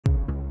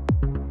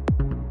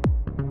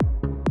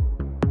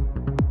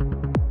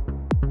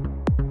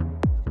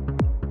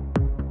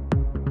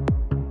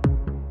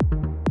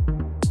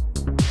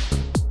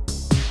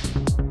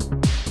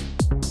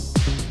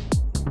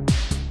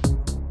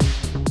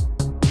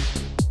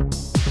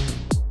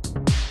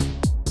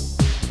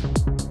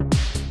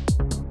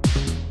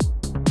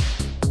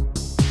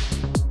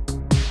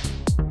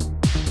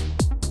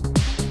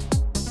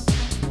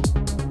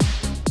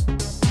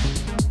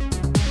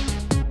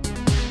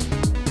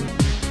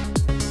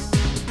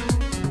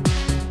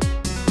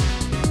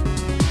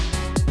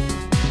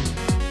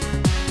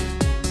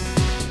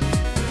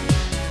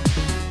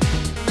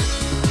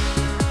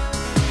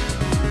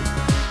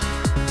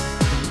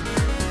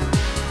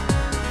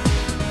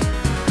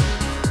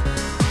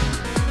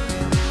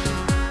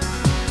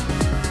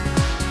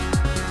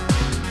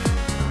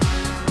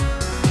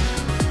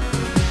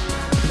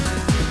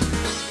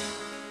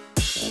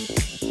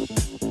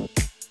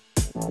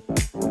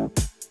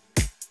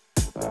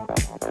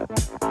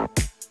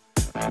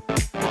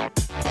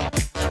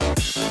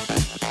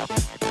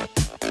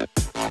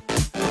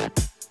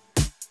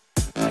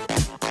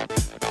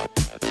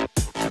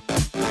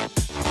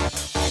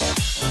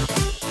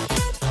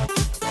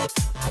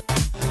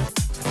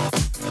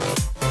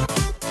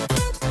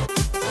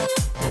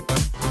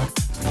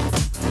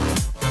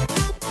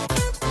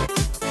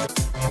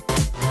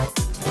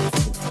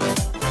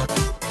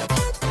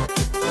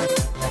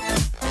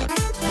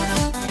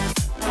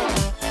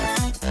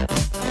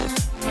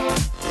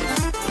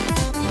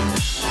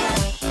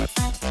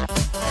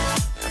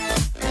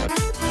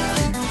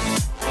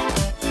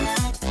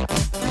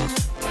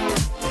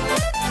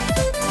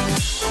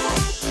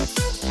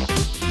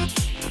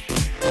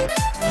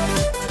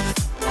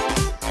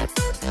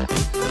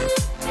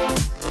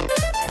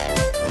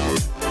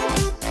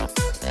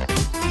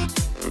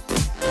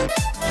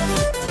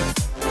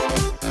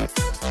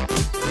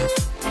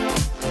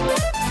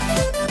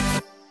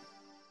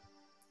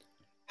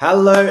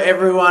Hello,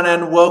 everyone,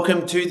 and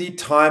welcome to the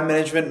Time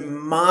Management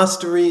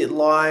Mastery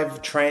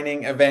live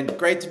training event.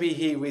 Great to be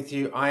here with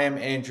you. I am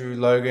Andrew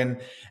Logan,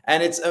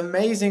 and it's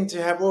amazing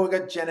to have, we've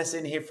got Janice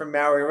in here from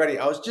Maori already.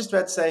 I was just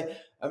about to say,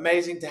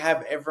 amazing to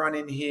have everyone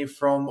in here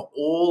from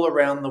all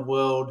around the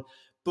world.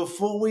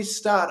 Before we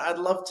start, I'd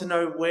love to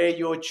know where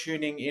you're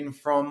tuning in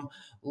from.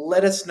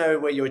 Let us know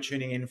where you're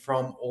tuning in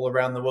from all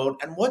around the world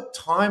and what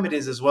time it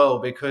is as well,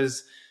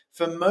 because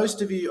for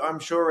most of you, I'm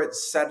sure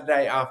it's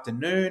Saturday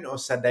afternoon or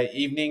Saturday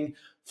evening.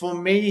 For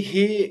me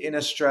here in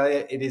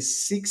Australia, it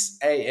is 6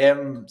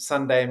 a.m.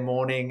 Sunday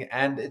morning,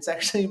 and it's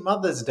actually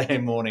Mother's Day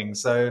morning.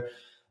 So a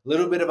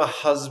little bit of a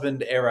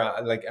husband error,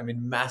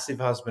 massive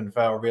husband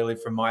fail really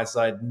from my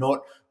side,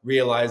 not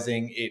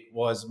realizing it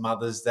was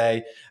Mother's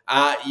Day.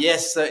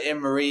 Yes, so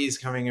Anne-Marie is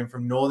coming in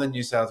from Northern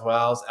New South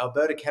Wales,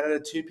 Alberta,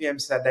 Canada, 2 p.m.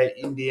 Saturday,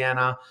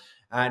 Indiana,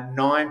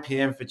 9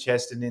 p.m. for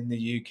Cheston in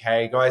the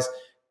UK. Guys,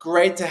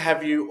 great to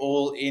have you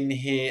all in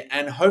here,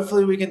 and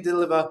hopefully we can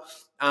deliver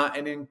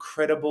an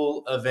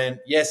incredible event.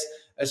 Yes,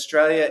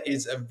 Australia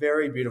is a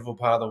very beautiful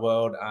part of the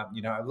world.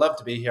 I'd love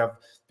to be here. I've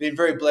been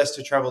very blessed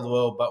to travel the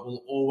world, but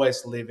will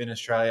always live in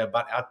Australia.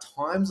 But our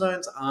time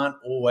zones aren't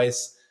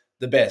always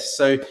the best.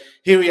 So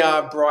here we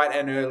are, bright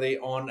and early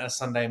on a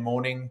Sunday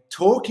morning,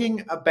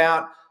 talking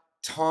about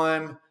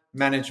time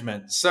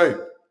management.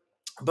 So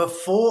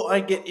before I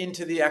get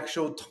into the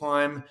actual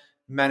time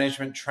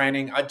management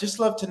training, I'd just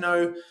love to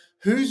know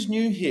who's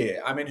new here.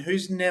 I mean,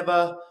 who's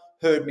never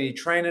heard me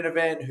train an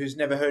event, who's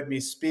never heard me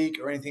speak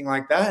or anything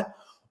like that,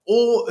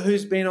 or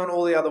who's been on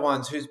all the other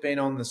ones, who's been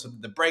on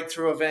the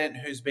breakthrough event,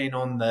 who's been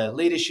on the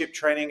leadership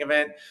training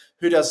event,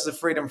 who does the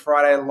Freedom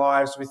Friday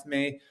lives with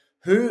me,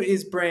 who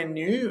is brand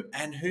new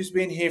and who's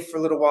been here for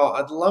a little while.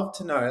 I'd love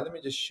to know. Let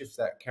me just shift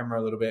that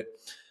camera a little bit.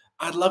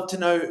 I'd love to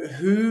know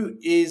who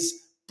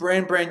is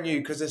brand new,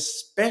 because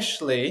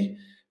especially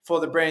for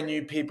the brand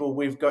new people,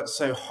 we've got,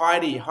 so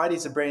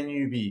Heidi's a brand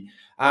newbie.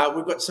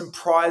 We've got some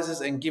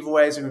prizes and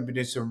giveaways. We're going to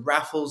do some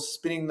raffles,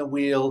 spinning the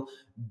wheel,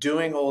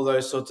 doing all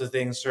those sorts of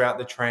things throughout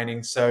the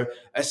training. So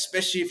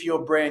especially if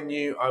you're brand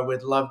new, I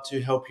would love to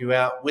help you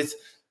out with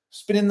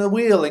spinning the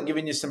wheel and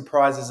giving you some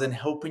prizes and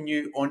helping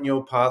you on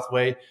your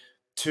pathway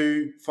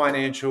to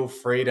financial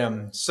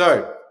freedom.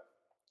 So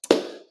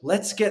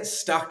let's get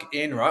stuck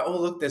in, right? Oh,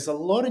 look, there's a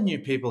lot of new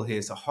people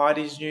here. So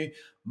Heidi's new,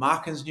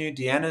 Markin's new,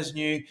 Deanna's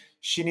new,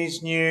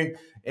 Shinny's new,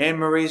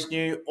 Anne-Marie's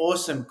new.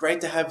 Awesome.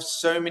 Great to have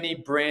so many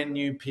brand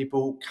new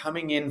people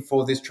coming in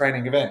for this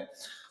training event.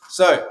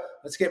 So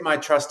let's get my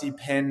trusty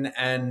pen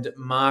and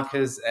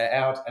markers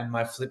out and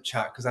my flip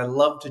chart, because I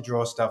love to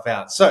draw stuff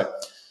out. So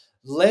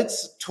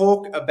let's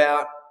talk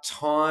about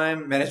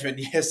time management.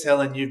 Yes,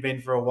 Helen, you've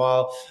been for a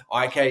while.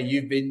 IK,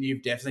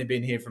 you've definitely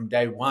been here from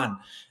day one.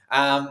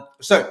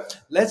 So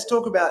let's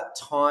talk about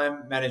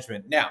time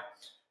management. Now,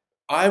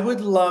 I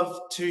would love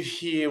to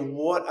hear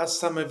what are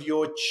some of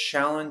your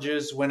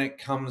challenges when it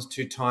comes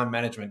to time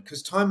management,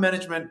 because time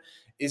management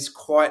is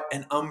quite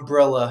an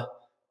umbrella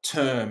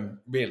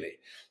term, really.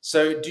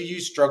 So do you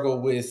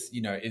struggle with,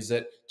 is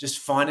it just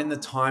finding the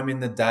time in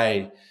the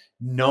day,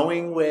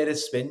 knowing where to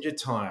spend your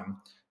time,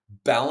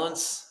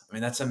 balance? I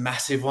mean, that's a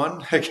massive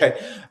one.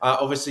 Okay.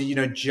 Obviously,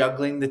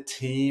 juggling the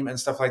team and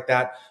stuff like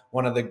that.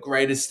 One of the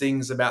greatest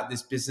things about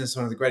this business,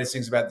 one of the greatest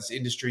things about this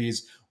industry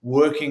is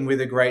working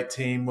with a great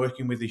team,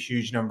 working with a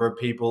huge number of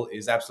people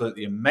is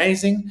absolutely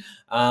amazing.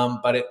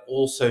 But it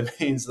also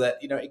means that,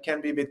 it can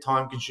be a bit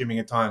time consuming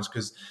at times,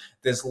 because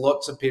there's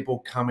lots of people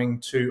coming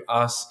to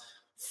us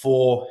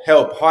for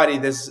help. Heidi,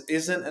 there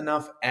isn't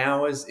enough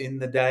hours in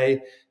the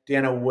day.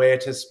 Deanna, where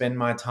to spend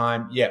my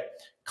time? Yeah.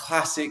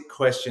 Classic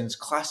questions,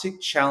 classic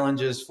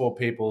challenges for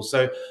people.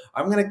 So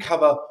I'm going to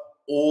cover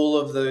all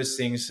of those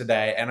things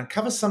today, and I'll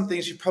cover some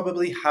things you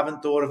probably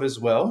haven't thought of as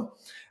well.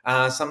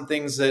 Some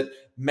things that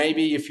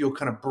maybe if you're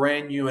kind of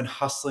brand new and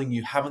hustling,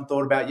 you haven't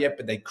thought about yet,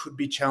 but they could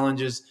be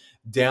challenges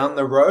down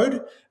the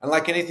road. And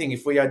like anything,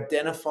 if we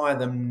identify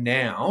them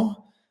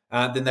now,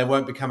 then they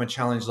won't become a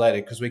challenge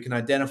later, because we can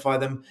identify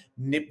them,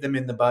 nip them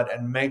in the bud,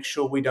 and make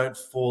sure we don't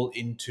fall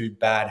into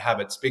bad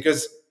habits.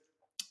 Because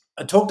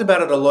I talked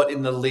about it a lot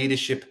in the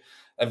leadership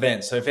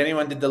event. So if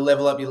anyone did the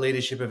Level Up Your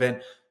Leadership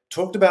event,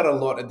 talked about a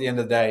lot at the end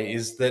of the day,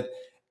 is that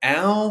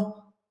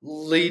our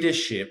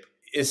leadership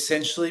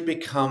essentially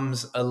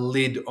becomes a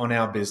lid on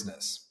our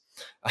business.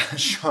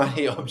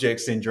 Shiny object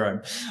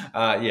syndrome.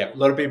 A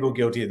lot of people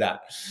guilty of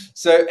that.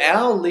 So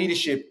our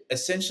leadership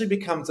essentially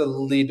becomes a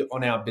lid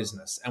on our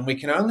business, and we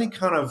can only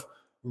kind of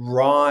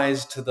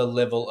rise to the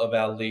level of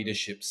our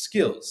leadership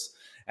skills.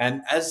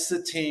 And as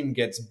the team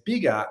gets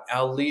bigger,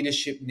 our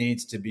leadership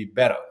needs to be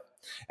better.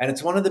 And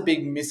it's one of the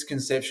big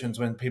misconceptions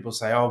when people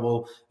say, oh,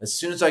 well, as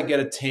soon as I get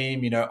a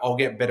team, I'll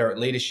get better at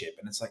leadership.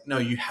 And it's like, no,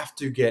 you have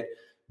to get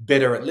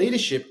better at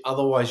leadership.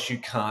 Otherwise, you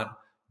can't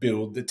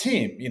build the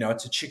team.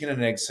 It's a chicken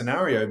and egg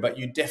scenario, but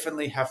you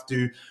definitely have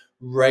to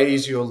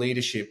raise your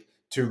leadership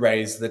to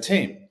raise the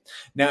team.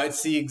 Now,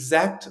 it's the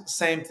exact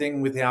same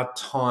thing with our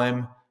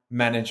time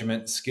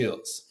management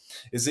skills,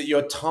 is that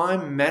your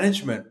time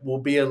management will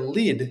be a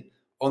lid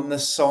on the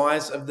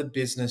size of the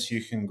business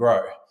you can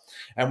grow.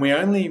 And we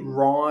only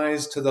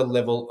rise to the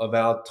level of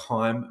our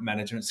time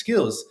management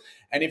skills.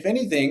 And if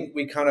anything,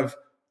 we kind of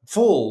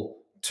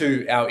fall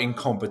to our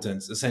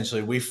incompetence,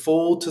 essentially. We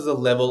fall to the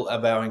level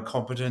of our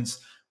incompetence.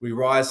 We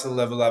rise to the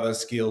level of our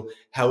skill,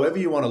 however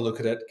you want to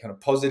look at it, kind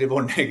of positive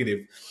or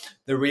negative.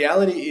 The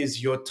reality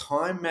is your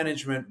time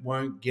management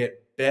won't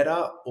get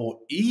better or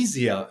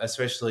easier,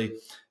 especially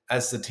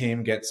as the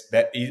team gets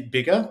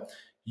bigger.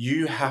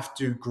 You have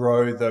to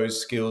grow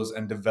those skills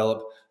and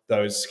develop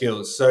those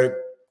skills. So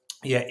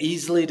yeah,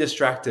 easily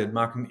distracted.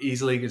 Mark, I'm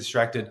easily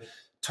distracted.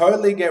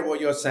 Totally get what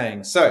you're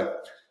saying. So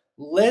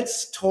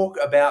let's talk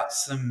about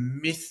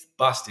some myth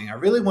busting. I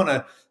really want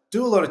to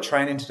do a lot of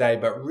training today,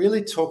 but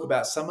really talk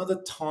about some of the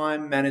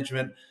time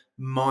management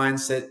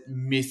mindset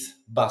myth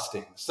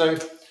busting. So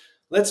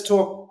let's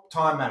talk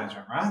time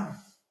management, right?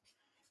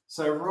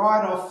 So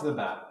right off the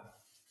bat,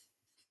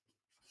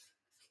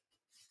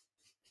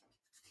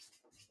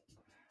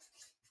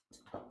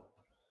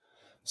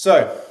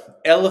 so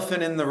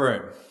elephant in the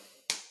room.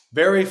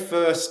 Very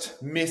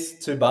first myth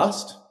to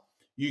bust,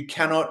 you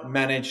cannot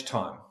manage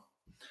time.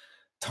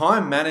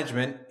 Time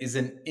management is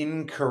an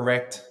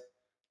incorrect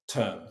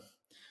term.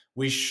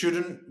 We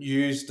shouldn't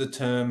use the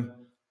term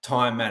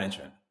time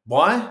management.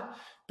 Why?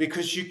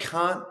 Because you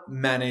can't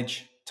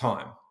manage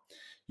time.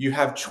 You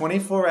have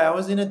 24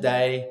 hours in a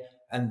day,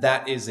 and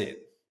that is it.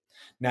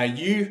 Now,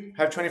 you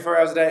have 24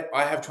 hours a day,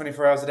 I have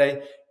 24 hours a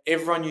day.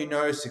 Everyone you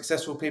know,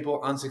 successful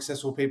people,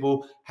 unsuccessful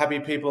people, happy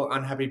people,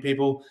 unhappy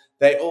people,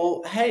 they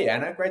all, hey,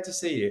 Anna, great to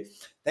see you.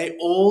 They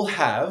all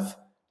have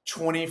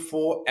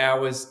 24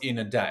 hours in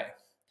a day.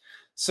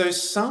 So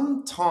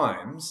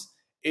sometimes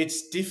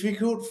it's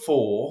difficult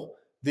for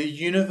the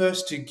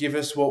universe to give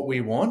us what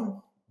we want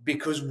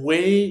because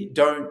we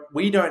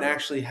don't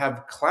actually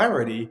have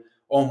clarity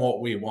on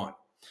what we want.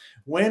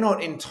 We're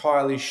not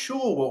entirely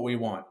sure what we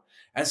want.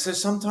 And so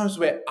sometimes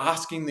we're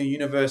asking the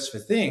universe for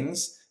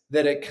things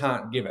that it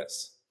can't give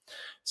us.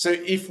 So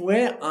if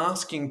we're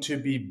asking to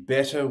be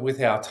better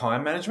with our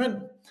time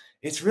management,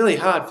 it's really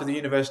hard for the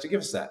universe to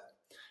give us that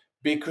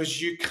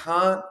because you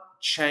can't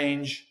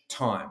change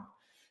time.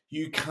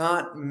 You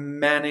can't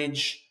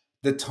manage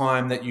the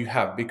time that you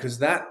have because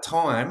that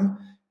time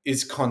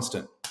is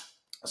constant.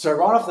 So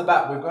right off the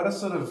bat, we've got to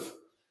sort of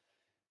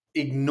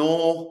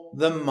ignore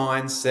the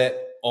mindset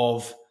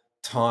of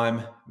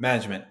time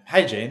management.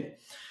 Hey, Gene,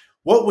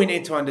 what we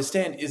need to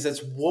understand is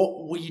it's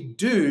what we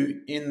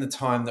do in the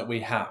time that we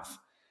have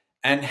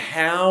and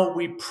how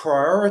we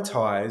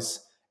prioritize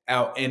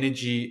our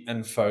energy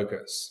and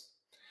focus.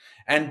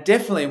 And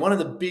definitely one of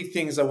the big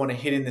things I want to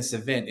hit in this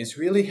event is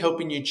really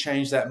helping you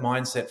change that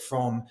mindset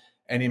from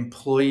an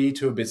employee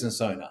to a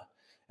business owner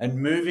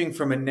and moving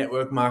from a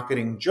network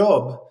marketing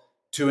job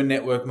to a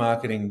network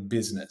marketing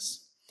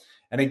business.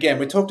 And again,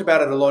 we talked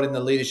about it a lot in the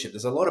leadership.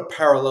 There's a lot of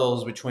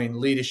parallels between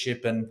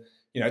leadership and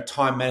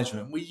time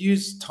management. We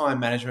use time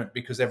management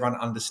because everyone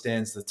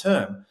understands the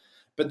term.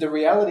 But the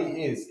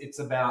reality is it's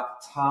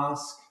about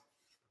task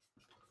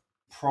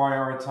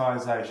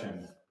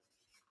prioritization.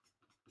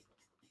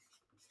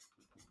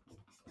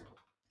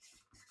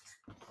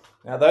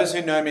 Now, those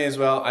who know me as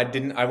well,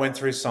 I went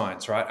through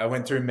science, right? I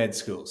went through med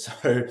school.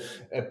 So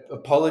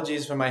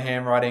apologies for my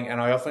handwriting. And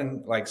I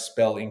often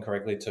spell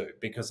incorrectly too,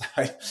 because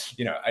I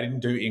didn't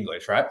do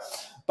English, right?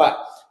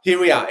 But here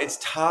we are. It's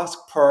task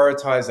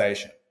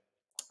prioritization.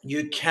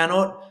 You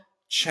cannot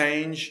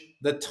change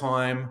the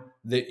time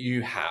that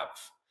you have,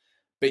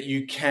 but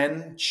you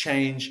can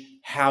change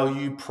how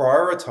you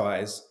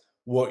prioritize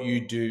what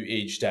you do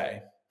each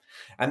day.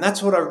 And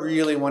that's what I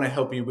really want to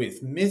help you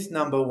with. Myth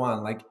number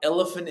one, like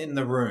elephant in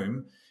the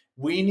room,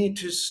 we need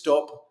to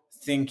stop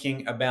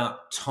thinking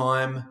about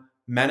time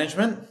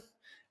management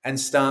and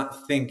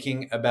start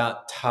thinking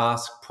about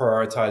task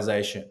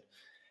prioritization.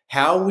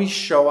 How we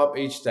show up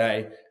each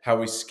day, how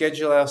we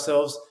schedule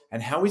ourselves,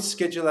 and how we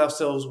schedule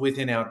ourselves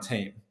within our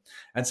team.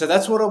 And so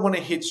that's what I want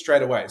to hit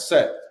straight away.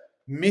 So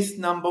myth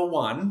number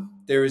one,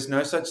 there is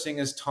no such thing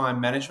as time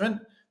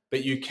management,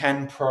 but you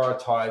can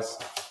prioritize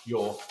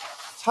your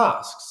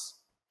tasks.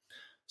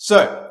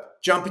 So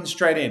jumping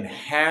straight in,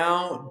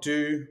 how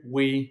do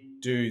we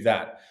do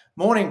that?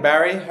 Morning,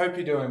 Barry. Hope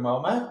you're doing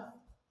well, mate.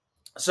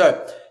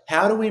 So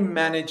how do we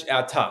manage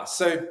our tasks?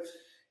 So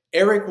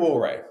Eric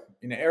Worre,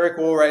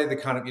 the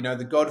kind of,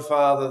 the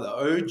godfather, the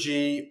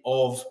OG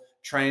of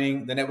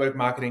training, the network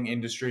marketing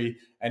industry,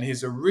 and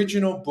his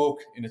original book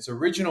in its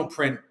original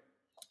print,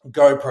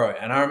 GoPro.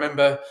 And I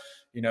remember,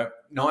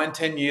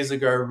 9-10 years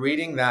ago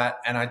reading that,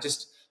 and I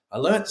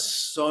learned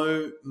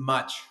so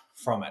much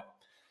from it.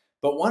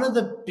 But one of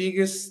the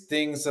biggest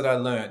things that I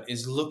learned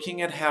is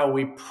looking at how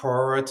we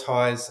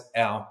prioritize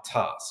our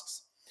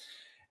tasks.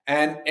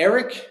 And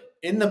Eric,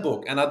 in the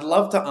book, and I'd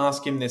love to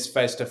ask him this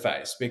face to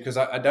face because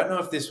I don't know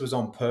if this was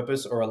on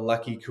purpose or a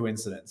lucky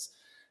coincidence,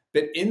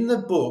 but in the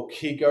book,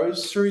 he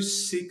goes through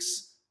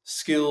 6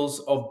 skills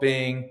of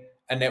being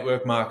a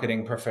network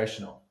marketing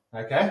professional.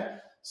 Okay.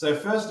 So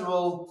first of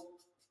all,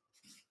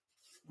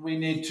 we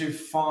need to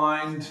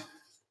find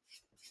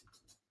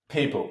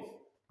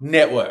people,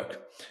 network.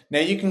 Now,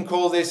 you can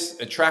call this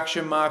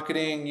attraction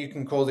marketing. You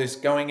can call this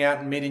going out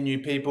and meeting new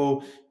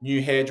people,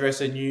 new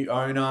hairdresser, new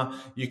owner.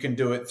 You can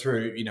do it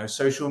through,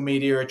 social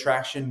media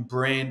attraction,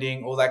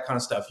 branding, all that kind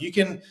of stuff. You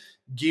can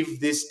give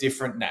this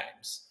different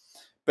names.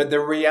 But the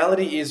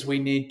reality is we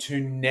need to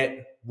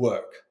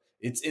network.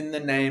 It's in the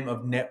name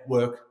of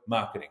network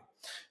marketing.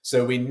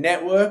 So we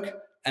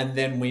network and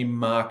then we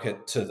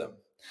market to them.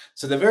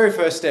 So the very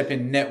first step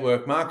in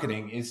network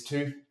marketing is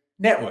to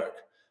network,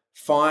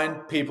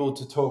 find people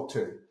to talk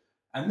to.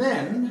 And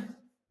then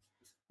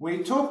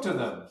we talk to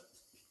them,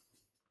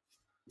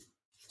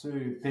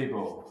 to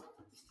people.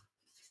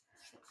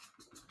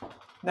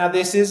 Now,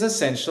 this is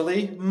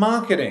essentially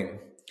marketing,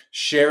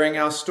 sharing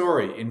our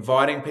story,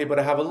 inviting people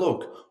to have a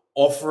look,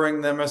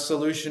 offering them a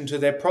solution to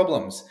their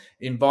problems,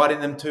 inviting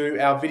them to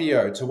our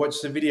video, to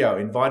watch the video,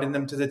 inviting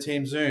them to the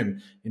team Zoom,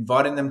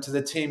 inviting them to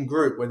the team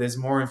group where there's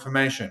more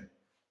information.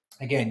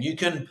 Again, you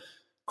can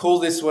call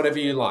this whatever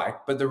you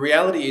like, but the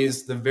reality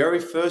is the very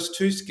first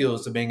two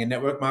skills of being a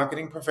network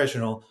marketing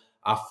professional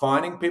are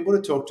finding people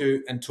to talk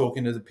to and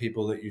talking to the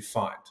people that you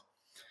find.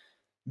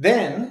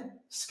 Then,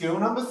 skill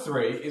number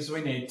 3 is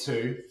we need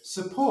to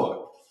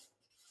support.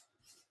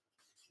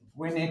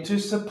 We need to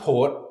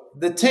support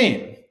the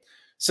team.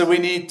 So we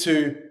need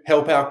to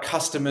help our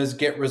customers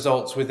get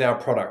results with our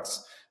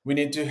products. We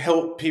need to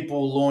help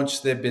people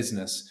launch their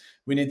business.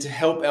 We need to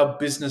help our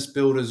business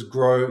builders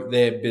grow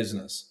their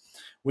business.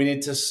 We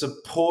need to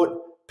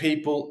support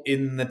people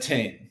in the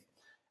team.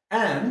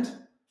 And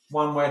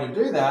one way to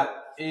do that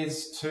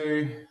is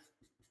to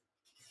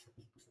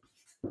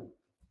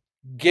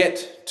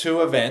get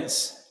to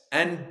events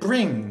and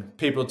bring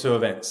people to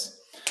events.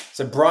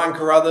 So Brian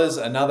Carruthers,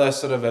 another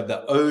sort of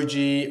the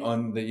OG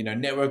on the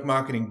network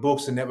marketing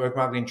books and network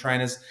marketing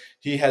trainers,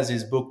 he has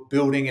his book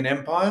Building an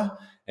Empire.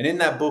 And in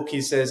that book,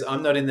 he says,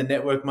 I'm not in the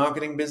network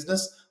marketing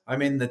business,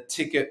 I'm in the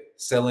ticket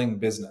selling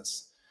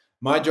business.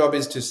 My job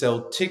is to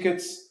sell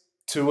tickets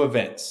to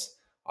events.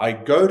 I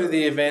go to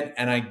the event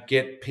and I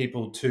get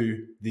people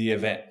to the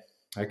event.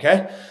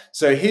 Okay?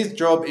 So his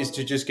job is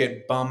to just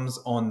get bums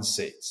on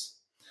seats.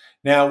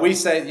 Now, we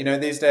say,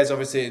 these days,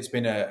 obviously, it's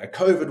been a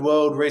COVID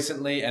world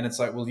recently, and it's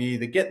like, well, you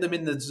either get them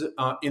in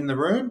the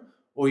room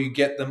or you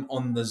get them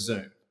on the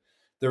Zoom.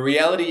 The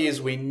reality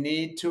is we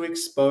need to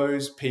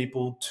expose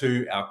people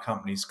to our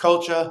company's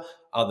culture,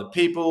 other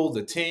people,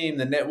 the team,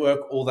 the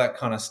network, all that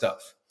kind of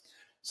stuff.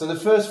 So the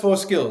first 4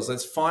 skills,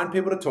 let's find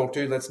people to talk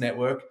to, let's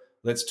network,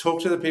 let's talk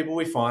to the people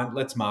we find,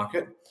 let's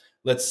market,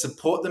 let's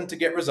support them to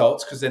get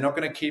results because they're not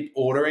going to keep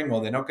ordering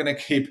or they're not going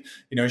to keep,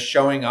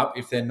 showing up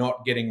if they're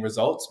not getting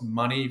results,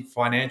 money,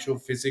 financial,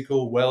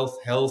 physical, wealth,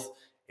 health,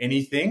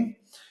 anything.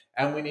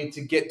 And we need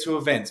to get to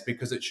events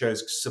because it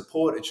shows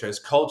support, it shows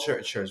culture,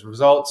 it shows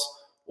results,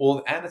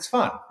 and it's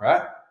fun,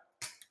 right?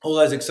 All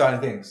those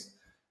exciting things.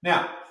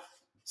 Now,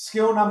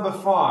 skill number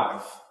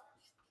 5.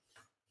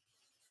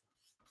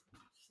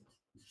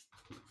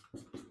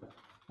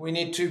 We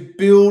need to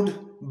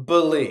build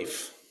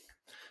belief.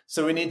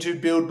 So we need to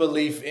build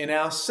belief in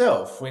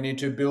ourselves. We need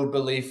to build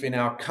belief in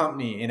our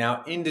company, in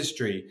our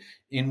industry,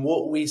 in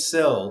what we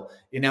sell,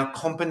 in our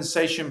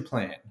compensation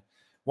plan.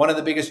 One of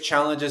the biggest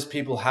challenges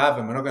people have,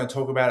 and we're not going to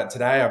talk about it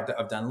today,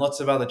 I've done lots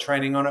of other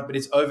training on it, but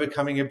it's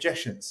overcoming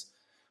objections.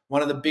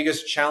 One of the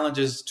biggest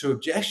challenges to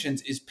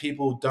objections is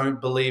people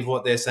don't believe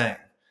what they're saying.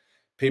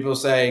 People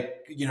say,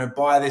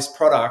 buy this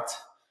product.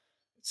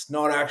 It's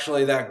not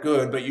actually that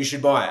good, but you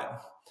should buy it.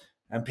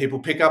 And people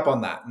pick up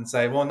on that and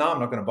say, well, no, I'm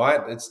not going to buy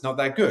it. It's not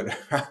that good.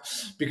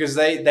 Because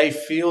they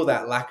feel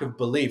that lack of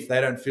belief.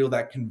 They don't feel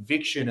that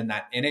conviction and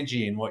that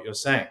energy in what you're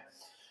saying.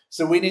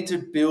 So we need to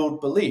build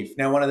belief.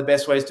 Now, one of the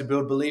best ways to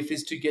build belief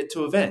is to get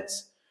to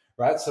events,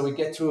 right? So we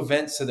get to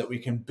events so that we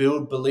can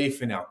build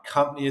belief in our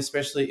company,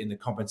 especially in the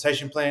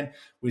compensation plan.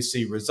 We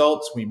see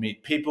results, we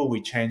meet people,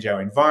 we change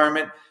our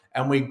environment,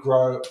 and we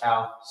grow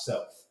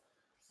ourselves.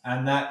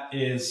 And that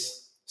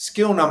is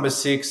skill number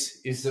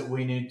 6, is that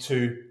we need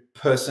to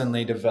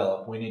personally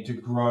develop. We need to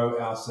grow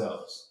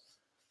ourselves.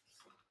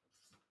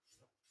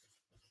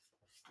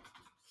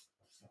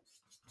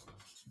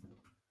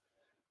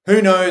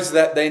 Who knows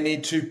that they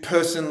need to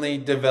personally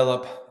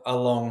develop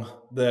along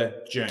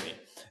the journey?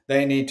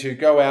 They need to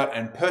go out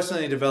and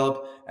personally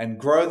develop and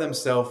grow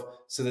themselves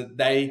so that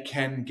they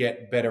can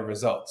get better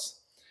results.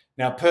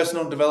 Now,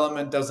 personal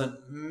development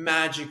doesn't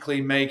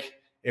magically make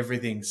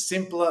everything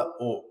simpler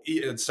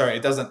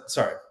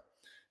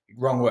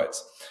wrong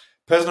words.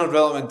 Personal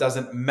development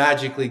doesn't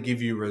magically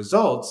give you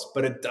results,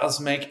 but it does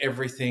make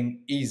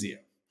everything easier.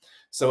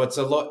 So it's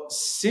a lot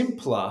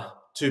simpler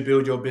to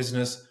build your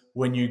business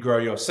when you grow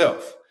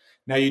yourself.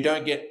 Now, you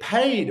don't get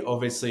paid,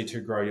 obviously, to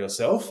grow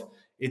yourself.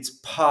 It's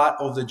part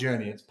of the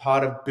journey. It's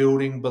part of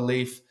building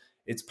belief.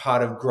 It's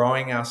part of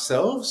growing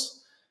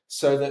ourselves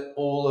so that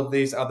all of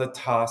these other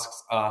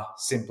tasks are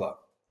simpler.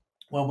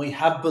 When we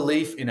have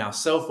belief in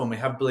ourselves, when we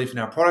have belief in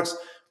our products,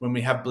 when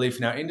we have belief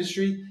in our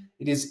industry,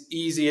 it is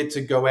easier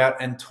to go out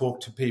and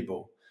talk to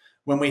people.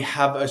 When we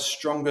have a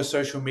stronger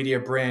social media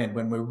brand,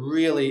 when we're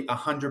really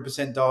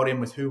 100% dialed in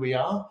with who we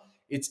are,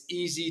 it's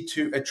easy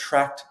to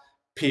attract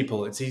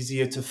people. It's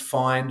easier to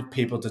find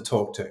people to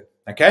talk to.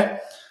 Okay?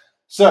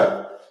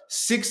 So,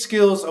 6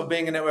 skills of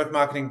being a network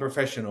marketing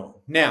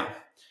professional. Now,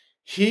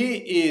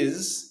 here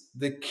is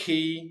the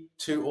key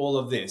to all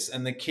of this,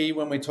 and the key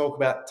when we talk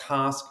about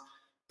task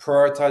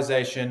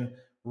prioritization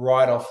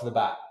right off the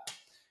bat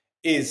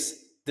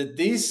is that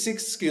these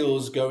 6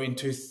 skills go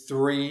into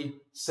 3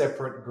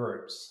 separate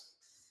groups.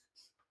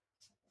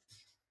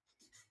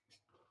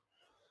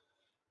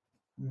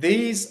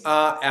 These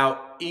are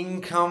our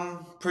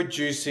income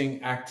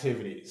producing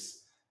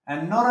activities.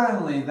 And not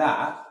only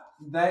that,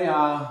 they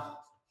are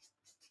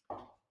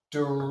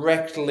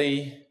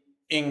directly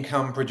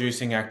income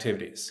producing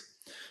activities.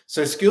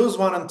 So skills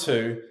 1 and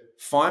 2,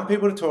 find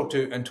people to talk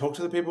to and talk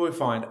to the people we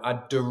find,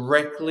 are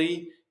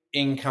directly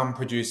income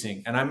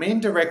producing. And I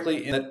mean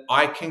directly in that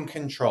I can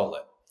control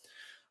it.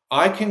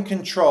 I can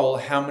control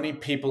how many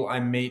people I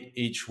meet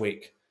each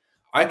week.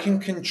 I can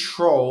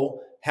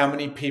control how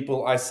many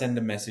people I send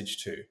a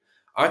message to.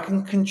 I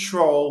can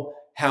control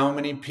how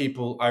many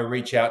people I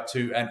reach out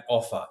to and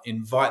offer,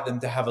 invite them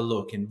to have a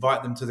look,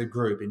 invite them to the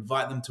group,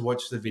 invite them to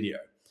watch the video.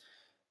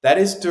 That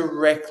is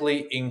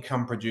directly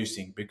income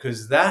producing,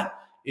 because that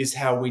is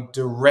how we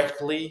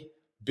directly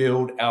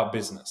build our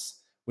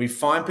business. We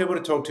find people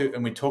to talk to,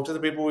 and we talk to the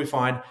people we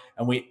find,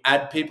 and we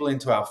add people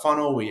into our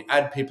funnel, we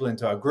add people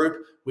into our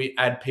group, we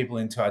add people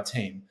into our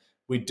team.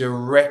 We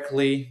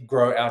directly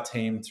grow our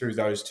team through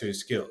those 2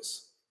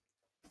 skills.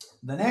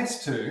 The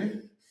next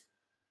 2,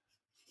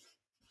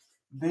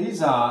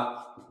 these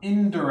are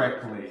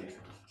indirectly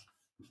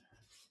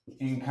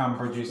income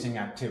producing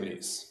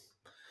activities.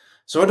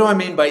 So what do I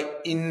mean by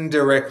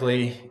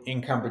indirectly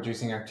income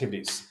producing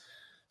activities?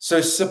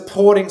 So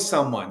supporting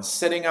someone,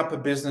 setting up a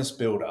business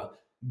builder,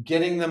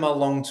 getting them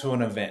along to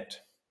an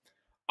event.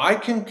 I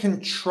can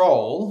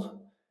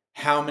control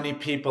how many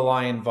people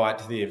I invite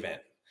to the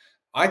event.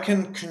 I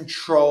can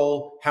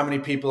control how many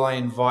people I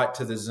invite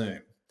to the Zoom.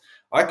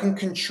 I can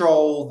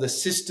control the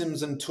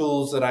systems and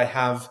tools that I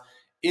have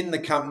in the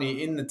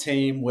company, in the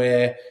team,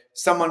 where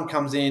someone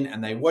comes in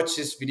and they watch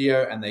this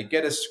video and they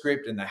get a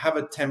script and they have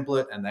a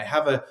template and they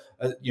have a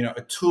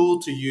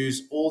tool to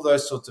use, all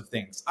those sorts of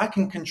things. I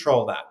can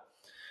control that.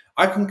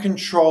 I can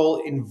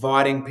control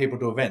inviting people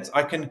to events.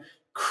 I can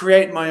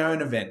create my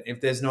own event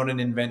if there's not an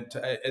event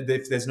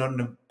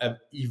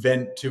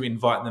to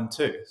invite them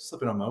to.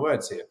 Slipping on my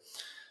words here.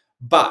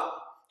 But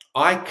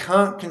I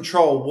can't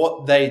control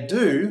what they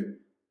do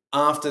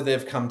after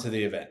they've come to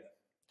the event.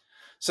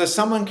 So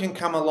someone can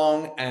come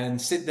along and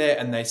sit there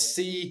and they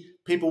see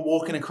people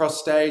walking across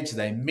stage,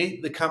 they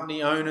meet the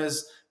company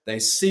owners, they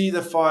see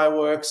the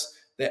fireworks,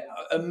 they're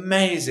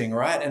amazing,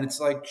 right? And it's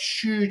like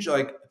huge,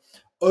 like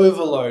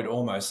overload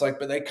almost, like,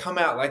 but they come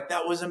out like,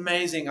 that was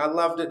amazing, I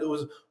loved it, it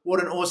was,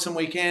 what an awesome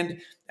weekend.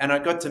 And I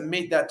got to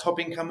meet that top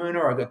income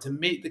earner, I got to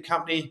meet the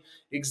company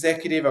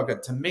executive, I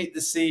got to meet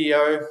the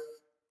CEO.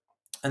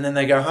 And then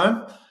they go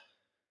home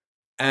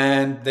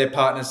and their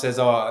partner says,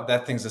 oh,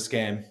 that thing's a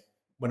scam,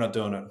 we're not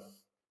doing it,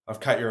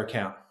 I've cut your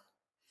account.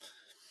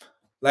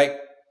 Like,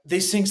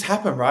 these things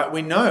happen, right?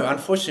 We know,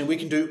 unfortunately, we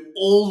can do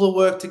all the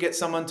work to get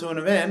someone to an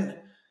event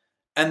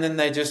and then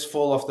they just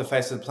fall off the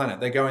face of the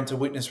planet. They go into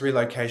witness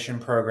relocation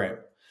program.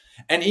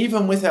 And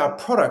even with our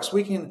products,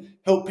 we can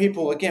help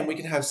people. Again, we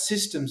can have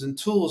systems and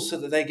tools so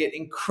that they get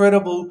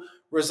incredible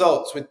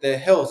results with their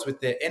health,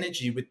 with their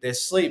energy, with their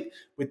sleep,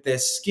 with their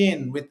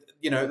skin, with,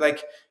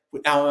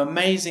 our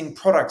amazing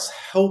products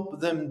help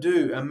them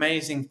do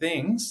amazing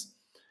things.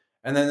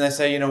 And then they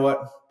say, you know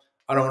what?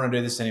 I don't want to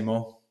do this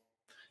anymore.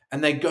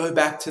 And they go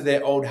back to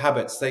their old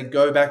habits. They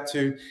go back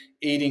to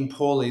eating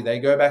poorly. They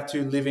go back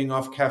to living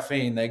off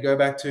caffeine. They go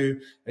back to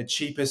a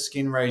cheaper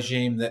skin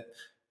regime that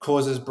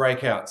causes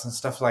breakouts and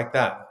stuff like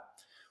that.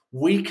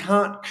 We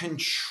can't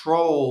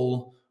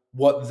control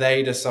what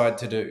they decide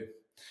to do.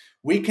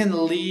 We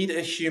can lead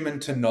a human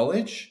to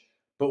knowledge,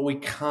 but we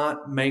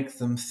can't make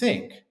them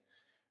think,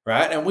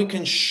 right? And we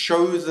can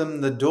show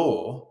them the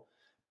door,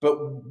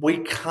 but we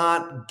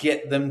can't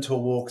get them to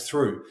walk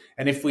through.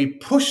 And if we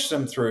push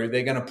them through,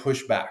 they're going to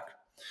push back.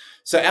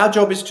 So our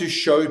job is to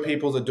show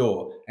people the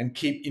door and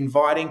keep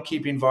inviting,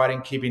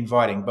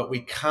 but we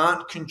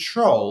can't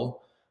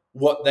control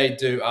what they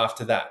do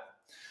after that.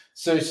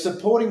 So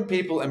supporting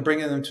people and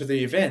bringing them to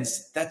the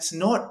events, that's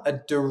not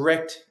a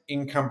direct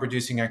income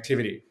producing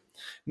activity.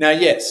 Now,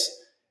 yes,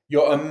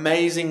 your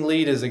amazing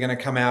leaders are going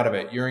to come out of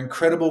it. Your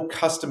incredible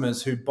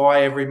customers who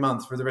buy every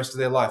month for the rest of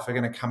their life are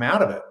going to come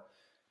out of it.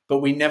 But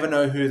we never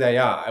know who they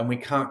are and we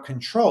can't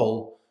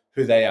control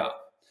who they are.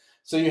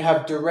 So you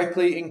have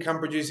directly income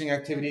producing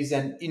activities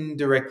and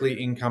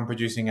indirectly income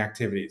producing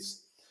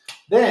activities.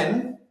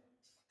 Then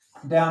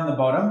down the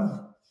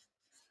bottom,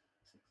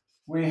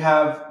 we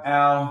have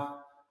our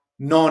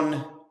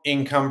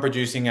non-income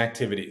producing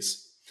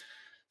activities.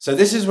 So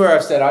this is where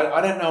I've said,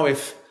 I don't know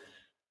if,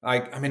 I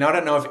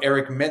don't know if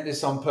Eric meant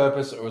this on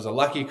purpose or it was a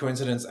lucky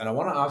coincidence, and I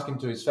want to ask him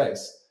to his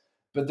face.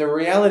 But the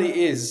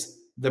reality is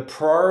the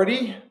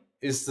priority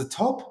is the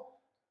top,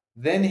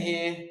 then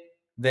here,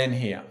 then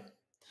here.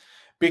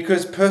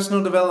 Because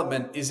personal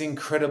development is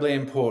incredibly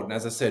important.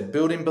 As I said,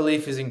 building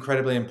belief is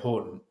incredibly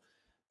important,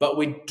 but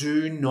we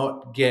do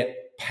not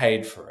get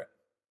paid for it.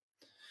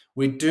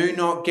 We do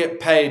not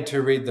get paid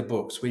to read the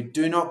books. We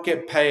do not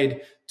get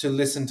paid to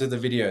listen to the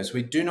videos.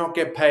 We do not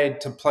get paid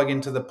to plug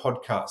into the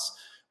podcasts.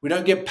 We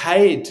don't get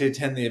paid to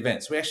attend the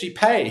events. We actually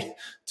pay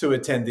to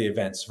attend the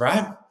events,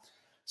 right?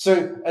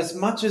 So, as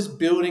much as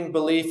building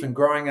belief and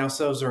growing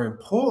ourselves are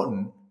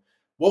important,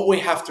 what we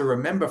have to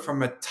remember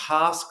from a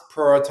task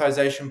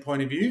prioritization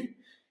point of view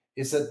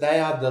is that they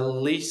are the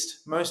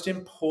least most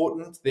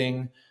important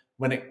thing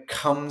when it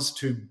comes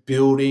to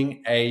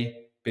building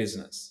a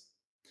business.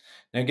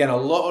 Now, again, a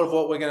lot of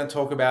what we're going to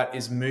talk about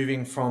is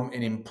moving from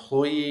an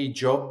employee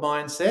job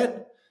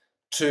mindset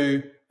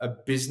to a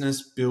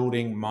business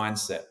building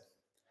mindset.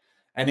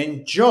 And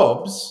in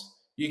jobs,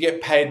 you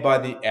get paid by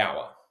the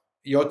hour.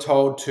 You're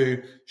told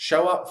to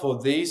show up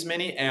for these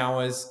many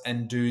hours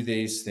and do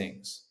these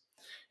things.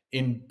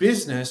 In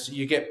business,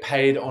 you get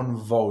paid on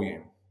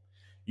volume.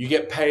 You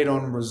get paid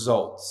on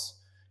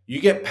results.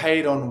 You get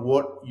paid on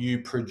what you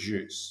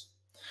produce.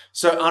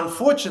 So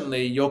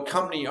unfortunately, your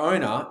company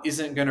owner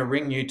isn't going to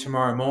ring you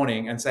tomorrow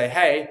morning and say,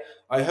 hey,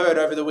 I heard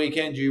over the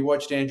weekend you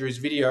watched Andrew's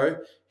video.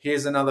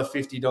 Here's another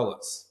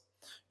 $50.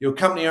 Your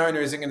company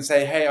owner isn't going to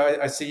say, hey,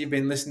 I see you've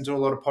been listening to a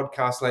lot of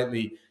podcasts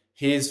lately.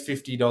 Here's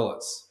 $50.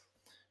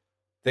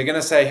 They're going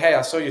to say, hey,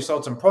 I saw you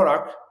sold some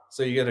product,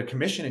 so you get a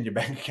commission in your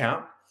bank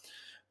account.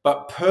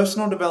 But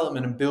personal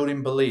development and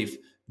building belief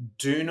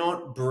do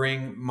not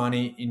bring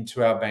money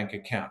into our bank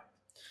account.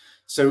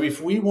 So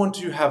if we want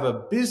to have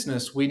a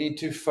business, we need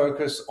to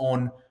focus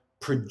on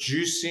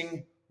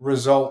producing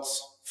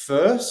results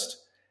first,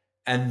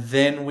 and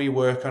then we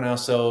work on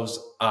ourselves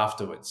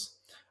afterwards.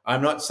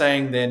 I'm not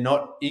saying they're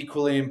not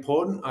equally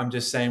important. I'm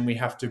just saying we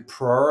have to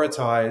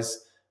prioritize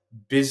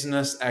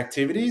business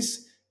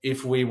activities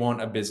if we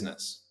want a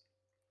business.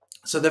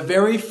 So the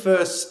very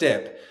first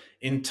step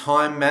in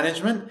time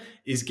management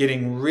is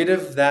getting rid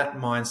of that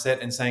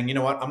mindset and saying, you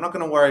know what, I'm not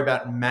going to worry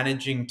about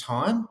managing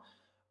time.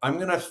 I'm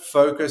going to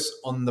focus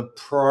on the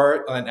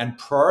and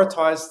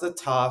prioritize the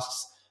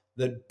tasks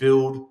that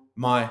build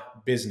my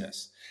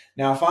business.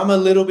 Now, if I'm a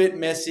little bit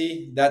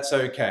messy, that's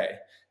okay.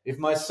 If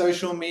my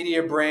social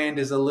media brand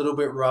is a little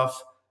bit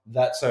rough,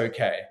 that's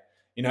okay.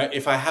 You know,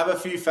 if I have a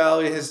few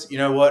failures, you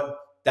know what,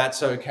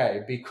 that's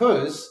okay.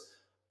 Because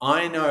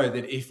I know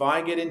that if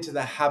I get into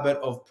the habit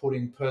of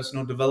putting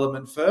personal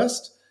development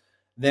first,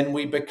 then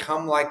we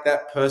become like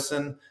that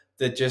person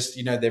that just,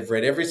 you know, they've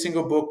read every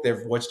single book,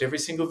 they've watched every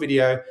single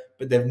video,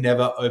 but they've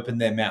never opened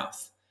their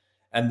mouth.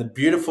 And the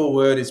beautiful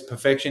word is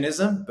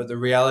perfectionism, but the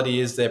reality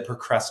is they're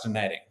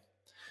procrastinating.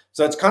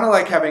 So it's kind of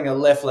like having a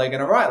left leg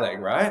and a right leg,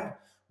 right?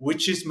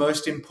 Which is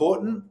most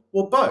important?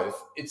 Well,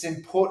 both. It's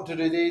important to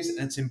do these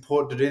and it's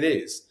important to do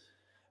these.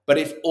 But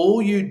if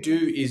all you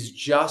do is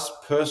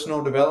just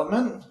personal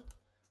development,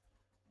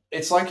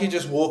 it's like you're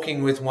just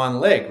walking with one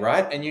leg,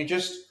 right? And you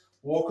just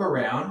walk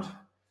around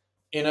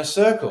in a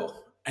circle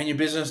and your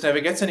business never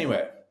gets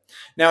anywhere.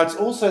 Now, it's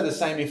also the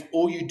same if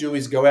all you do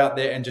is go out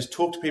there and just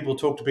talk to people,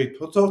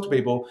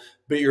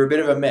 but you're a bit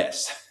of a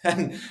mess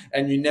and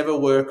you never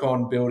work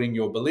on building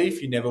your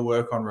belief. You never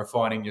work on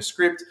refining your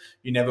script.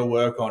 You never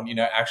work on, you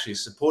know, actually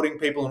supporting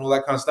people and all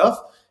that kind of stuff.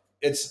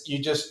 You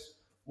just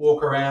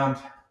walk around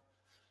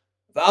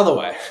the other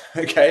way,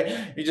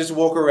 okay? You just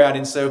walk around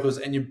in circles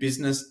and your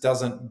business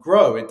doesn't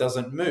grow. It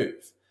doesn't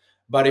move.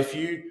 But if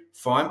you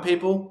find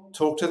people,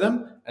 talk to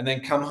them, and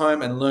then come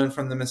home and learn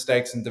from the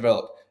mistakes and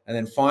develop, and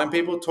then find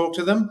people, talk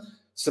to them,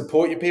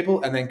 support your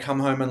people, and then come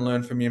home and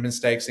learn from your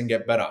mistakes and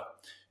get better,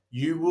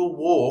 you will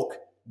walk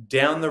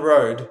down the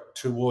road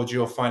towards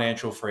your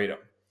financial freedom.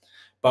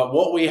 But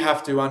what we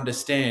have to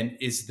understand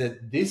is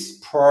that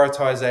this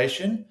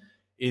prioritization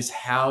is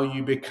how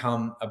you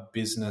become a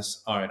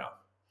business owner.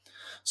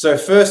 So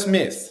first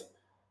myth,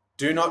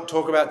 do not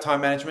talk about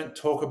time management,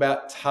 talk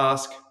about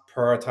task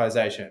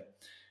prioritization.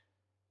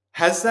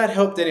 Has that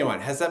helped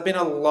anyone? Has that been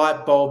a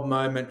light bulb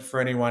moment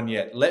for anyone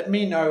yet? Let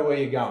me know where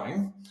you're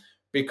going,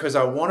 because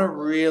I want to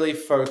really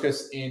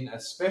focus in,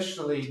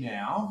 especially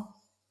now,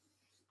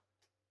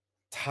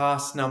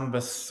 task number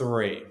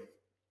 3,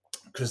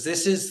 because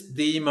this is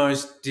the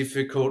most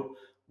difficult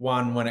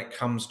one when it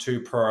comes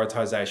to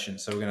prioritization.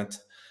 So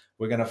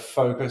we're going to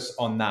focus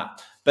on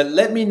that. But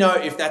let me know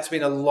if that's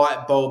been a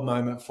light bulb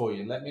moment for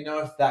you. Let me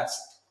know if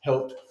that's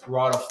helped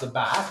right off the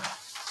bat.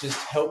 Just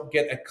help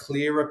get a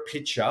clearer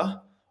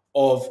picture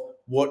of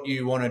what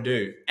you want to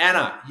do.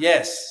 Anna,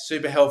 yes,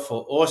 super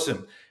helpful.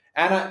 Awesome.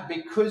 Anna,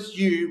 because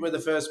you were the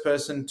first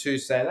person to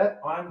say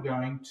that, I'm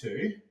going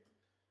to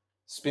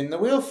spin the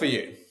wheel for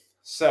you.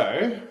 So,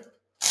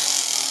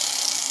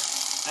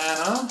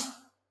 Anna,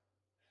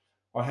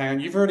 oh, hang on,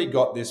 you've already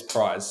got this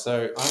prize.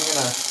 So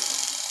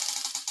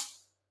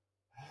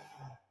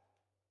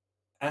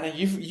Anna,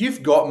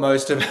 you've got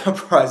most of our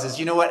prizes.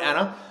 You know what,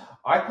 Anna?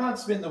 I can't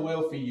spin the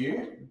wheel for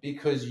you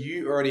because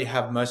you already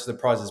have most of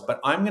the prizes, but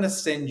I'm going to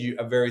send you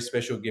a very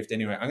special gift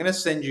anyway. I'm going to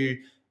send you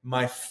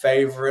my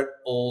favorite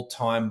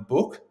all-time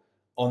book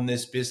on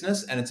this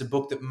business, and it's a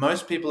book that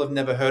most people have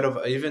never heard of.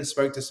 I even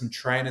spoke to some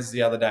trainers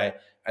the other day,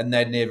 and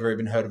they'd never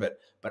even heard of it.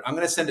 But I'm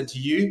going to send it to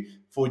you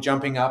for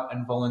jumping up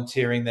and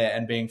volunteering there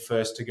and being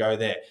first to go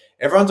there.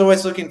 Everyone's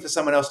always looking for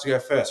someone else to go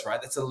first,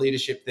 right? That's a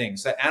leadership thing.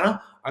 So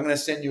Anna, I'm going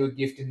to send you a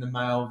gift in the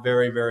mail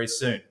very, very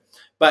soon.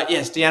 But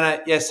yes,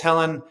 Deanna, yes,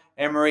 Helen,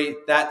 Emery,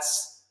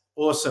 that's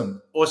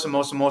awesome. Awesome,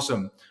 awesome,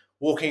 awesome.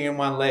 Walking in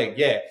one leg.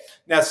 Yeah.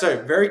 Now,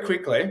 so very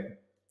quickly,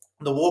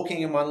 the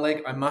walking in one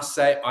leg, I must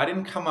say, I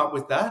didn't come up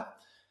with that.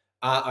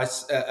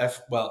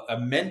 A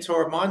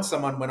mentor of mine,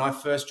 someone when I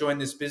first joined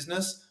this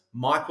business,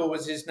 Michael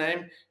was his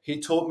name.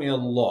 He taught me a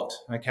lot.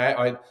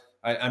 Okay,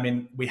 I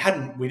mean, we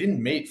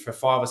didn't meet for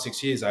 5 or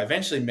 6 years. I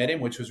eventually met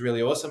him, which was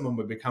really awesome, and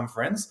we become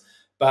friends.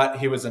 But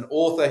he was an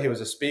author, he was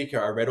a speaker.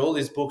 I read all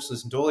his books,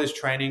 listened to all his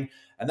training,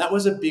 and that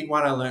was a big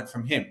one I learned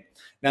from him.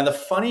 Now, the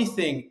funny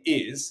thing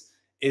is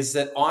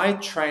that I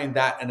trained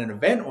that at an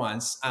event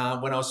once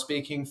when I was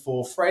speaking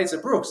for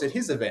Fraser Brooks at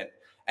his event,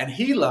 and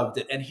he loved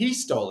it and he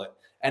stole it.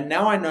 And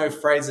now I know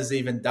Fraser's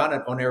even done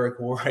it on Eric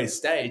Warray's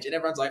stage, and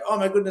everyone's like, "Oh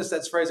my goodness,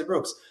 that's Fraser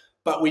Brooks."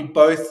 But we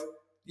both,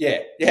 yeah.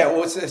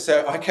 Well,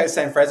 so okay,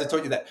 saying Fraser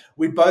taught you that.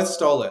 We both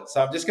stole it.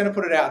 So I'm just going to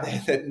put it out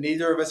there that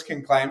neither of us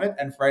can claim it,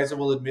 and Fraser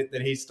will admit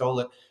that he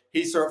stole it.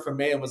 He saw it from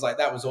me and was like,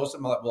 "That was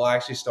awesome." I'm like, "Well, I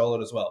actually stole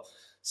it as well."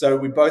 So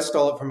we both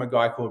stole it from a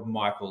guy called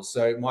Michael.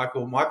 So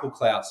Michael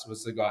Klaus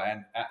was the guy,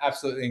 and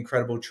absolutely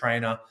incredible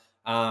trainer,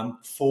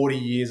 40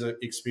 years of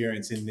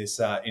experience in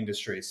this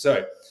industry.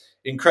 So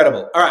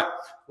incredible. All right,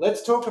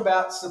 let's talk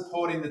about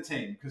supporting the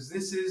team, because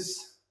this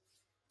is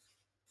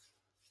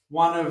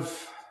one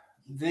of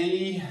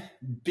the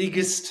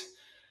biggest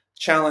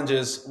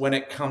challenges when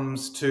it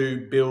comes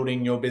to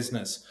building your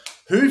business.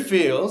 Who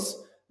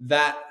feels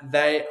that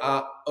they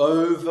are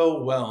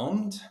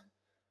overwhelmed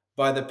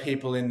by the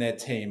people in their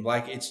team?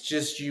 Like, it's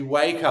just, you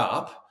wake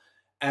up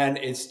and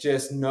it's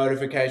just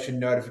notification,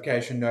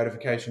 notification,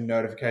 notification,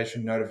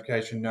 notification,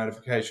 notification,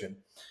 notification.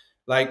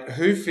 Like,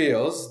 who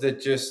feels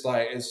that just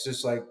like, it's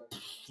just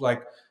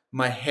like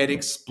my head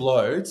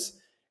explodes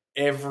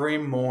every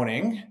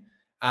morning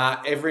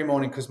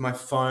because my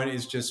phone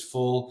is just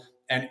full.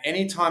 And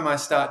anytime I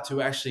start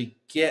to actually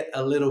get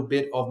a little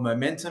bit of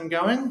momentum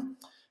going,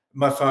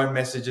 my phone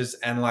messages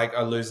and like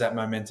I lose that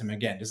momentum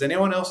again. Does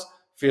anyone else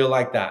feel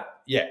like that?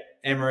 Yeah,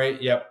 Emery,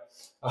 yep.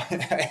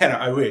 And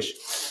I wish.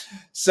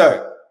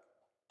 So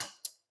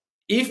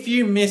if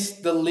you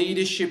missed the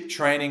leadership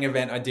training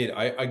event I did,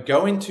 I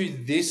go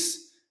into this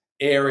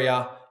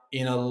area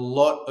in a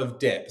lot of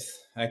depth,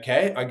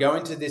 okay? I go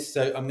into this,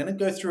 so I'm going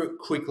to go through it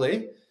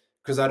quickly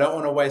because I don't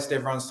want to waste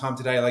everyone's time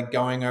today like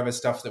going over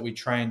stuff that we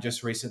trained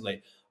just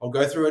recently. I'll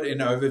go through it in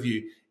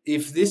overview.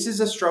 If this is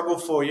a struggle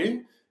for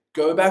you,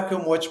 go back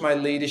and watch my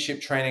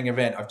leadership training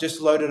event. I've just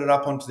loaded it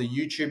up onto the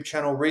YouTube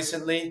channel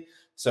recently.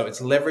 So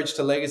it's Leverage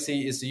to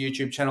Legacy is the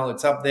YouTube channel.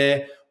 It's up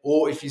there.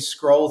 Or if you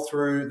scroll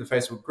through the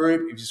Facebook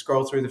group, if you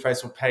scroll through the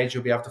Facebook page,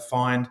 you'll be able to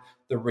find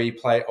the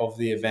replay of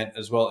the event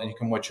as well, and you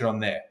can watch it on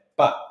there.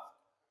 But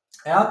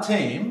our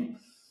team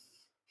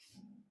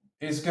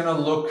is going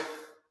to look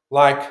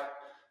like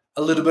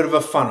a little bit of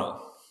a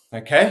funnel,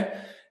 okay?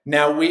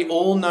 Now, we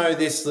all know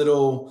this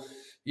little,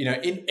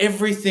 in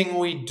everything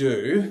we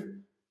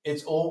do,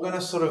 it's all going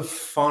to sort of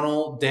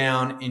funnel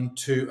down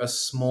into a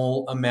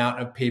small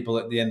amount of people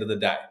at the end of the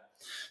day.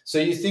 So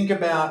you think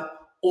about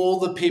all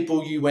the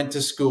people you went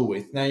to school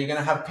with. Now, you're going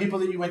to have people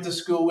that you went to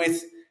school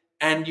with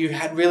and you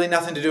had really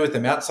nothing to do with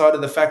them outside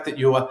of the fact that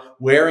you were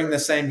wearing the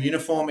same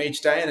uniform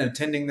each day and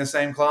attending the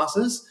same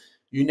classes.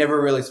 You never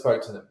really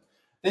spoke to them.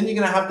 Then you're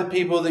going to have the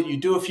people that you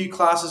do a few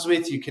classes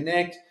with, you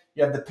connect.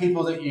 You have the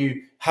people that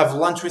you have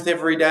lunch with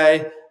every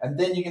day. And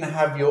then you're going to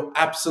have your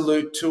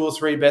absolute 2 or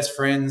 3 best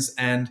friends.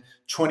 And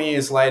 20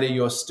 years later,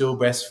 you're still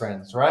best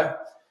friends, right?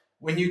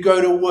 When you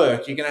go to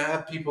work, you're going to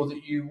have people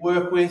that you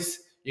work with.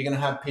 You're going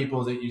to have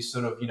people that you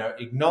sort of,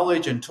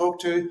 acknowledge and talk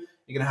to.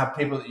 You're going to have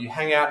people that you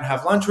hang out and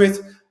have lunch with.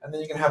 And then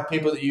you're going to have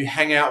people that you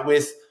hang out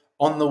with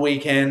on the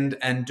weekend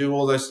and do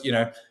all those,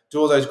 do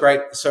all those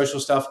great social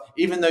stuff.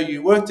 Even though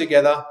you work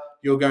together,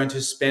 you're going to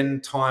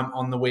spend time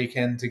on the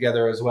weekend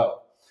together as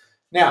well.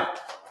 Now,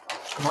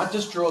 I might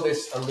just draw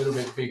this a little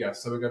bit bigger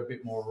so we've got a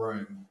bit more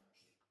room.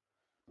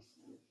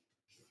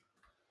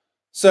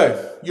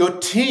 So your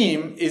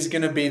team is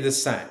going to be the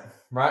same,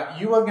 right?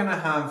 You are going to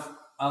have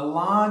a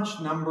large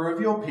number of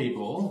your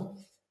people,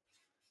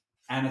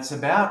 and it's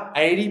about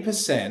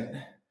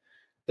 80%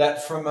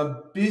 that from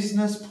a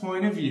business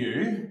point of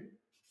view,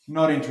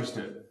 not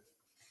interested.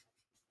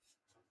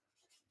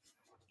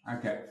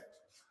 Okay.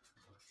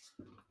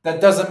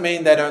 That doesn't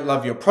mean they don't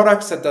love your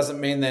products. That doesn't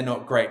mean they're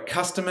not great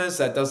customers.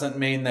 That doesn't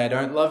mean they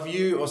don't love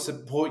you or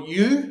support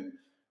you.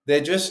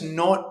 They're just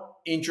not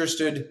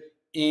interested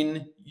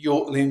in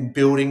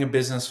building a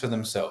business for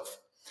themselves.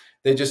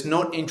 They're just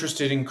not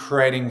interested in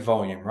creating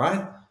volume,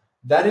 right?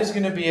 That is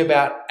going to be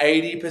about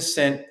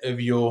 80%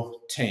 of your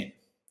team.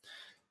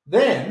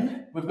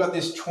 Then we've got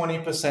this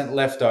 20%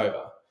 left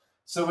over.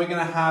 So we're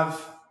going to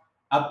have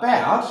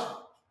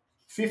about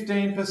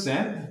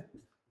 15%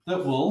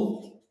 that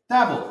will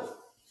dabble.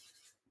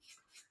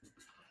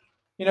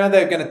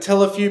 they're going to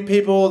tell a few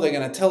people, they're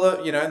going to tell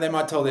it, they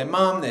might tell their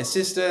mum, their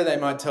sister, they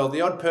might tell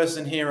the odd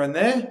person here and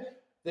there.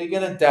 They're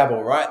going to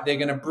dabble, right? They're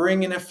going to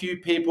bring in a few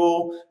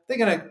people. They're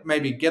going to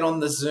maybe get on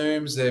the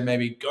Zooms. They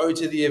maybe go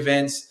to the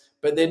events,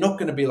 but they're not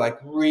going to be like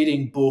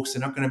reading books.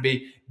 They're not going to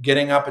be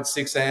getting up at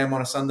 6 a.m.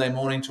 on a Sunday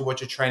morning to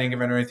watch a training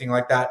event or anything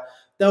like that.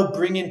 They'll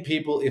bring in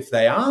people if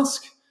they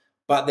ask,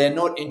 but they're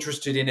not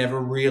interested in ever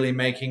really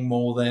making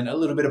more than a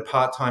little bit of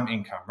part-time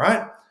income,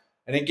 right?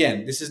 And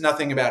again, this is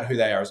nothing about who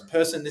they are as a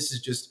person. This is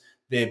just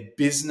their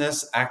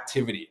business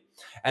activity.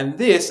 And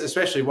this,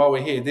 especially while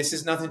we're here, this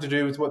is nothing to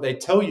do with what they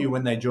tell you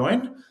when they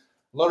join.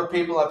 A lot of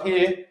people up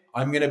here,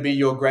 I'm going to be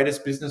your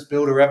greatest business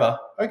builder ever.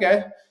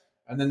 Okay.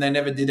 And then they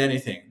never did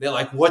anything. They're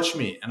like, watch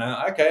me. And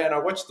I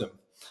watched them.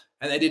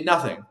 And they did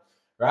nothing,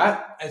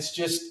 right? It's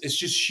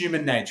just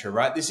human nature,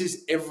 right? This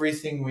is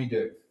everything we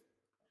do.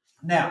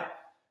 Now,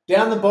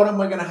 down the bottom,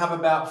 we're going to have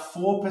about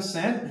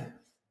 4%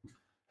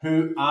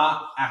 who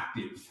are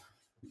active.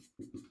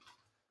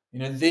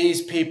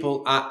 These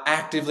people are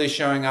actively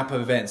showing up at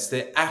events.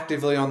 They're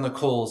actively on the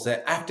calls.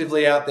 They're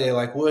actively out there,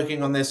 like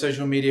working on their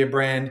social media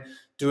brand,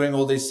 doing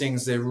all these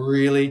things. They're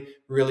really,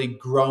 really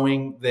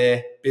growing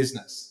their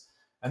business.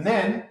 And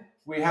then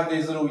we have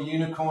these little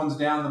unicorns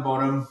down the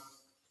bottom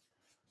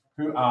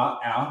who are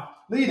our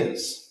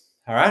leaders.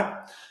 All right.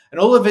 And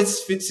all of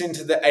this fits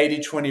into the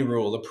 80-20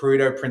 rule, the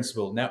Pareto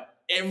principle. Now,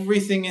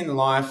 everything in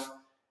life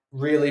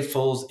really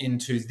falls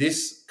into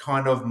this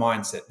kind of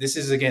mindset. This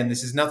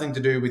is nothing to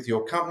do with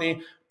your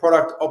company,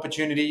 product,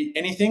 opportunity,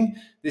 anything.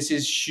 This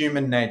is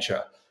human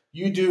nature.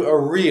 You do a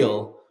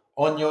reel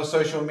on your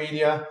social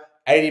media,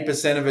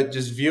 80% of it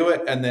just view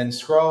it and then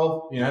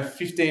scroll.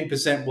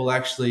 15% will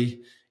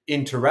actually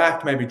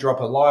interact, maybe drop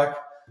a like.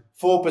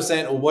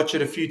 4% will watch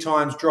it a few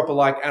times, drop a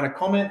like and a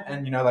comment,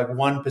 and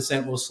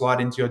 1% will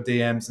slide into your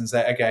DMs and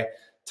say, okay,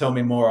 tell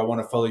me more, I want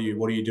to follow you,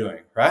 what are you doing,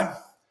 right?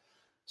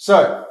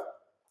 So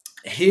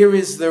here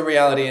is the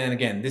reality, and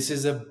again, this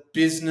is a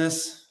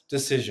business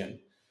decision.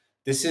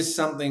 This is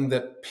something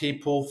that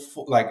people,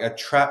 like a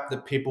trap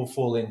that people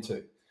fall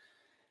into.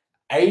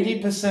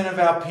 80% of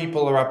our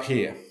people are up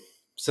here.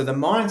 So the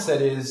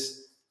mindset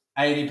is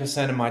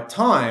 80% of my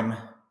time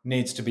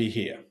needs to be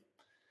here.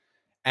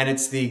 And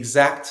it's the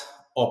exact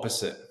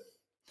opposite.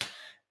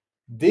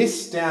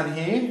 This down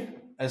here,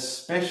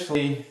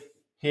 especially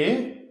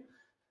here,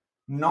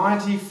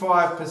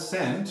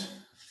 95%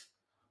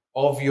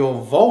 of your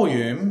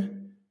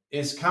volume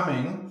is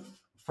coming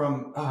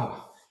from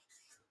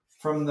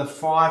the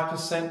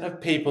 5% of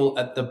people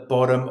at the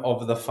bottom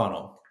of the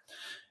funnel.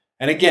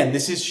 And again,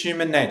 this is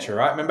human nature,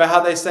 right? Remember how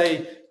they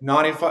say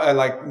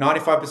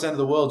 95% of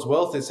the world's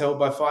wealth is held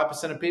by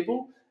 5% of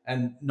people,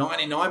 and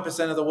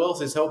 99% of the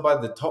wealth is held by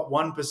the top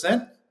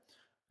 1%?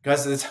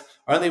 Guys, there's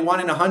only 1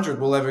 in 100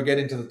 will ever get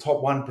into the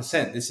top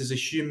 1%. This is a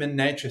human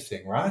nature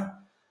thing, right?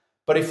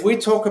 But if we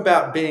talk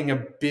about being a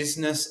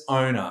business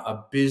owner,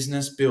 a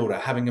business builder,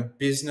 having a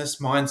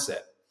business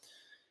mindset,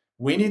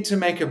 we need to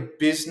make a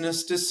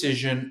business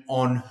decision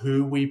on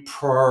who we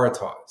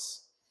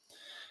prioritize.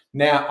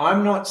 Now,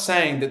 I'm not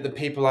saying that the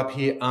people up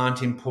here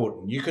aren't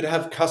important. You could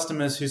have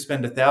customers who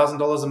spend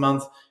 $1,000 a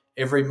month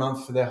every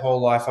month for their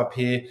whole life up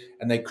here,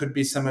 and they could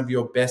be some of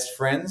your best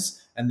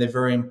friends, and they're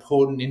very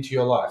important into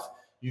your life.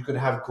 You could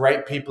have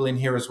great people in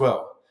here as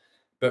well.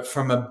 But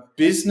from a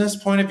business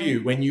point of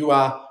view, when you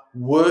are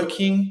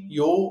working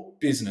your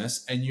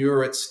business and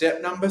you're at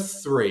step number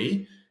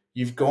 3,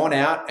 you've gone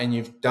out and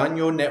you've done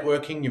your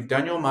networking, you've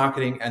done your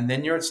marketing, and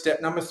then you're at step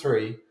number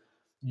 3,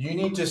 you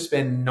need to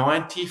spend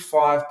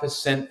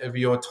 95% of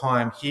your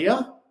time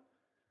here,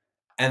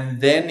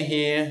 and then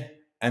here,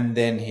 and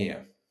then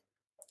here.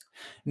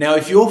 Now,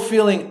 if you're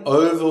feeling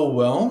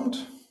overwhelmed,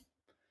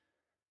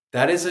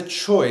 that is a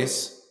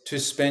choice to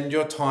spend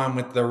your time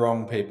with the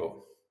wrong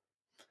people.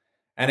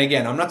 And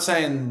again, I'm not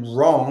saying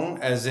wrong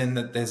as in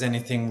that there's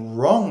anything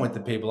wrong with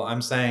the people.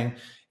 I'm saying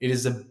it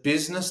is a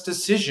business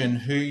decision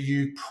who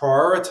you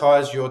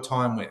prioritize your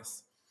time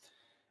with.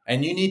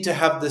 And you need to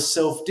have the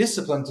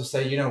self-discipline to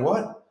say, you know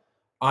what?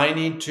 I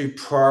need to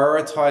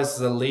prioritize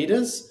the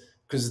leaders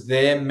because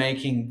they're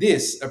making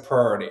this a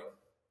priority.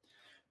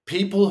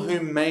 People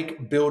who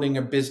make building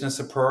a business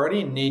a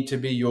priority need to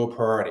be your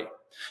priority.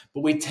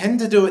 But we tend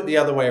to do it the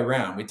other way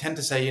around. We tend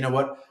to say, you know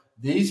what?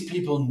 These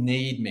people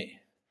need me.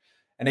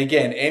 And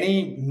again,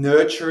 any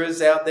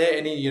nurturers out there,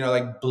 any,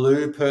 like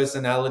blue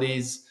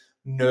personalities,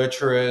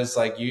 nurturers,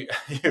 like you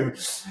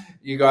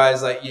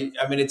guys,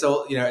 it's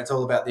all, it's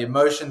all about the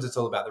emotions. It's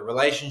all about the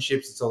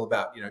relationships. It's all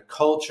about,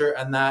 culture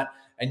and that.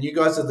 And you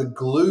guys are the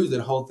glue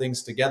that hold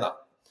things together.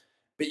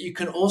 But you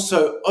can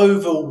also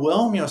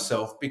overwhelm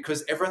yourself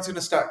because everyone's going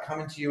to start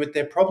coming to you with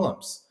their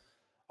problems.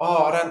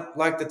 Oh, I don't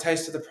like the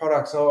taste of the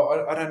products.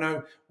 Oh, I don't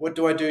know. What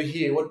do I do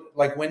here?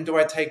 When do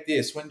I take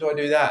this? When do I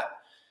do that?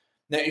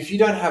 Now, if you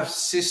don't have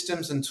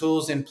systems and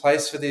tools in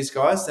place for these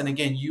guys, then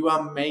again, you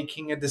are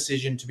making a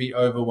decision to be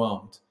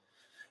overwhelmed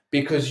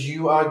because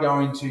you are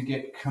going to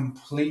get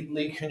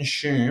completely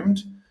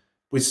consumed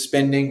with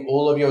spending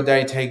all of your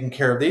day taking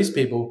care of these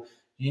people.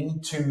 You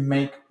need to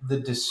make the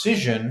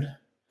decision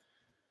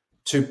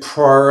to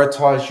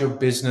prioritize your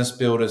business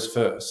builders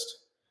first.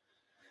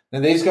 Now,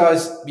 these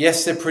guys,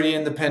 yes, they're pretty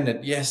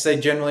independent. Yes, they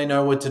generally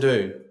know what to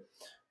do,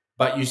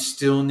 but you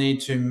still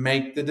need to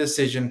make the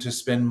decision to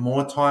spend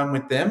more time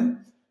with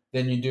them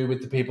than you do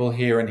with the people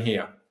here and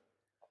here.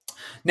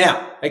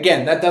 Now,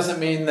 again, that doesn't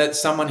mean that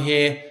someone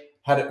here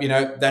they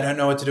don't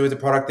know what to do with the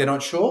product, they're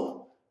not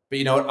sure. But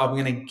you know what? I'm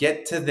going to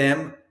get to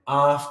them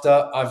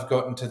after I've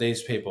gotten to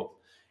these people.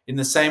 In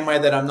the same way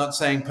that I'm not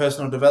saying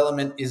personal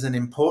development isn't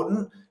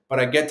important, but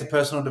I get to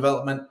personal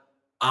development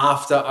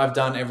after I've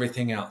done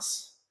everything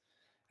else.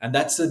 And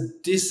that's the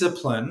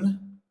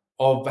discipline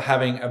of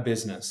having a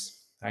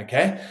business.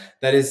 Okay.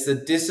 That is the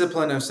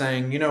discipline of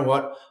saying, you know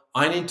what?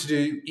 I need to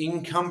do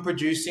income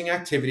producing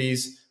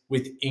activities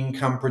with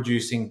income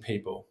producing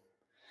people.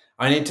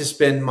 I need to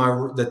spend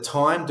the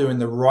time doing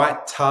the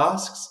right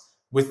tasks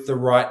with the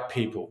right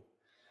people.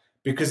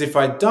 Because if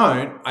I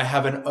don't, I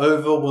have an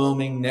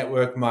overwhelming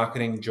network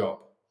marketing job.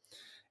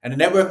 And a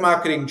network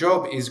marketing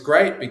job is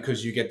great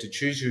because you get to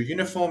choose your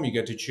uniform, you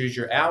get to choose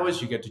your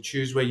hours, you get to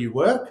choose where you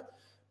work,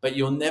 but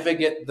you'll never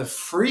get the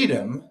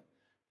freedom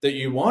that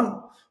you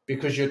want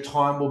because your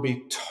time will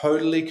be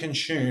totally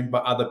consumed by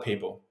other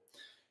people.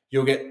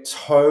 You'll get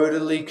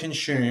totally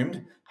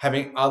consumed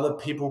having other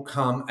people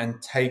come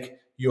and take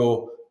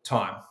your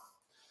time.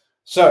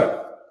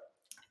 So,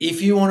 if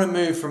you want to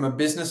move from a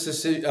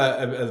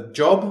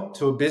job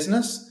to a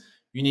business,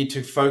 you need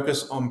to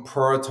focus on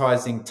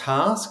prioritizing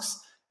tasks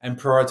and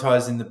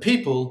prioritizing the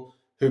people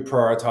who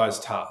prioritize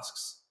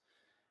tasks.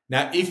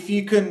 Now, if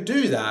you can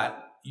do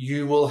that,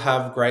 you will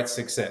have great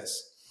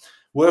success.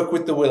 Work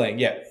with the willing.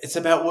 Yeah, it's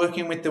about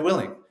working with the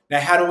willing.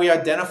 Now, how do we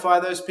identify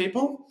those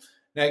people?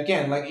 Now,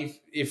 again, like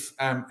if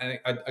and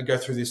I go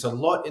through this a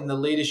lot in the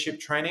leadership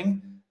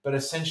training, but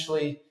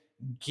essentially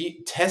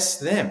test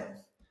them.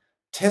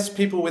 Test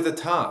people with a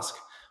task.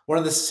 One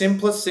of the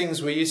simplest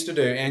things we used to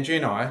do, Andrew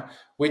and I,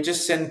 we'd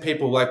just send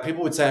people, like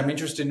people would say, I'm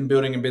interested in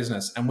building a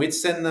business. And we'd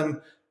send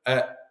them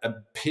a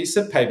piece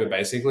of paper,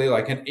 basically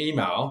like an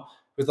email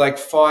with like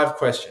 5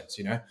 questions,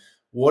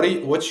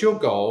 what's your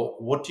goal?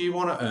 What do you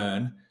want to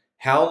earn?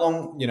 How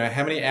long,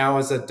 how many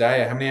hours a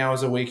day, how many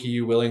hours a week are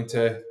you willing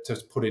to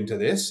put into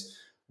this?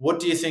 What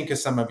do you think are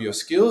some of your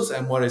skills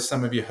and what are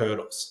some of your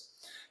hurdles?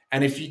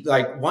 And if you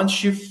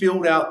once you've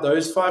filled out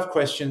those 5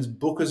 questions,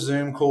 book a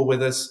Zoom call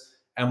with us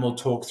and we'll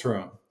talk through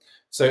them.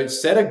 So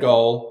set a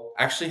goal,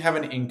 actually have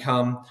an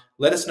income,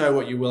 let us know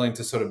what you're willing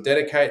to sort of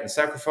dedicate and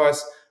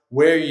sacrifice.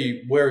 Where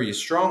are you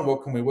strong?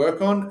 What can we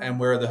work on? And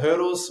where are the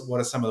hurdles?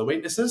 What are some of the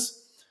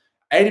weaknesses?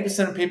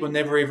 80% of people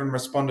never even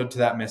responded to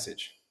that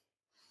message.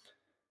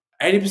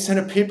 80%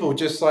 of people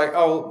just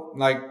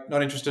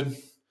not interested.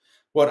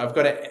 What,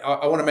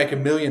 I want to make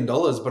 $1 million,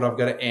 but I've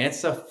got to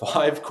answer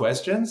 5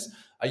 questions.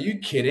 Are you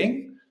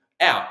kidding?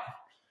 Out,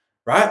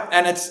 right?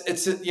 And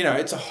it's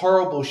a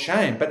horrible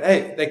shame, but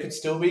hey, they could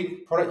still be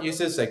product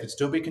users, they could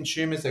still be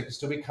consumers, they could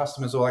still be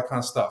customers, all that kind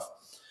of stuff.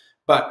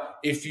 But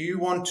if you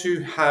want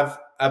to have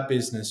a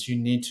business, you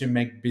need to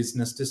make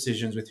business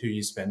decisions with who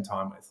you spend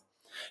time with.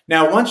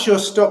 Now, once you're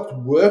stopped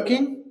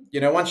working,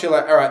 once you're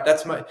like, all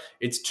right,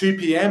 it's 2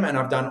 p.m. and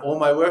I've done all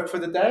my work for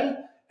the day,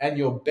 and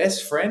your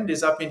best friend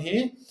is up in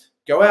here,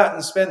 go out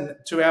and spend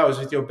 2 hours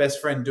with your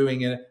best friend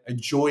doing a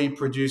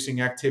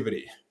joy-producing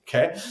activity,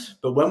 okay?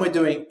 But when we're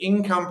doing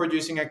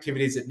income-producing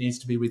activities, it needs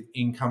to be with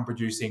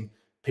income-producing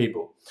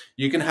people.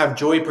 You can have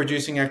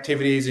joy-producing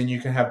activities and you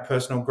can have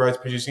personal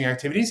growth-producing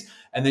activities,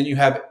 and then you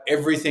have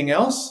everything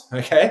else,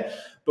 okay?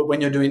 But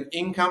when you're doing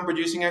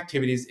income-producing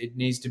activities, it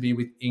needs to be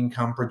with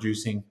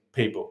income-producing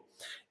people.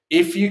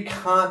 If you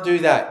can't do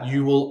that,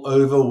 you will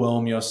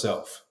overwhelm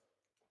yourself.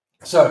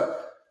 So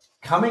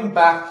coming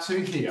back to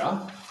here,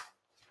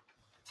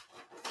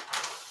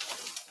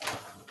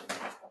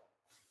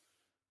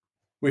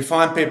 we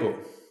find people,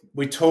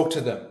 we talk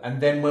to them, and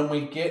then when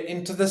we get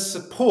into the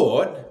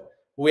support,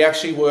 we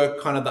actually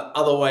work kind of the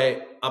other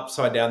way,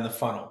 upside down the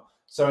funnel.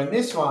 So in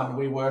this one,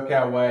 we work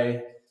our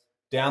way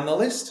down the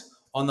list.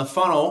 On the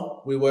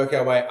funnel, we work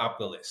our way up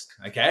the list,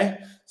 okay?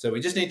 So we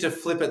just need to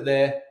flip it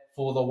there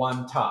for the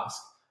one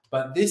task.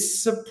 But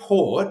this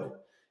support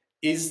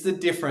is the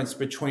difference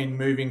between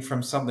moving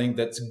from something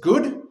that's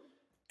good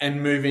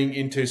and moving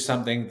into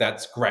something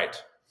that's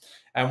great.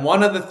 And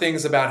one of the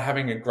things about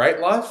having a great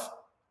life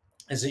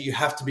is that you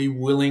have to be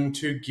willing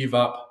to give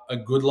up a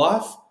good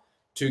life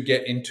to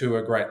get into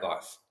a great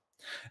life.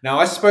 Now,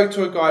 I spoke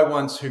to a guy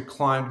once who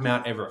climbed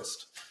Mount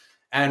Everest.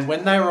 And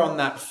when they were on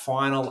that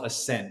final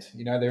ascent,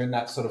 they're in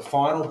that sort of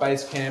final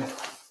base camp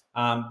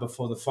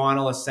before the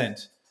final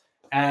ascent.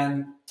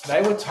 And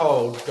they were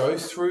told, go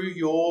through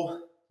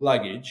your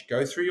luggage,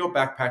 go through your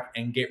backpack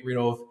and get rid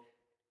of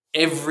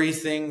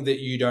everything that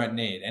you don't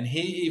need. And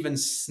he even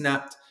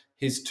snapped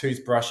his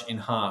toothbrush in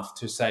half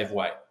to save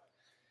weight.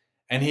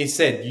 And he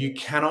said, you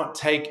cannot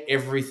take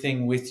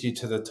everything with you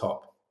to the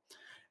top.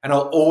 And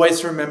I'll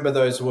always remember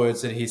those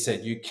words that he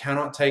said, you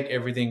cannot take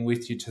everything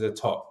with you to the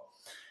top.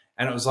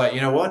 And it was like, you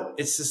know what?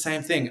 It's the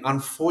same thing.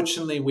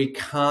 Unfortunately, we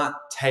can't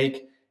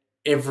take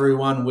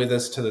everyone with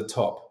us to the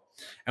top.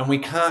 And we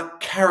can't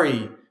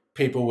carry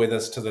people with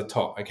us to the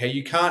top. Okay.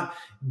 You can't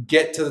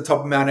get to the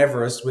top of Mount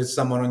Everest with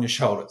someone on your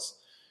shoulders,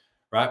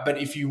 right? But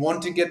if you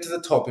want to get to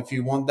the top, if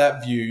you want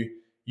that view,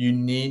 you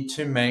need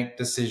to make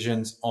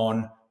decisions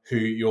on who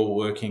you're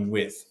working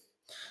with.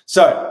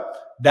 So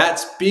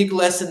that's big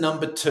lesson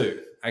number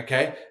 2.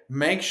 Okay.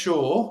 Make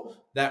sure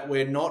that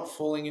we're not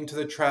falling into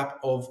the trap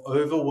of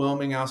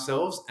overwhelming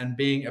ourselves and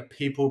being a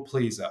people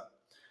pleaser.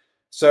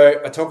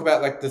 So I talk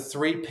about like the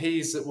 3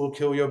 P's that will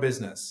kill your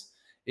business.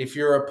 If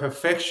you're a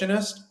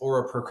perfectionist or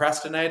a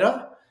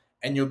procrastinator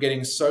and you're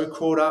getting so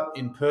caught up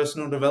in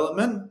personal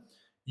development,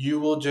 you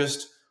will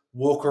just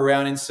walk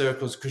around in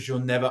circles because you'll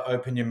never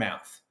open your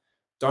mouth.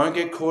 Don't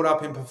get caught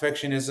up in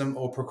perfectionism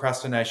or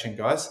procrastination,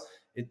 guys.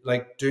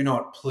 Do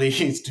not,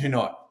 please do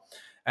not.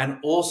 And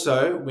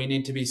also, we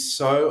need to be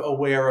so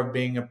aware of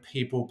being a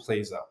people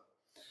pleaser.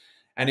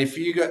 And if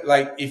you got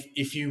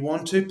if you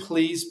want to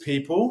please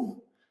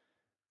people,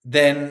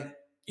 then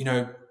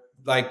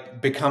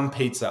become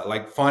pizza.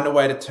 Like, find a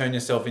way to turn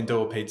yourself into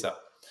a pizza.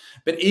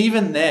 But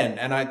even then,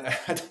 and I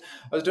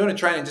was doing a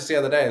training just the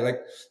other day.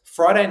 Like,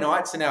 Friday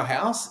nights in our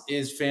house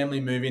is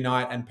family movie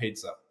night and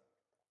pizza.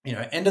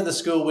 End of the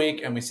school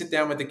week, and we sit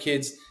down with the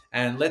kids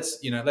and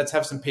let's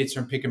have some pizza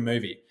and pick a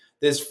movie.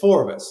 There's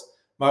 4 of us: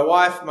 my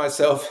wife,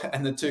 myself,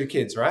 and the 2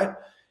 kids. Right?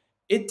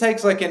 It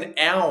takes like an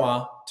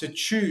hour to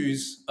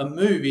choose a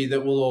movie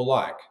that we'll all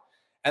like.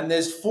 And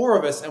there's 4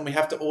 of us, and we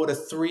have to order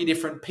 3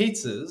 different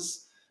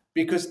pizzas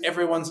because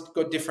everyone's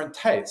got different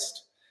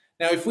taste.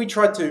 Now, if we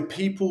tried to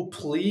people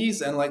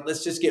please and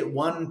let's just get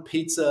one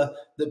pizza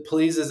that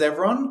pleases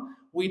everyone,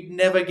 we'd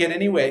never get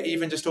anywhere,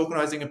 even just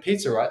organizing a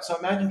pizza, right? So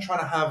imagine trying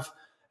to have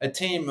a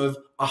team of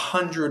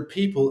 100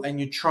 people and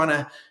you're trying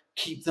to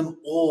keep them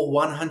all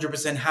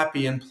 100%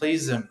 happy and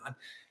please them.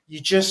 You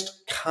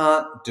just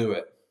can't do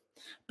it.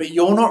 But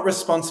you're not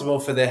responsible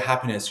for their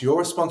happiness. You're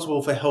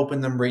responsible for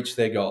helping them reach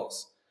their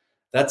goals.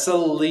 That's a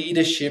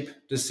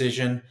leadership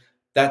decision.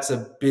 That's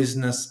a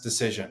business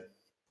decision.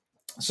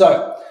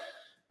 So,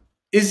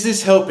 is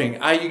this helping?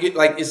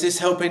 Is this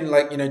helping?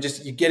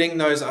 Just you're getting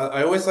those.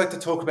 I always like to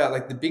talk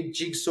about the big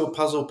jigsaw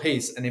puzzle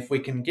piece. And if we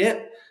can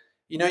get,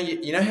 you know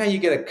how you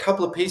get a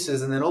couple of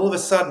pieces and then all of a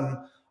sudden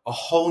a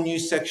whole new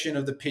section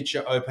of the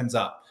picture opens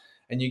up,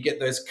 and you get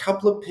those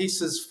couple of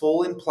pieces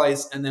fall in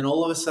place, and then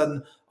all of a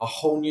sudden a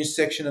whole new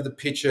section of the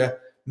picture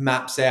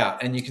maps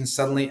out, and you can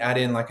suddenly add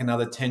in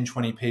another 10,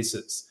 20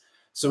 pieces.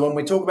 So when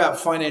we talk about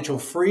financial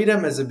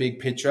freedom as a big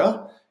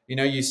picture,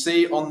 you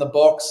see on the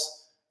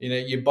box,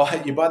 you buy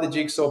the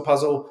jigsaw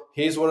puzzle.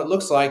 Here's what it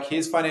looks like.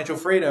 Here's financial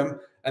freedom.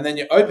 And then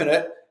you open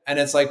it and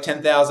it's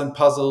 10,000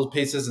 puzzle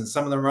pieces, and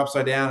some of them are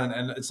upside down.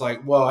 And it's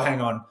whoa, hang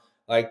on.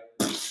 Okay.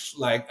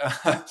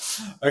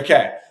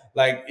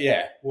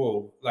 Yeah,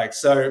 whoa.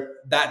 So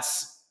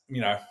that's,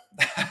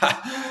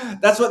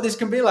 that's what this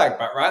can be like,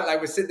 but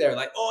right? We sit there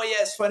oh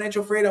yes,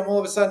 financial freedom all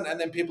of a sudden. And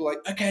then people are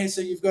okay,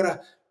 so you've got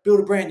to build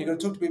a brand. You've got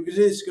to talk to people,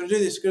 you've got to do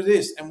this, you've got to do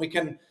this. And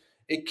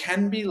it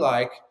can be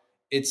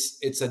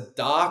it's a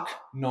dark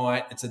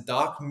night, it's a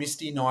dark,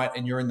 misty night,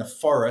 and you're in the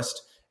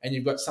forest and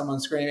you've got someone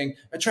screaming,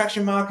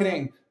 attraction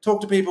marketing,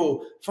 talk to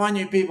people, find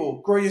new people,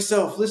 grow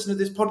yourself, listen to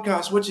this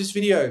podcast, watch this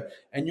video.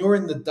 And you're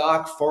in the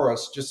dark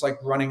forest, just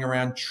running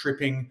around,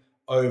 tripping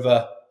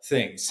over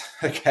things.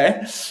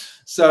 Okay.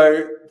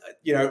 So,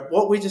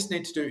 what we just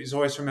need to do is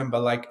always remember,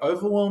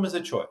 overwhelm is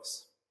a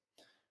choice.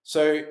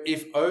 So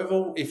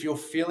if you're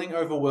feeling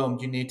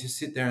overwhelmed, you need to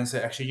sit there and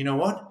say, actually, you know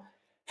what?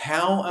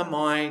 How am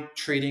I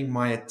treating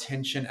my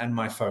attention and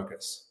my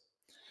focus?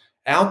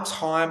 Our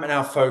time and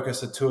our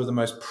focus are 2 of the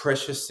most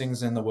precious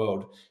things in the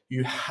world.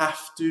 You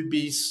have to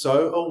be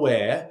so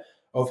aware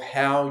of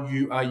how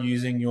you are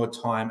using your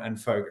time and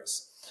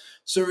focus.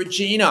 So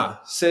Regina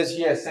says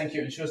yes, thank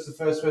you. And she was the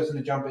first person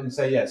to jump in and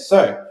say yes.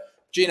 So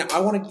Gina, I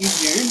want to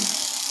give you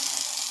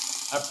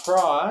a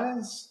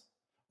prize.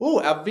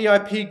 Our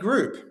VIP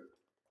group.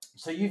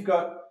 So you've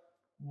got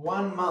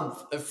 1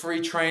 month of free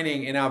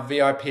training in our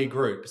VIP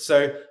group.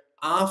 So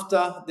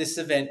after this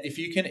event, if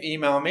you can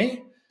email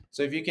me,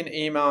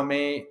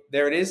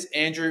 there it is,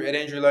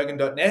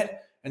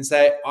 andrew@andrewlogan.net, and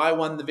say, I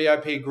won the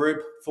VIP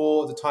group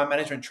for the time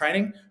management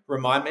training.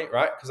 Remind me,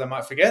 right? Because I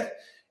might forget.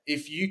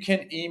 If you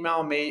can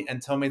email me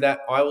and tell me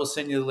that, I will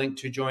send you the link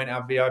to join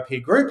our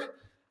VIP group.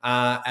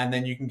 And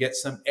then you can get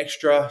some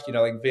extra,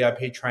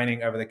 VIP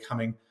training over the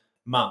coming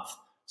month.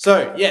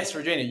 So yes,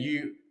 Regina,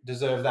 you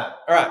deserve that.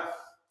 All right.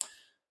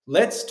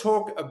 Let's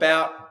talk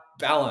about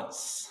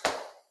balance.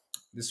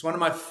 This is one of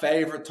my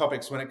favorite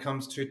topics when it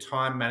comes to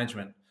time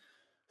management.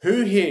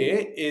 Who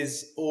here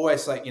is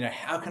always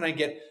how can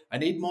I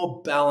need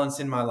more balance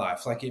in my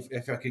life?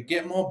 If I could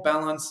get more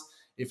balance,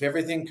 if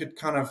everything could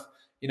kind of,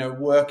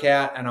 work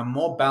out and I'm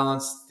more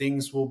balanced,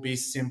 things will be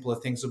simpler,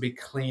 things will be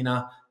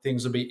cleaner,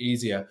 things will be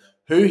easier.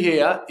 Who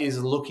here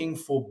is looking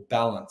for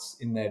balance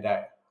in their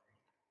day?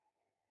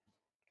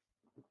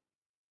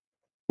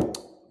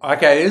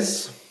 Okay,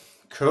 is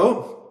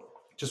cool.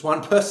 Just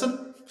one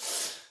person?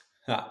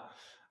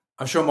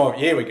 I'm sure more.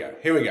 Here we go.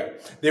 Here we go.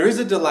 There is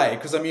a delay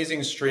because I'm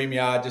using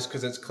StreamYard just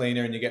because it's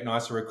cleaner and you get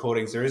nicer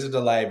recordings. There is a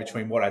delay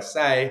between what I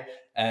say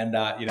and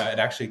it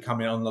actually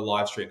coming on the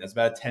live stream. There's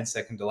about a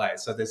 10-second delay.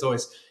 So there's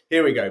always,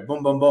 here we go.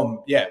 Boom, boom,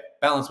 boom. Yeah,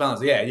 balance,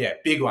 balance. Yeah, yeah.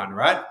 Big one,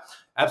 right?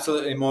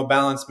 Absolutely more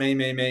balance. Me.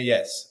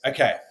 Yes.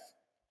 Okay.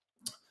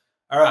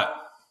 All right.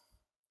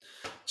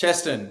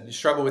 Cheston, you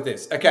struggle with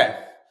this. Okay.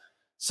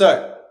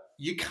 So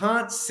you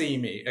can't see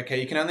me.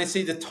 Okay. You can only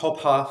see the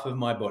top half of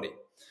my body.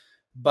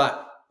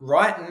 But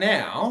right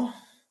now,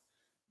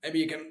 maybe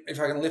you can, if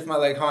I can lift my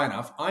leg high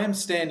enough, I am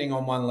standing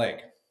on one leg.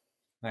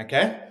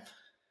 Okay.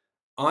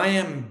 I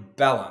am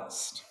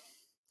balanced.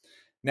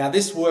 Now,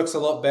 this works a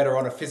lot better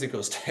on a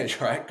physical stage,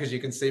 right? Because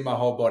you can see my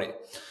whole body.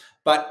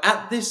 But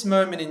at this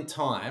moment in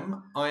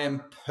time, I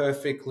am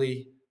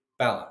perfectly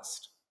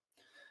balanced.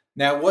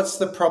 Now, what's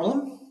the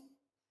problem?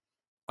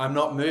 I'm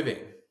not moving.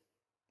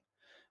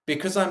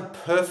 Because I'm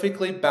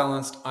perfectly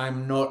balanced,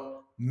 I'm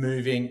not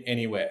moving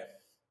anywhere.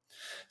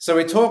 So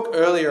we talked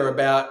earlier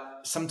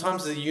about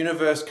sometimes the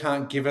universe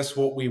can't give us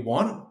what we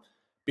want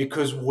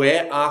because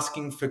we're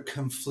asking for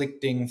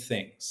conflicting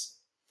things.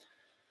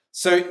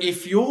 So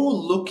if you're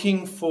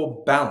looking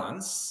for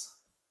balance,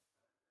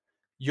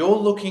 you're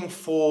looking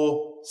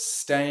for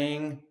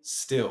staying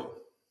still.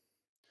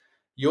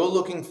 You're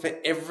looking for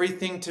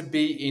everything to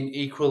be in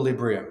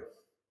equilibrium.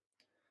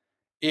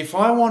 If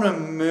I want to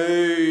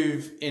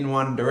move in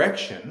one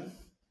direction,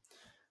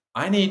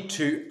 I need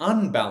to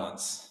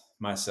unbalance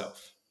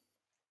myself.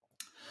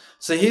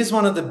 So here's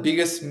one of the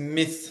biggest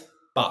myth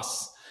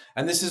busts.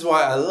 And this is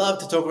why I love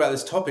to talk about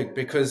this topic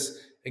because,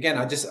 again,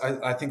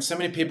 I think so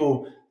many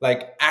people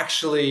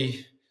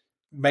actually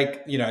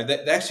make,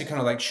 they actually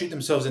kind of shoot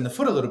themselves in the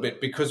foot a little bit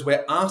because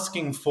we're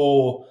asking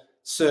for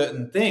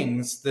certain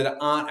things that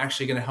aren't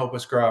actually going to help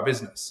us grow our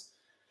business.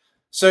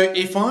 So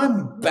if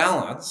I'm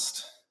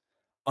balanced,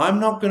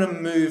 I'm not going to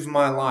move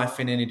my life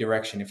in any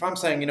direction. If I'm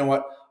saying, you know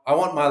what, I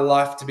want my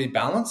life to be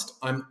balanced,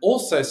 I'm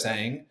also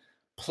saying,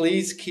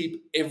 please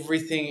keep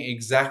everything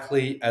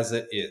exactly as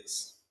it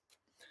is.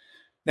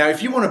 Now,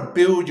 if you want to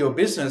build your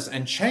business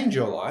and change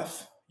your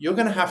life, you're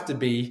going to have to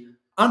be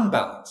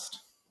unbalanced.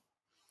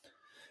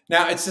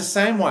 Now, it's the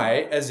same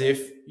way as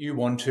if you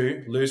want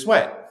to lose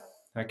weight,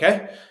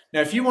 okay?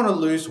 Now, if you want to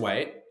lose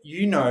weight,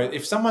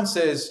 if someone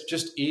says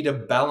just eat a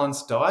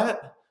balanced diet,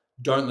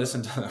 don't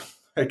listen to them,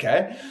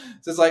 okay?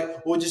 So it's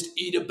like, well, just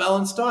eat a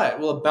balanced diet.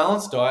 Well, a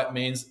balanced diet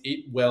means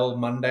eat well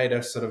Monday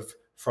to sort of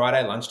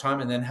Friday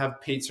lunchtime and then have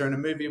pizza and a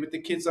movie with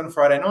the kids on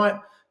Friday night,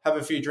 have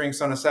a few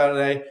drinks on a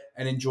Saturday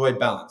and enjoy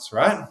balance,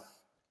 right?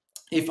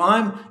 If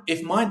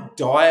my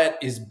diet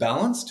is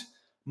balanced,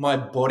 my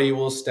body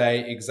will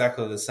stay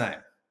exactly the same.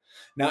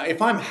 Now, if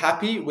I'm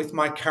happy with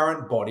my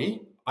current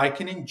body, I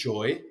can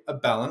enjoy a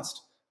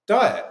balanced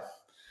diet.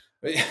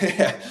 You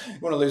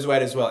want to lose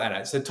weight as well,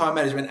 Anna. So time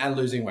management and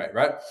losing weight,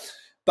 right?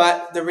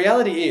 But the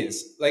reality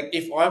is,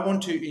 if I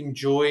want to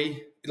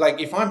enjoy,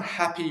 if I'm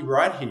happy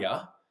right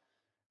here,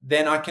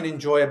 then I can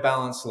enjoy a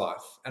balanced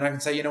life. And I can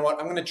say, you know what,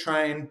 I'm going to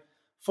train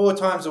 4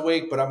 times a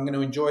week, but I'm going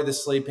to enjoy the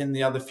sleep in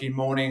the other few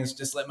mornings,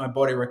 just let my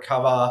body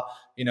recover,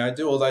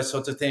 do all those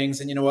sorts of things.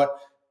 And you know what,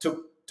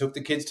 took the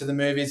kids to the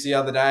movies the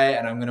other day,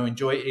 and I'm going to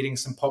enjoy eating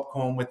some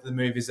popcorn with the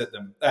movies at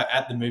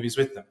the movies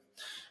with them.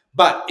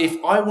 But if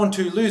I want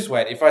to lose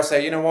weight, if I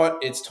say, you know what,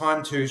 it's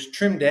time to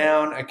trim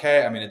down,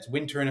 okay, I mean, it's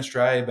winter in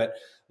Australia, but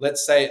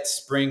let's say it's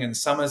spring and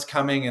summer's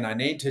coming and I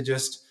need to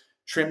just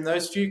trim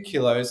those few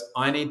kilos,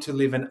 I need to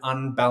live an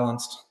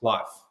unbalanced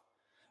life.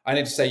 I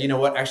need to say, you know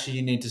what, actually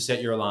you need to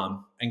set your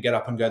alarm and get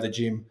up and go to the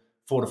gym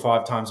 4 to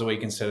 5 times a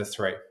week instead of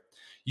 3.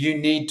 You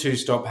need to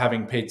stop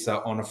having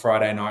pizza on a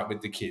Friday night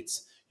with the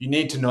kids. You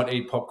need to not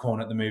eat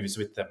popcorn at the movies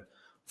with them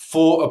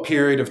for a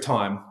period of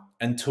time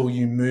until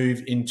you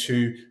move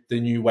into the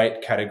new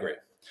weight category.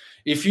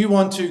 If you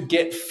want to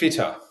get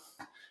fitter,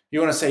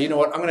 you want to say, you know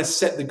what, I'm going to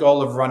set the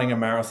goal of running a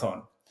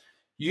marathon.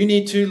 You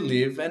need to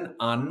live an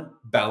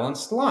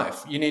unbalanced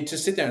life. You need to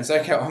sit there and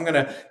say, okay, I'm going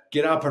to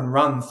get up and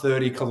run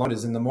 30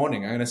 kilometers in the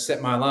morning. I'm going to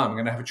set my alarm. I'm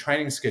going to have a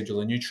training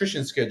schedule, a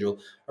nutrition schedule,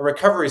 a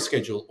recovery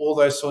schedule, all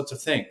those sorts of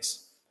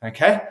things.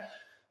 Okay?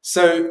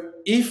 So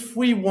if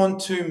we want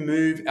to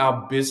move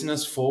our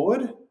business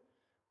forward,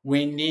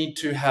 we need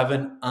to have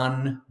an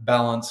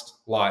unbalanced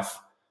life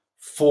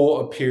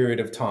for a period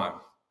of time.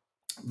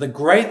 The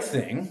great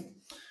thing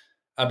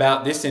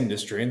about this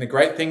industry and the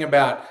great thing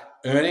about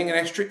earning an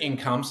extra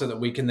income so that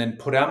we can then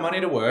put our money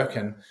to work,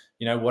 and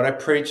what I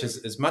preach is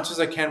as much as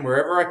I can,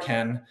 wherever I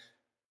can,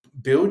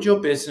 build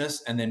your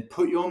business and then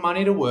put your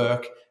money to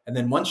work. And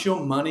then once your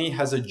money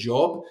has a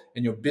job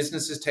and your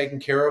business is taken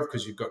care of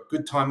because you've got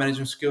good time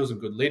management skills and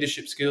good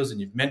leadership skills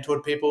and you've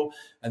mentored people,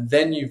 and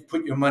then you've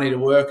put your money to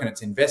work and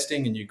it's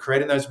investing and you're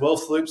creating those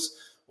wealth loops,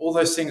 all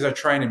those things I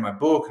train in my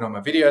book and on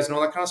my videos and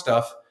all that kind of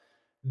stuff,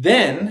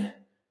 then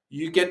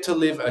you get to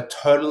live a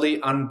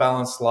totally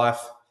unbalanced life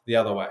the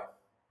other way.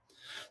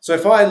 So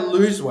if I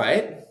lose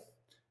weight,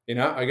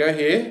 I go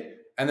here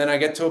and then I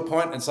get to a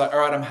point and it's like, all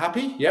right, I'm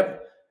happy.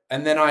 Yep.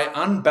 And then I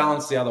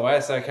unbalance the other way. I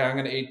say, okay, I'm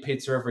going to eat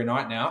pizza every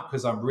night now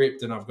because I'm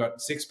ripped and I've got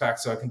six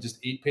packs, so I can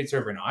just eat pizza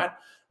every night.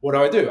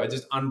 What do? I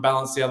just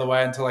unbalance the other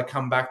way until I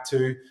come back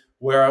to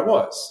where I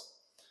was.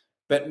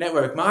 But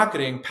network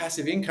marketing,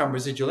 passive income,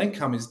 residual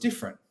income is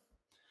different.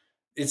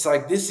 It's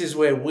like this is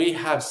where we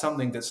have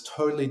something that's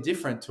totally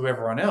different to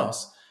everyone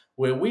else,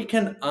 where we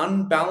can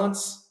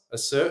unbalance a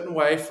certain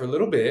way for a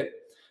little bit.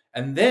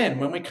 And then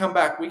when we come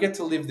back, we get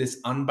to live this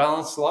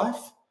unbalanced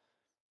life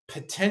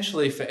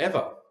potentially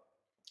forever.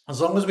 As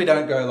long as we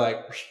don't go like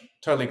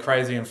totally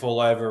crazy and fall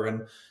over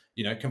and,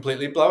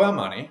 completely blow our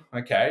money.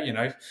 Okay.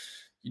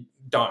 You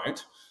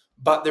don't.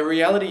 But the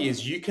reality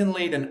is you can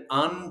lead an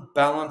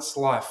unbalanced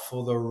life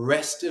for the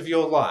rest of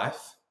your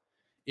life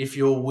if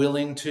you're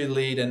willing to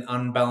lead an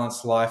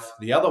unbalanced life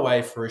the other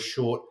way for a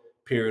short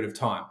period of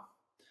time.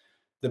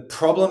 The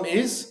problem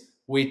is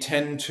we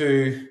tend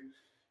to,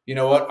 you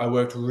know what, I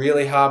worked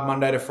really hard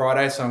Monday to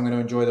Friday, so I'm going to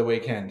enjoy the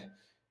weekend.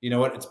 You know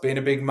what, it's been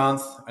a big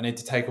month, I need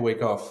to take a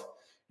week off.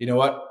 You know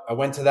what, I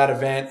went to that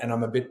event and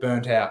I'm a bit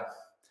burnt out.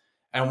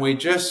 And we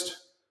just,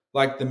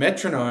 like the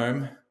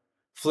metronome,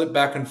 flip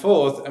back and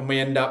forth and we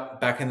end up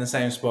back in the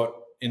same spot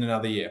in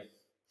another year.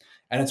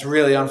 And it's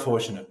really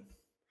unfortunate.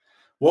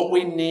 What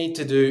we need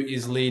to do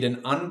is lead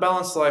an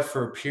unbalanced life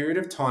for a period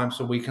of time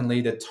so we can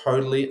lead a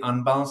totally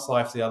unbalanced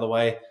life the other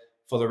way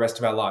for the rest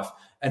of our life.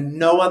 And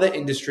no other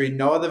industry,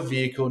 no other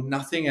vehicle,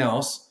 nothing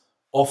else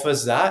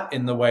offers that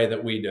in the way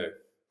that we do.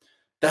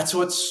 That's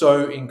what's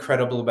so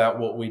incredible about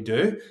what we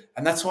do.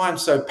 And that's why I'm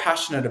so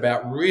passionate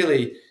about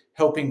really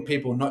helping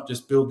people not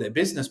just build their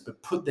business,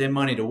 but put their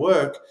money to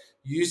work,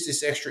 use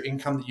this extra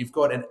income that you've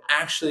got and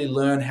actually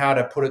learn how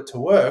to put it to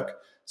work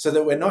so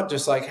that we're not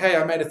just like, hey,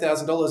 I made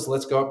 $1,000,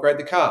 let's go upgrade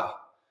the car.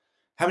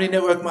 How many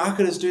network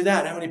marketers do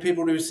that? How many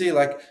people do we see?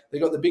 Like they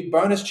got the big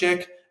bonus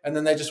check and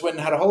then they just went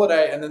and had a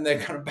holiday and then they're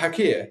kind of back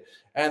here.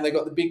 And they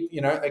got the big,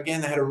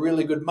 again, they had a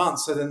really good month.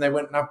 So then they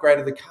went and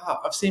upgraded the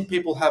car. I've seen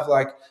people have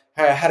like,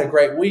 hey, I had a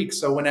great week,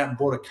 so I went out and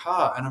bought a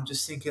car. And I'm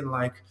just thinking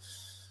like,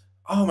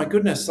 oh my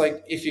goodness,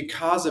 like if your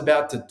car's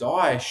about to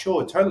die,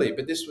 sure, totally.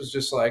 But this was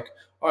just like,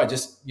 oh, I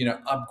just,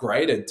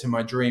 upgraded to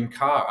my dream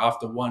car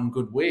after one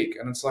good week.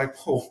 And it's like,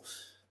 well,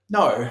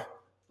 no,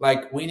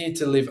 like we need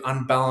to live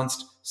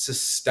unbalanced,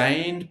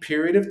 sustained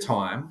period of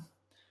time,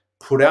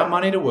 put our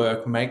money to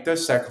work, make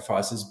those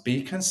sacrifices,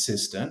 be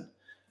consistent,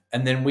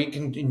 and then we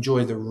can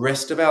enjoy the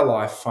rest of our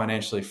life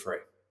financially free.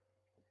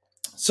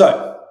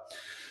 So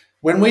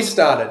when we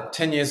started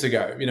 10 years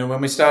ago,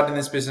 when we started in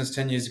this business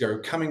 10 years ago,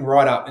 coming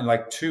right up in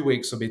like 2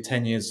 weeks will be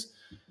 10 years,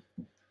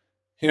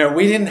 we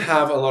didn't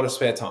have a lot of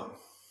spare time.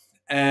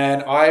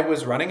 And I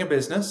was running a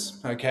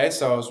business, okay?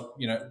 So I was,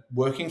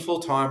 working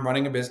full-time,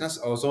 running a business.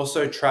 I was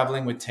also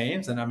traveling with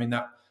teams. And I mean,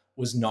 that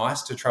was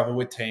nice to travel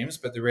with teams.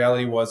 But the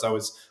reality was I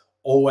was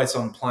always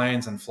on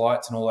planes and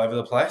flights and all over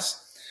the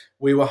place.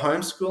 We were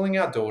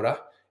homeschooling our daughter.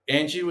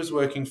 Angie was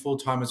working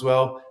full-time as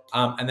well.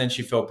 And then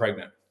she fell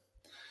pregnant.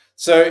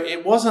 So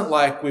it wasn't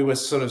like we were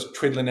sort of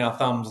twiddling our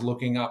thumbs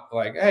looking up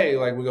like, hey,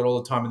 like we got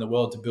all the time in the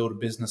world to build a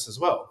business as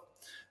well.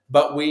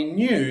 But we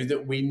knew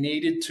that we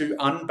needed to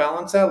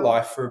unbalance our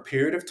life for a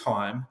period of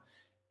time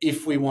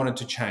if we wanted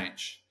to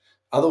change.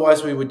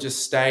 Otherwise, we would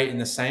just stay in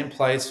the same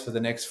place for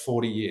the next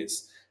 40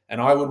 years. And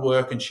I would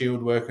work and she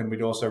would work and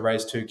we'd also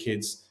raise 2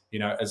 kids,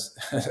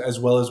 as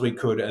well as we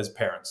could as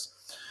parents.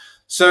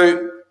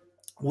 So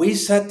we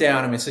sat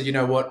down and we said,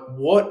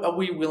 what are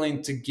we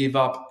willing to give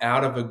up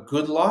out of a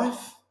good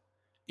life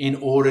in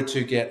order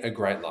to get a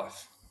great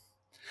life?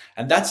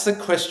 And that's the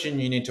question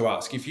you need to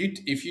ask. If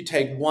you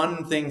take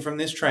one thing from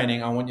this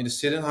training, I want you to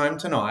sit at home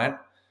tonight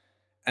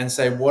and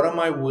say, what am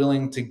I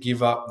willing to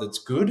give up that's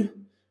good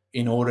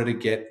in order to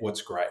get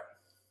what's great?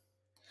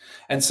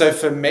 And so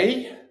for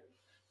me,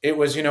 it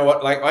was,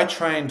 like I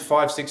trained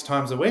 5-6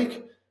 times a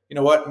week.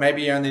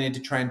 Maybe you only need to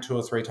train 2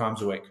 or 3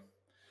 times a week.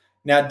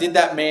 Now, did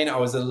that mean I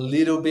was a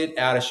little bit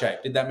out of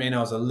shape? Did that mean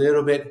I was a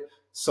little bit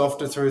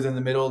softer through than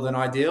the middle than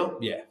ideal?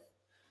 Yeah.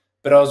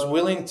 But I was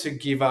willing to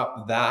give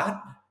up that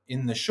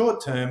in the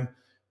short term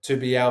to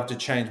be able to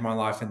change my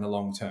life in the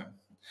long term.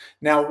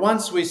 Now,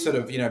 once we sort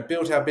of,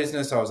 built our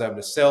business, I was able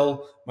to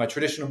sell my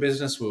traditional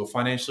business. We were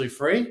financially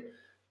free.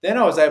 Then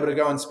I was able to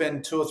go and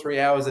spend 2 or 3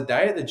 hours a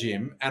day at the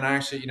gym. And I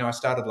actually, I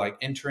started like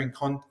entering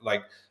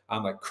like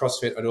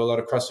CrossFit. I do a lot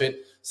of CrossFit.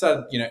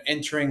 Started,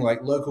 entering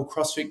like local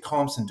CrossFit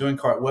comps and doing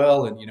quite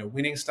well and,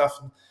 winning stuff.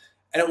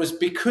 And it was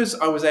because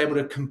I was able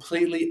to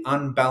completely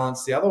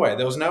unbalance the other way.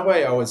 There was no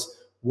way I was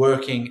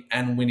working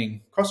and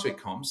winning CrossFit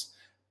comps,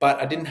 but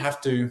I didn't have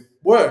to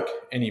work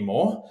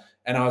anymore.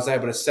 And I was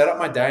able to set up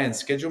my day and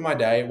schedule my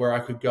day where I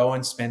could go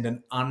and spend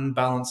an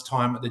unbalanced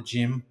time at the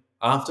gym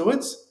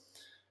afterwards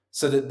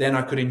so that then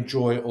I could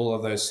enjoy all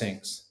of those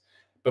things.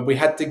 But we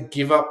had to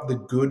give up the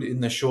good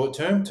in the short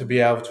term to be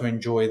able to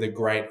enjoy the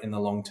great in the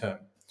long term.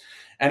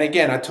 And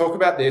again, I talk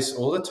about this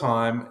all the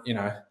time,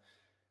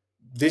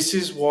 this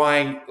is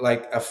why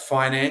like a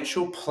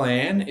financial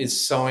plan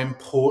is so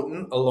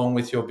important along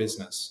with your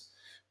business.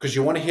 Because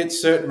you want to hit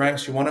certain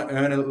ranks, you want to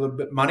earn a little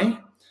bit of money,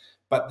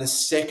 but the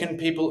second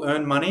people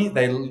earn money,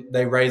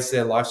 they raise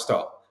their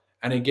lifestyle.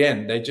 And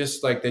again, they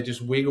just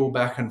wiggle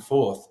back and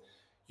forth.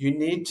 You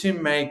need to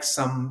make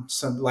some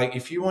like,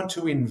 if you want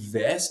to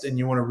invest and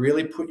you want to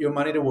really put your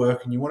money to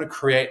work and you want to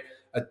create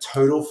a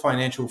total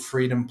financial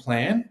freedom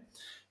plan,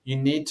 you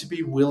need to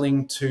be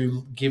willing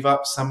to give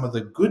up some of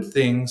the good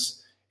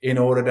things in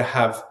order to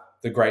have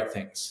the great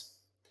things.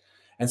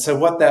 And so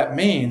what that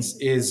means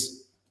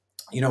is,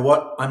 you know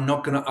what, I'm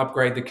not going to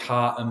upgrade the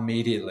car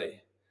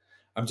immediately.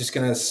 I'm just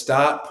going to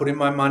start putting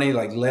my money,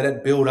 like let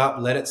it build up,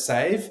 let it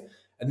save.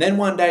 And then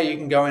one day you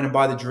can go in and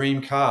buy the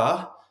dream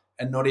car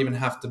and not even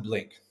have to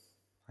blink.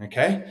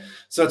 Okay.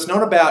 So it's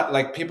not about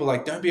like people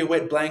like, don't be a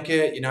wet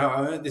blanket. You know,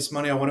 I earned this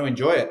money. I want to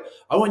enjoy it.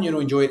 I want you to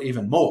enjoy it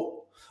even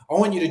more. I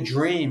want you to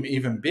dream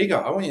even bigger.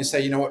 I want you to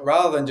say, you know what,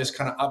 rather than just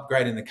kind of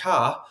upgrading the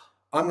car,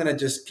 I'm going to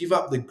just give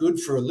up the good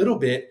for a little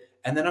bit.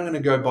 And then I'm going to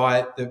go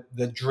buy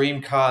the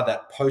dream car,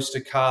 that poster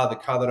car, the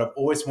car that I've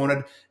always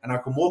wanted. And I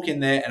can walk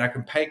in there and I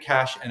can pay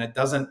cash and it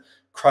doesn't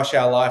crush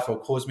our life or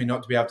cause me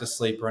not to be able to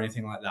sleep or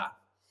anything like that.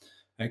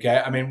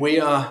 Okay. I mean, we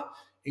are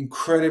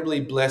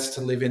incredibly blessed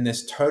to live in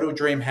this total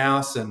dream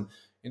house. And,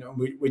 you know,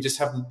 we just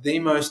have the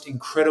most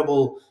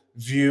incredible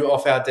view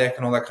off our deck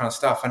and all that kind of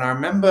stuff. And I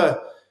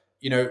remember,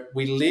 you know,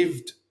 we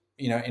lived,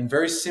 you know, in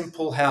very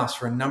simple house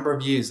for a number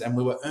of years and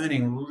we were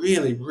earning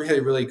really, really,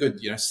 really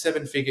good, you know,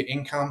 7-figure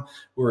income.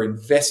 We were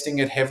investing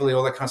it heavily,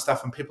 all that kind of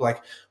stuff. And people are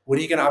like, when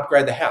are you going to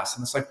upgrade the house?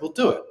 And it's like, we'll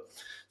do it.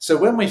 So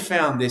when we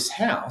found this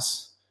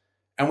house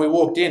and we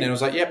walked in and it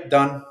was like, yep,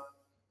 done,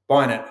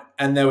 buying it.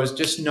 And there was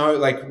just no,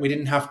 like, we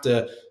didn't have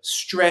to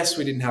stress.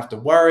 We didn't have to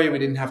worry. We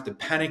didn't have to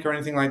panic or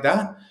anything like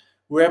that.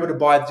 We were able to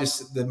buy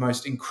just the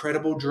most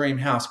incredible dream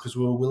house because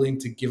we were willing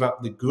to give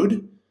up the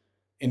good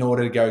in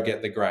order to go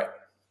get the great.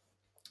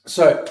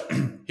 So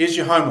here's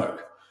your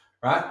homework,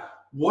 right?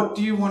 What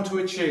do you want to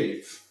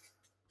achieve?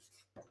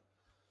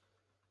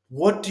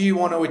 What do you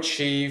want to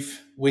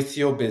achieve with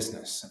your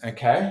business?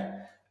 Okay.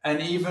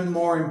 And even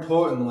more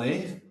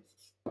importantly,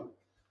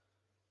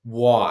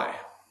 why?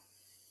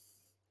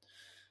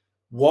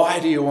 Why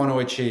do you want to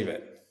achieve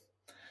it?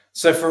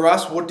 So for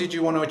us, what did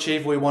you want to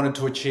achieve? We wanted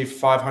to achieve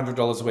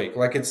 $500 a week.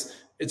 Like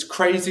it's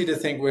crazy to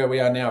think where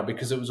we are now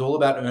because it was all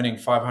about earning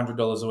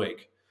 $500 a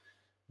week.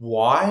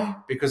 Why?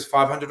 Because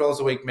 $500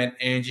 a week meant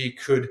Angie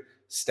could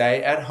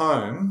stay at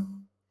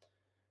home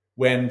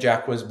when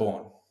Jack was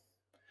born.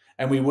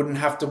 And we wouldn't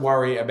have to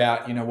worry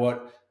about, you know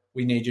what,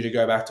 we need you to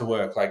go back to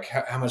work. Like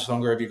how much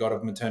longer have you got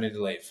of maternity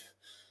leave?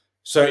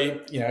 So,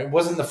 it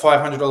wasn't the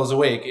 $500 a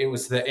week. It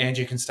was that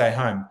Angie can stay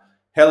home.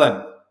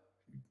 Helen,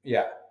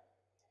 yeah.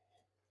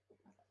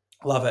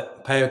 Love it.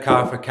 Pay a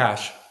car for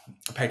cash.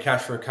 Pay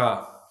cash for a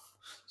car.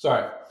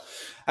 Sorry.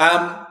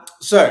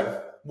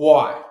 So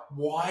why?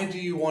 Why do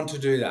you want to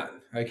do that?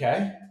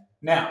 Okay.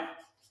 Now,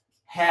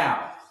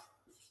 how?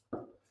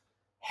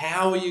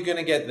 How are you going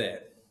to get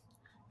there?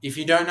 If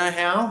you don't know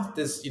how,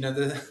 there's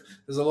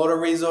a lot of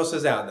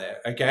resources out there.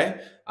 Okay.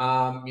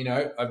 I've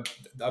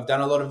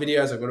done a lot of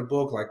videos. I've got a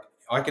book. Like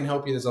I can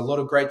help you. There's a lot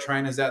of great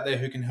trainers out there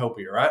who can help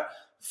you. Right.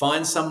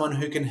 Find someone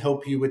who can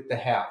help you with the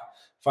how.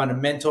 Find a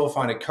mentor,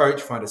 find a coach,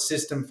 find a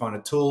system, find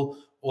a tool,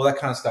 all that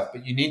kind of stuff.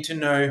 But you need to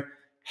know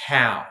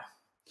how.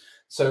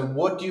 So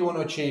what do you want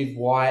to achieve,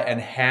 why,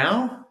 and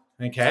how?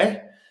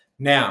 Okay.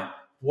 Now,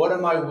 what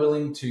am I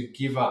willing to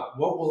give up?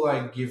 What will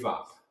I give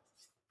up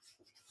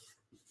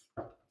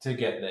to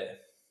get there?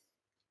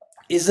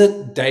 Is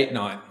it date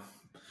night?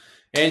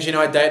 Angie and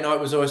I, date night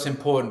was always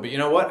important. But you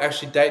know what?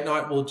 Actually, date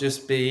night will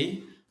just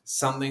be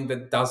something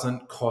that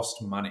doesn't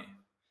cost money.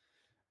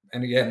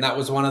 And again, that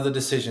was one of the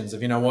decisions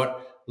of, you know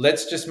what?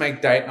 Let's just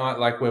make date night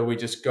like where we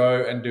just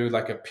go and do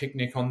like a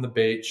picnic on the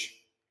beach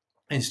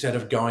instead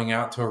of going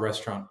out to a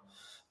restaurant.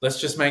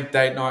 Let's just make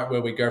date night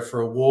where we go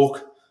for a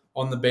walk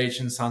on the beach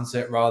and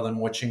sunset rather than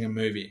watching a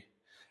movie.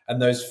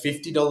 And those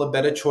 $50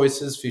 better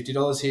choices,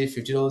 $50 here,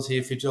 $50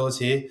 here, $50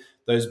 here,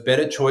 those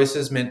better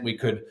choices meant we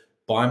could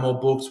buy more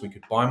books, we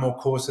could buy more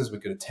courses, we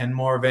could attend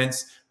more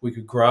events, we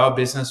could grow our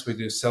business, we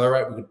could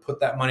accelerate, we could put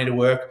that money to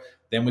work.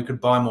 Then we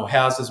could buy more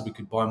houses, we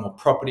could buy more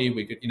property,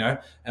 we could,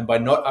 and by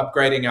not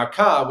upgrading our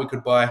car, we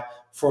could buy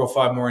 4 or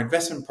 5 more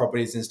investment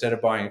properties instead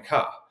of buying a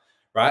car,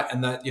 right?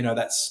 And that,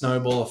 that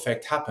snowball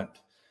effect happened.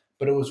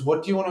 But it was,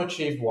 what do you want to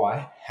achieve?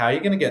 Why? How are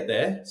you going to get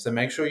there? So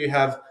make sure you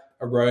have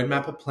a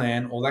roadmap, a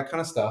plan, all that kind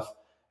of stuff.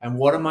 And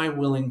what am I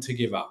willing to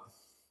give up?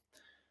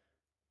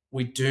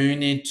 We do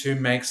need to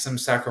make some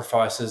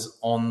sacrifices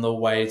on the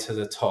way to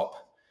the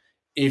top.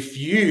 If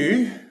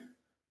you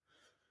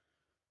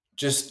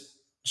just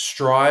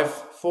strive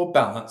for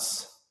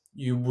balance,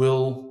 you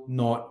will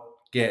not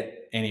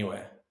get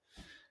anywhere.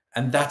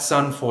 And that's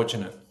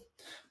unfortunate.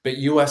 But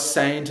you are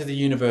saying to the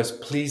universe,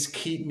 please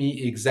keep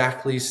me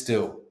exactly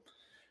still.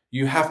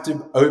 You have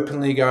to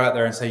openly go out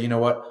there and say, you know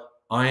what?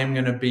 I am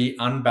going to be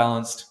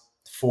unbalanced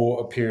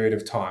for a period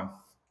of time.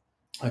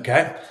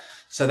 Okay?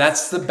 So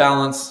that's the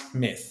balance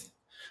myth.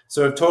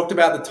 So we've talked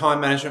about the time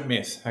management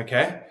myth.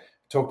 Okay?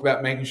 Talked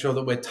about making sure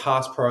that we're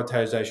task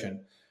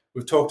prioritization.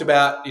 We've talked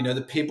about,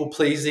 the people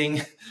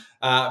pleasing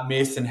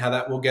myth and how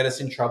that will get us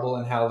in trouble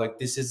and how like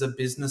this is a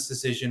business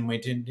decision. We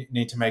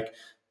need to make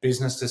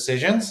business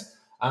decisions.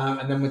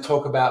 And then we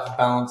talk about the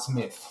balance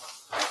myth.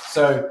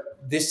 So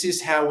this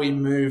is how we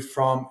move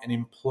from an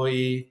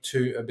employee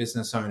to a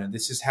business owner.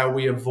 This is how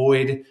we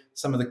avoid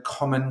some of the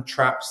common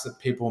traps that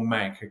people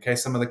make. Okay,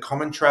 some of the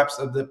common traps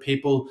are that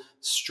people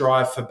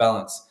strive for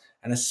balance,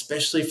 and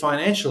especially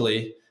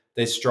financially,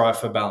 they strive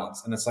for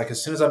balance. And it's like,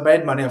 as soon as I've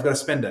made money, I've got to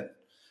spend it.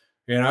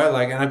 And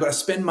I've got to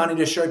spend money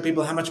to show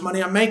people how much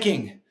money I'm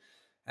making.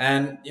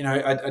 And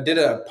I did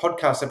a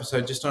podcast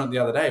episode just on it the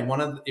other day.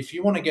 If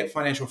you want to get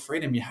financial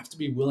freedom, you have to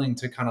be willing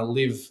to kind of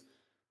live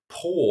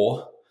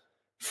poor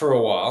for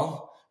a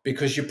while,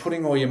 because you're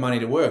putting all your money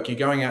to work. You're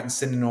going out and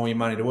sending all your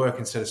money to work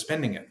instead of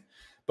spending it.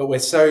 But we're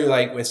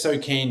so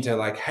keen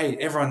to hey,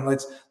 everyone,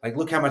 let's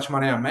look how much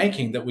money I'm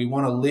making, that we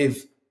want to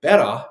live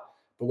better,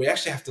 but we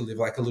actually have to live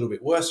a little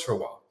bit worse for a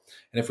while.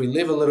 And if we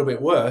live a little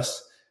bit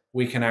worse,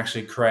 we can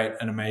actually create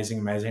an amazing,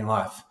 amazing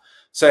life.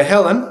 So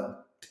Helen,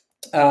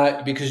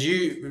 because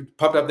you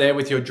popped up there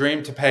with your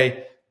dream to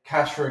pay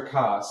cash for a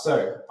car.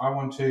 So I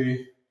want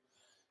to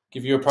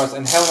give you a price.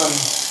 And Helen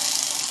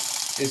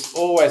is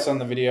always on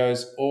the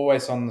videos,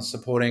 always on the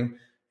supporting.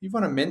 You've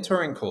won a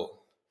mentoring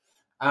call.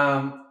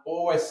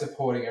 Always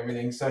supporting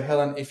everything. So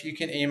Helen, if you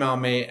can email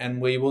me,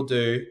 and we will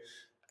do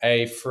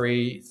a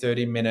free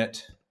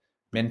 30-minute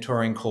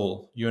mentoring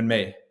call, you and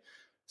me.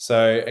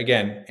 So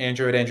again,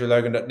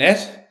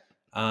 andrew@andrewlogan.net,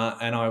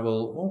 and I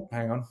will,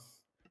 hang on,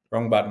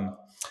 wrong button.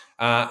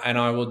 And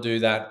I will do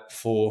that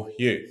for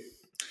you.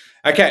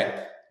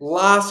 Okay,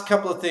 last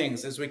couple of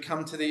things as we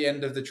come to the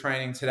end of the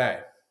training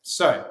today.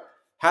 So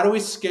how do we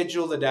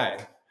schedule the day?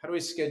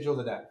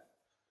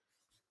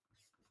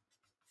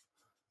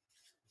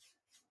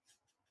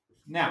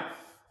 Now,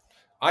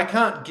 I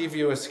can't give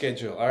you a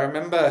schedule. I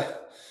remember,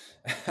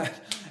 and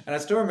I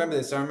still remember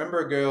this. I remember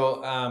a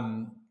girl,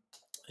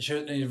 she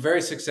was a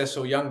very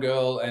successful young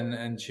girl,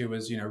 and she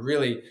was,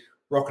 really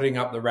rocketing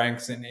up the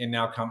ranks in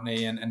our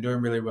company and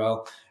doing really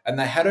well. And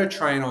they had her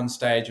train on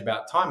stage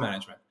about time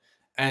management.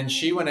 And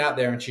she went out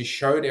there and she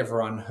showed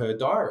everyone her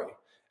diary.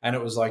 And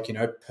it was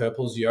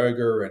purple's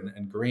yoga,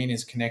 and green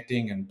is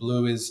connecting, and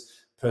blue is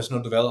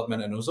personal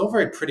development. And it was all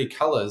very pretty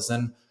colors.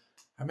 And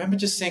I remember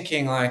just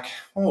thinking I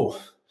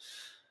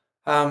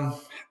don't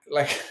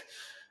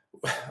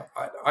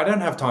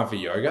have time for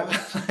yoga.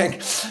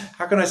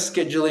 How can I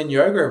schedule in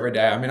yoga every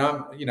day? I mean,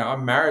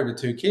 I'm married with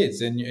 2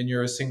 kids, and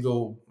you're a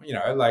single,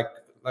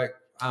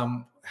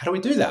 how do we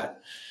do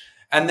that?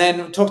 And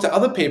then talk to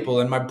other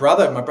people. And my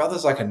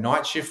brother's like a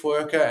night shift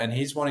worker, and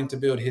he's wanting to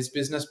build his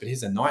business, but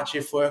he's a night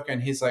shift worker.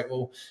 And he's like,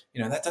 well,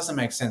 that doesn't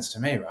make sense to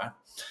me, right?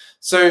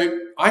 So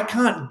I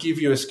can't give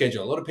you a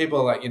schedule. A lot of people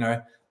are like, you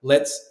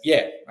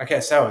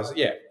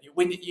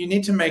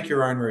need to make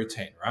your own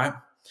routine, right?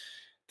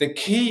 The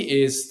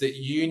key is that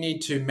you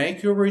need to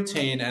make your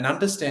routine and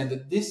understand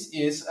that this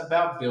is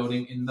about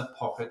building in the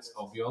pockets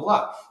of your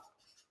life.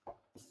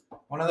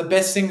 One of the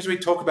best things we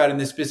talk about in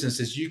this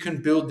business is you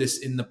can build this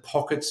in the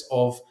pockets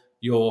of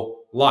your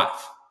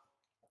life.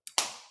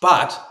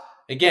 But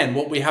again,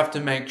 what we have to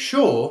make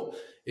sure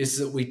is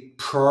that we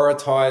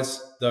prioritize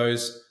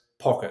those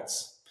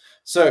pockets.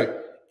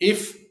 So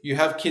if you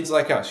have kids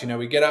like us,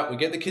 we get up, we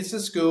get the kids to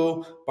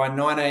school, by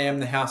 9 a.m.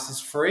 the house is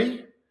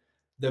free.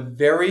 The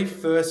very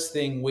first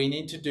thing we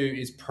need to do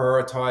is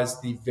prioritize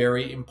the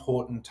very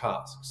important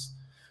tasks.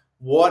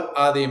 What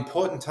are the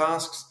important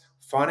tasks?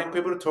 Finding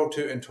people to talk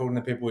to and talking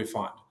to people we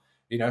find.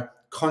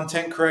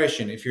 Content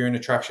creation, if you're in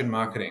attraction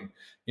marketing,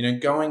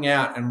 going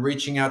out and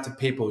reaching out to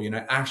people,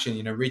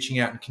 action, reaching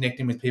out and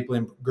connecting with people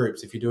in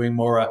groups. If you're doing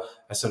more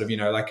a sort of,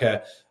 like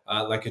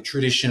a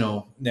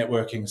traditional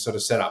networking sort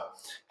of setup.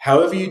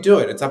 However you do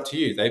it, it's up to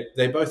you.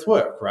 They both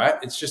work, right?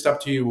 It's just up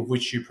to you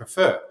which you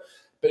prefer.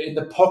 But in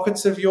the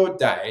pockets of your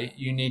day,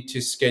 you need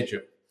to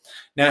schedule.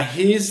 Now,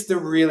 here's the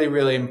really,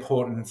 really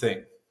important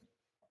thing,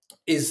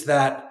 is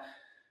that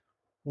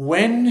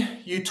when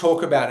you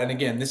talk about, and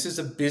again, this is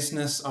a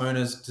business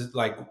owner's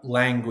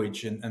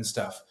language and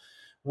stuff.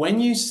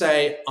 When you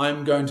say,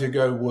 I'm going to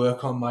go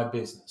work on my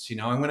business,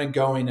 I'm going to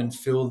go in and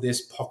fill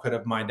this pocket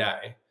of my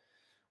day.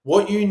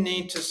 What you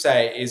need to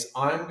say is,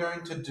 I'm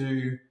going to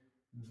do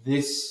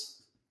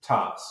this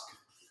task,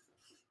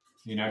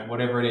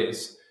 whatever it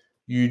is.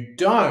 You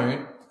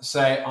don't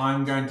say,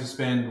 I'm going to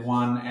spend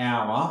 1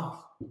 hour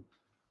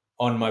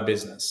on my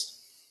business.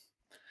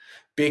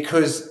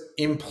 Because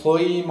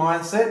employee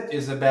mindset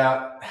is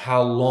about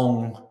how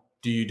long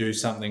do you do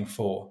something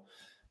for.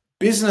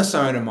 Business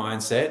owner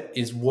mindset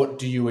is, what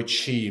do you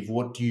achieve?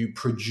 What do you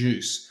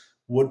produce?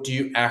 What do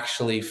you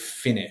actually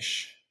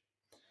finish?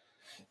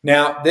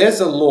 Now,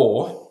 there's a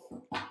law,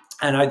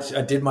 and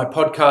I did my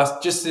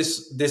podcast just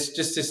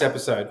this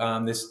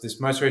episode, this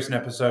most recent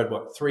episode,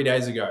 3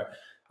 days ago.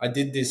 I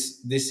did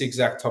this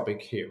exact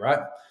topic here, right?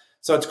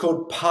 So it's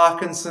called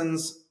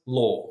Parkinson's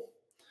law.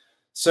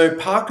 So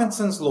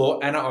Parkinson's law,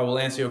 and I will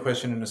answer your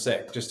question in a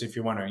sec, just if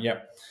you're wondering.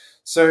 Yep.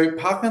 So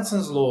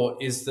Parkinson's law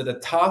is that a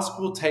task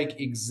will take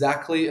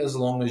exactly as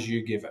long as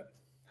you give it.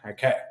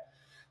 Okay.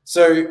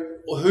 So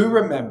who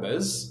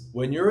remembers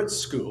when you're at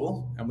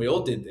school, and we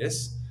all did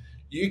this,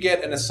 you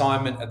get an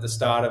assignment at the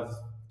start of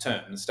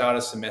term, the start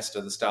of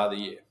semester, the start of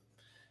the year,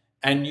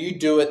 and you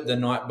do it the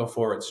night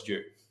before it's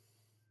due.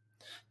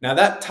 Now,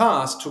 that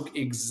task took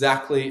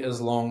exactly as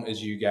long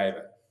as you gave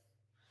it.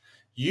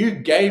 You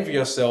gave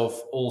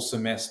yourself all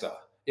semester.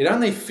 It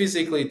only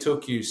physically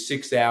took you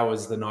 6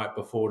 hours the night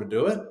before to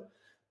do it,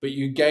 but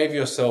you gave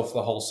yourself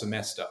the whole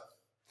semester.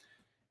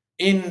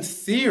 In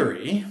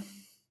theory,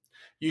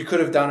 you could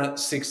have done it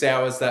 6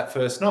 hours that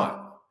first night.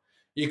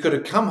 You could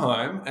have come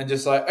home and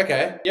just like,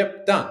 okay,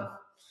 yep, done.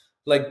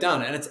 Like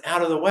done. And it's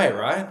out of the way,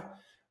 right?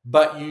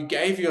 But you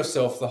gave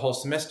yourself the whole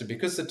semester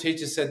because the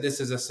teacher said this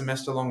is a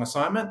semester long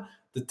assignment.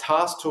 The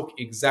task took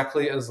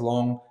exactly as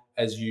long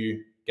as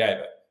you gave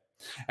it.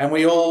 And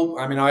we all,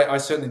 I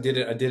certainly did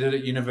it. I did it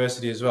at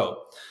university as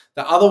well.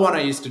 The other one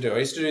I used to do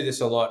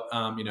this a lot,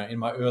 in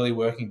my early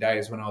working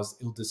days when I was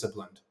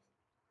ill-disciplined.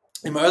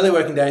 In my early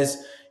working days,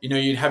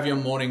 you'd have your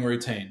morning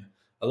routine.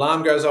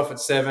 Alarm goes off at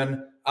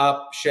 7,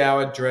 up,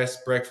 showered,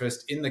 dressed,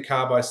 breakfast, in the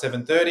car by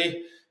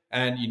 7:30.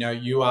 And,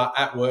 you are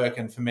at work.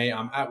 And for me,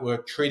 I'm at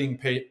work treating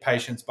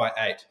patients by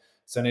 8.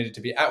 So I needed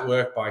to be at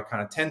work by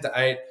kind of 10 to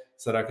 8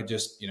 so that I could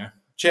just,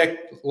 check,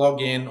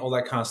 log in, all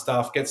that kind of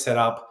stuff, get set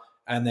up,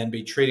 and then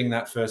be treating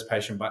that first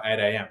patient by 8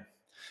 a.m.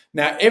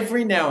 Now,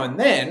 every now and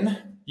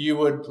then, you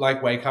would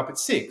wake up at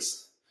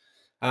 6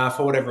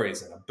 for whatever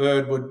reason. A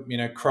bird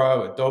would,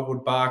 crow, a dog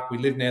would bark. We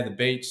live near the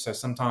beach, so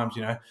sometimes,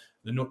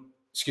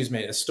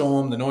 a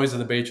storm, the noise of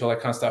the beach, all that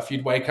kind of stuff.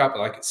 You'd wake up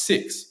at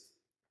 6.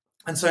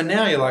 And so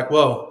now you're like,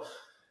 well,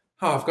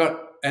 I've got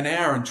an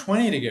hour and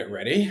 20 to get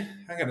ready.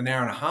 I've got an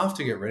hour and a half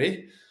to get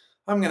ready.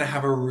 I'm going to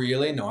have a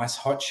really nice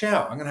hot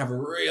shower. I'm going to have a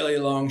really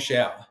long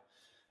shower.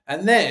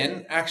 And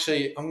then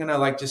actually I'm going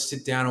to just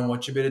sit down and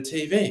watch a bit of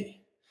TV.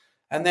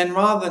 And then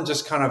rather than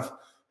just kind of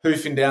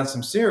hoofing down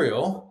some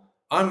cereal,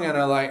 I'm going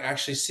to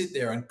actually sit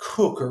there and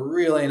cook a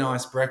really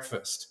nice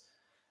breakfast.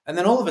 And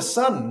then all of a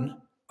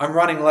sudden I'm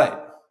running late.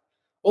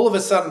 All of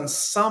a sudden,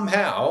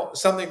 somehow,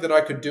 something that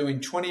I could do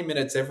in 20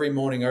 minutes every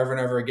morning over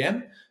and over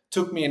again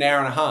took me an hour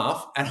and a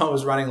half, and I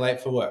was running late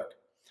for work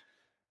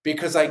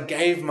because I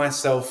gave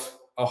myself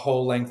a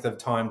whole length of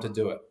time to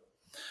do it.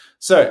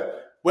 So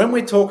when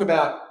we talk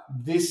about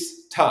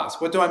this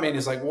task, what do I mean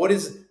is what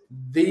is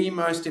the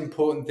most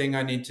important thing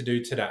I need to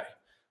do today?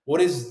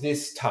 What is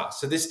this task?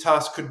 So this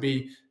task could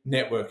be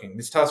networking.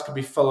 This task could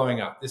be following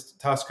up. This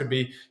task could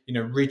be,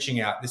 reaching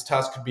out. This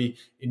task could be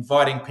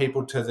inviting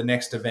people to the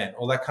next event,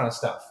 all that kind of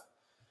stuff.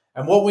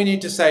 And what we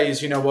need to say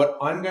is,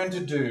 I'm going to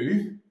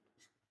do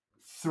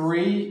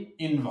 3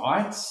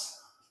 invites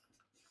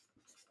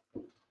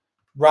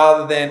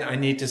rather than I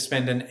need to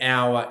spend an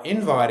hour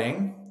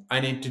inviting. I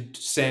need to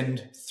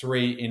send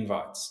 3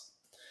 invites.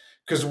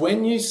 Because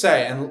when you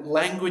say, and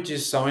language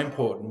is so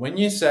important, when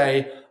you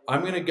say,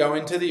 I'm going to go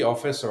into the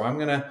office or I'm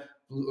going to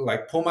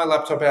pull my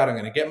laptop out, I'm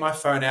going to get my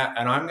phone out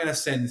and I'm going to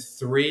send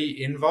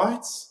 3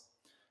 invites,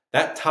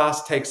 that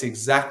task takes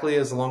exactly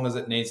as long as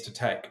it needs to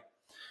take.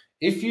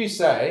 If you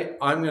say,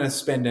 I'm going to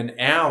spend an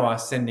hour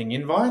sending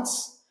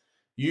invites,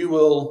 you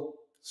will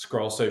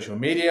scroll social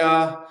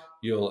media,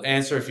 you'll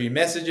answer a few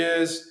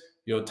messages,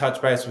 you'll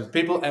touch base with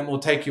people, and it will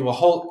take you a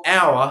whole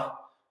hour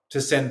to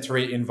send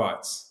 3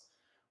 invites,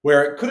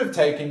 where it could have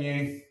taken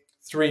you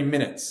 3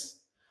 minutes.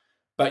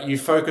 But you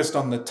focused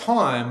on the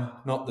time,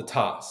 not the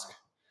task.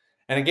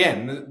 And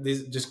again,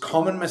 these just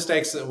common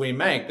mistakes that we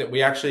make that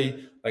we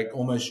actually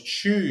almost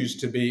choose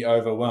to be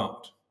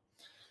overwhelmed.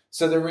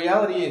 So the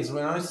reality is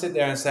when I sit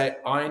there and say,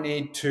 I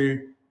need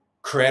to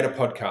create a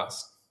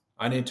podcast,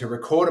 I need to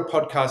record a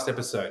podcast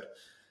episode.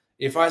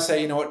 If I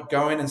say,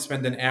 go in and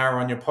spend an hour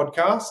on your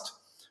podcast,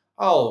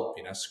 I'll,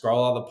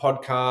 scroll other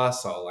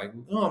podcasts.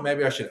 I'll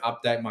maybe I should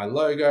update my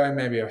logo.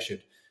 Maybe I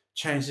should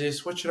change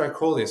this. What should I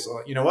call this?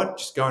 Or,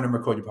 just go in and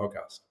record your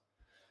podcast.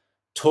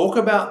 Talk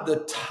about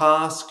the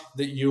task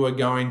that you are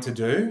going to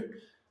do,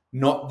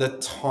 not the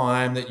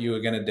time that you are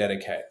going to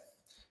dedicate,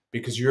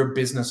 because you're a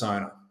business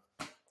owner.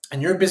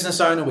 And you're a business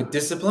owner with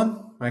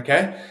discipline,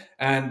 okay?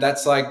 And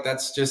that's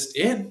just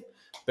it.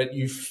 But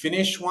you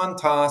finish one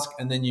task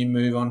and then you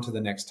move on to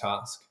the next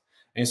task.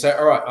 And you say,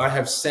 all right, I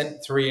have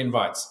sent 3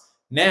 invites.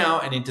 Now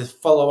I need to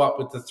follow up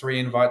with the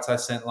 3 invites I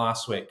sent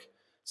last week.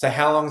 So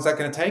how long is that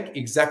going to take?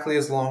 Exactly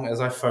as long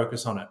as I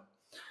focus on it.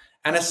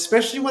 And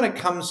especially when it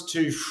comes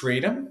to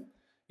freedom,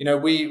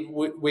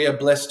 we are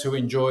blessed to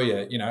enjoy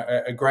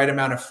a great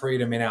amount of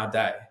freedom in our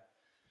day.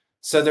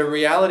 So the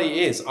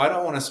reality is I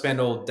don't want to spend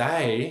all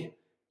day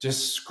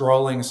just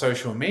scrolling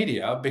social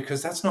media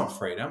because that's not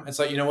freedom. It's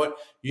you know what?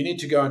 You need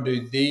to go and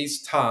do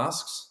these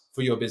tasks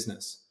for your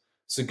business.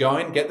 So go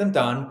and get them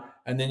done,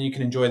 and then you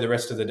can enjoy the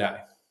rest of the day.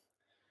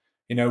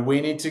 We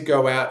need to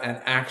go out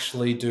and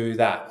actually do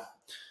that.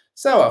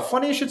 So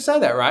funny you should say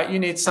that, right? You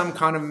need some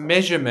kind of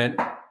measurement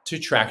to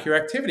track your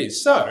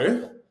activities.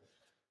 So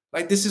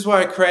this is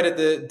why I created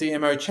the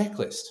DMO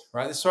checklist,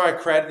 right? This is why I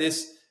created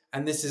this,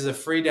 and this is a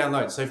free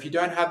download. So if you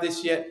don't have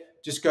this yet,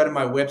 just go to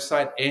my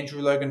website,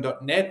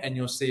 andrewlogan.net, and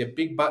you'll see a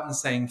big button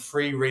saying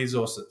free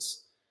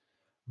resources.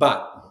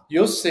 But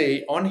you'll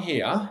see on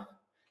here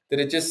that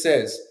it just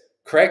says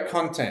create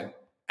content,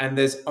 and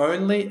there's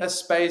only a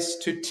space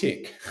to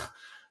tick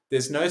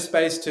There's no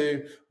space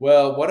to,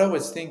 well, what I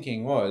was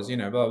thinking was,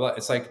 blah, blah, blah.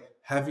 It's like,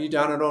 have you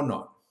done it or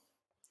not?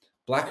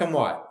 Black and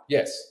white.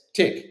 Yes.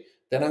 Tick.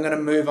 Then I'm going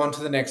to move on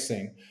to the next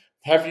thing.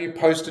 Have you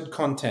posted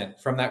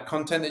content? From that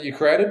content that you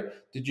created,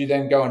 did you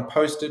then go and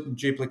post it and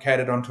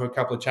duplicate it onto a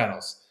couple of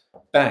channels?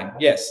 Bang.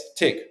 Yes.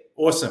 Tick.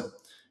 Awesome.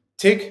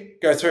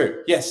 Tick. Go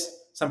through.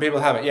 Yes. Some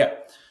people have it. Yeah.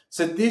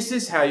 So this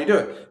is how you do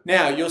it.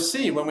 Now, you'll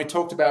see when we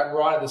talked about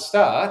right at the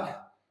start,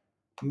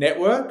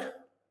 network,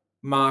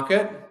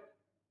 market,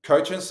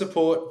 coach and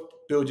support,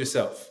 build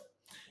yourself.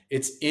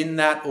 It's in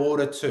that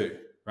order too,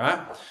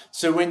 right?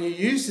 So when you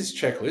use this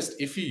checklist,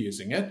 if you're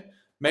using it,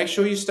 make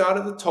sure you start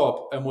at the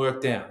top and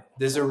work down.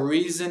 There's a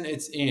reason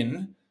it's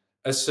in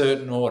a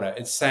certain order.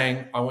 It's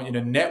saying, I want you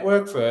to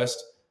network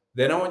first,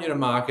 then I want you to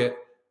market,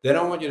 then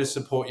I want you to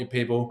support your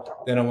people,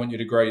 then I want you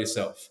to grow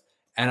yourself.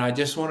 And I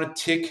just want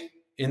to tick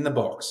in the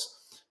box.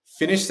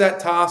 Finish that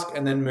task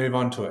and then move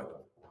on to it.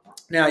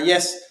 Now,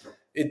 yes,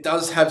 it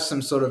does have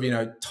some sort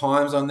of,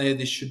 times on there.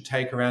 This should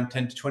take around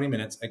 10 to 20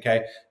 minutes,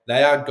 okay?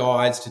 They are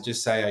guides to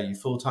just say, are you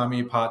full-time, are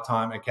you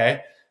part-time,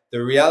 okay?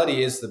 The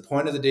reality is the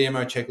point of the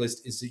DMO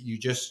checklist is that you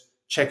just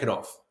check it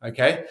off,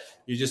 okay?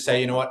 You just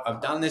say, you know what,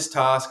 I've done this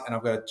task and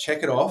I've got to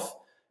check it off,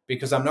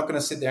 because I'm not going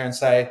to sit there and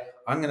say,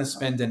 I'm going to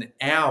spend an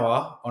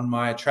hour on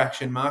my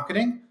attraction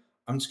marketing.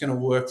 I'm just going to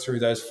work through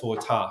those 4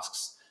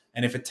 tasks.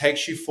 And if it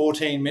takes you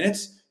 14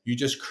 minutes, you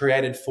just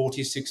created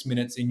 46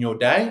 minutes in your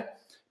day,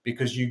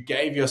 because you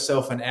gave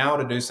yourself an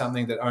hour to do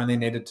something that only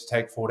needed to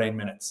take 14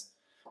 minutes.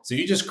 So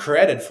you just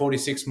created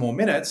 46 more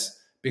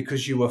minutes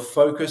because you were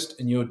focused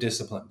and you were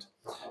disciplined.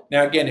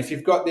 Now, again, if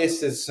you've got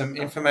this, there's some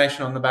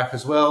information on the back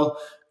as well.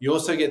 You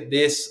also get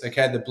this,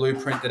 okay, the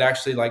blueprint that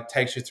actually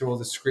takes you through all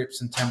the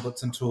scripts and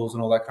templates and tools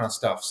and all that kind of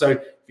stuff. So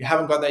if you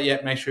haven't got that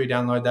yet, make sure you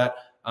download that,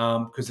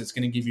 because it's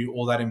going to give you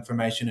all that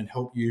information and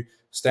help you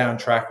stay on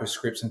track with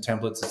scripts and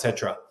templates,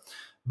 etc.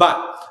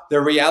 But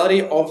the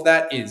reality of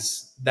that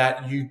is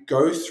that you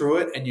go through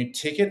it and you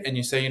tick it and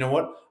you say, you know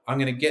what, I'm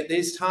going to get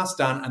these tasks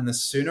done. And the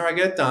sooner I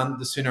get it done,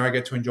 the sooner I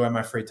get to enjoy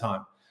my free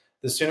time.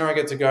 The sooner I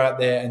get to go out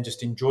there and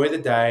just enjoy the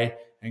day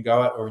and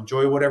go out, or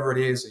enjoy whatever it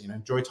is,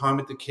 enjoy time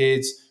with the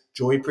kids,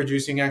 enjoy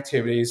producing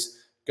activities,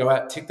 go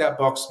out, tick that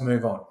box,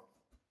 move on.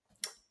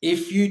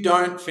 If you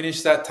don't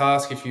finish that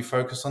task, if you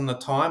focus on the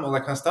time, all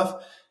that kind of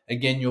stuff,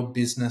 again, your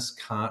business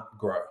can't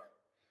grow.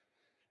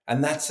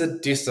 And that's a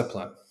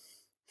discipline.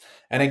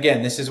 And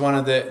again, this is one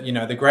of the,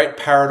 the great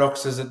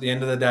paradoxes at the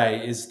end of the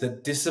day, is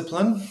that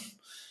discipline,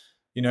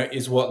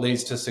 is what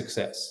leads to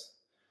success.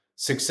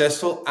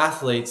 Successful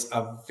athletes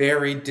are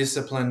very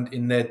disciplined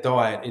in their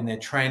diet, in their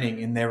training,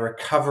 in their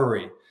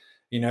recovery.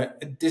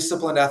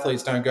 Disciplined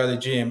athletes don't go to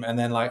the gym and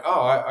then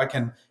I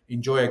can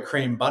enjoy a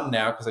cream bun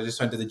now because I just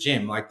went to the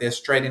gym. They're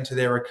straight into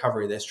their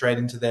recovery. They're straight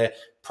into their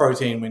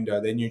protein window,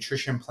 their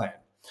nutrition plan.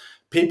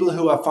 People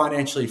who are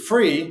financially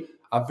free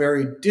are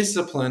very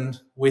disciplined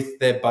with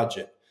their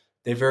budget.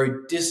 They're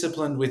very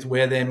disciplined with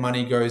where their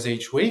money goes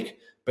each week,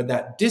 but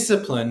that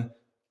discipline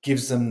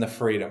gives them the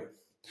freedom.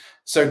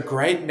 So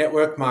great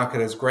network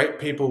marketers, great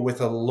people with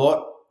a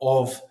lot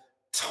of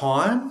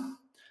time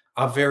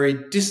are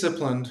very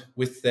disciplined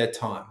with their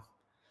time.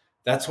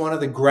 That's one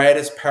of the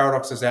greatest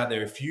paradoxes out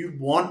there. If you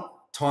want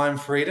time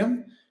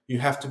freedom, you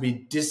have to be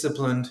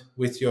disciplined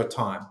with your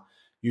time.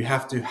 You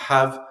have to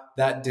have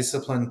that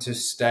discipline to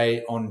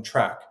stay on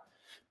track.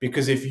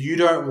 Because if you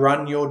don't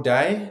run your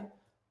day,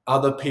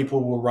 other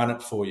people will run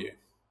it for you.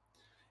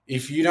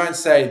 If you don't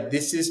say,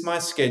 this is my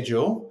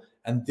schedule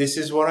and this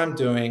is what I'm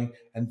doing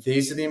and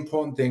these are the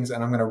important things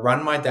and I'm going to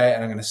run my day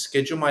and I'm going to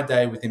schedule my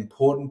day with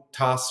important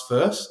tasks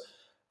first,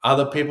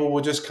 other people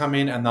will just come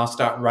in and they'll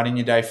start running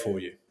your day for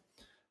you.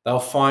 They'll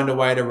find a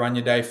way to run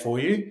your day for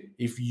you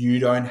if you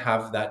don't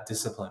have that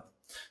discipline.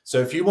 So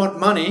if you want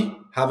money,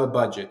 have a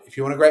budget. If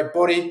you want a great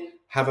body,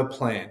 have a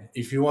plan.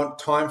 If you want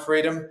time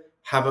freedom,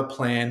 have a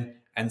plan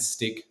and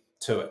stick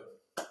to it.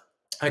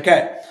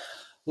 Okay,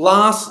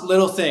 last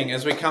little thing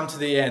as we come to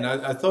the end.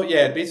 I thought,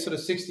 it'd be sort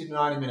of 60 to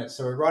 90 minutes.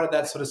 So we're right at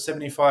that sort of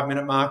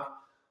 75-minute mark.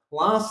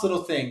 Last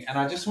little thing, and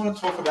I just want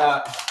to talk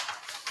about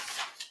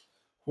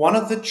one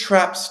of the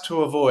traps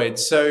to avoid.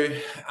 So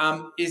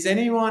is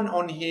anyone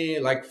on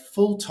here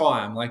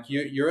full-time?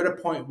 You're at a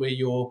point where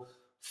you're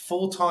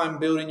full-time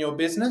building your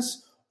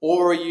business,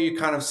 or are you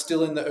kind of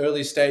still in the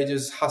early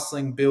stages,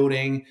 hustling,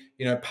 building,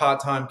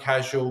 part-time,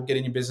 casual,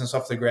 getting your business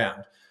off the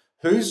ground?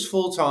 Who's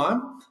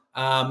full-time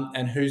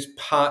and who's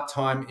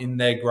part-time in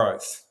their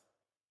growth?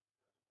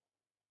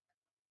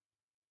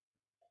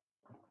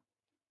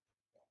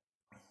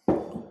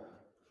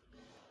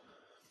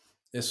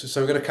 Yes,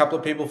 so we've got a couple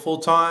of people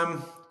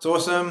full-time. It's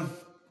awesome.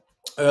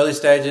 Early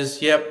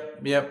stages.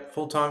 Yep.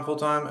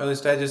 Full-time, early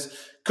stages.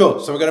 Cool.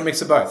 So we've got a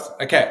mix of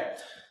both. Okay.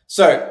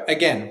 So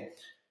again,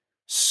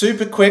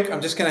 super quick.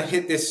 I'm just going to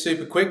hit this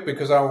super quick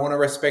because I want to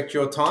respect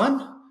your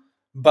time.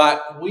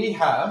 But we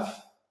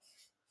have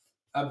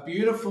a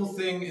beautiful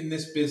thing in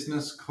this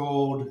business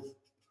called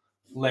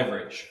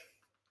leverage.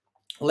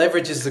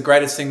 Leverage is the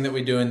greatest thing that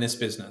we do in this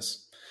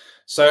business.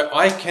 So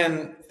I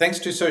can, thanks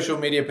to social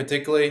media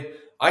particularly,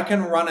 I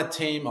can run a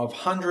team of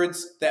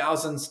hundreds,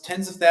 thousands,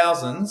 tens of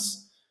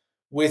thousands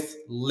with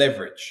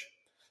leverage.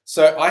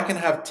 So I can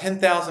have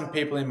 10,000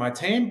 people in my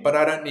team, but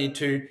I don't need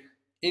to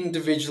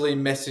individually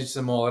message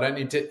them all. I don't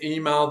need to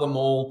email them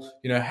all,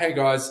 hey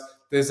guys,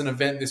 there's an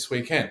event this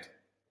weekend.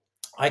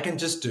 I can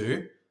just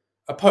do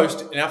a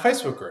post in our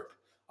Facebook group.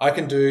 I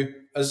can do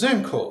a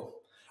Zoom call.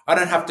 I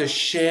don't have to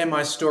share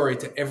my story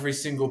to every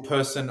single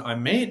person I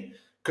meet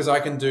because I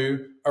can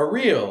do a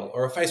reel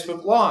or a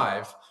Facebook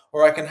Live,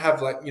 or I can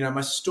have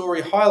my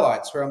story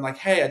highlights where I'm like,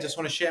 hey, I just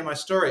want to share my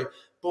story.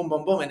 Boom,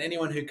 boom, boom. And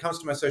anyone who comes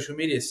to my social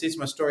media sees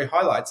my story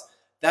highlights.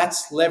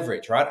 That's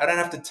leverage, right? I don't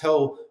have to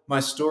tell my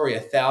story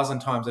 1,000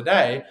 times a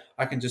day.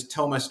 I can just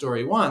tell my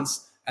story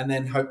once and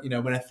then hope,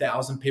 when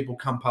 1,000 people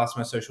come past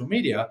my social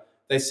media,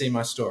 they see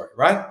my story,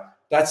 right?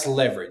 That's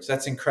leverage.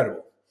 That's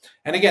incredible.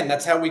 And again,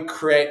 that's how we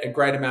create a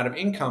great amount of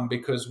income,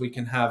 because we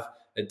can have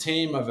a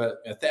team of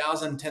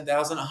 1,000,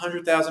 10,000,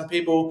 100,000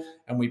 people,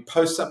 and we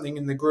post something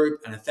in the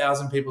group and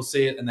 1,000 people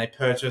see it and they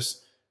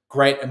purchase.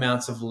 Great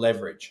amounts of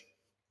leverage.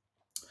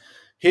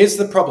 Here's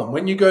the problem.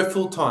 When you go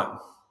full-time,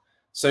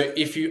 so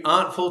if you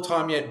aren't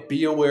full-time yet,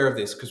 be aware of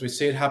this, because we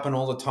see it happen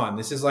all the time.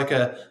 This is like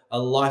a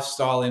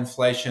lifestyle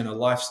inflation, a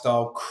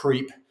lifestyle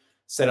creep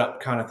setup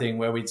kind of thing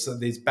where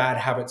these bad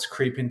habits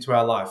creep into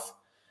our life.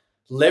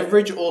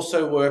 Leverage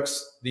also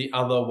works the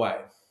other way,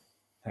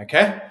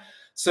 okay?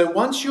 So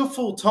once you're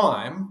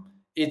full-time,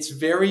 it's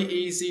very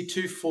easy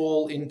to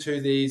fall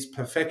into these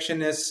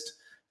perfectionist,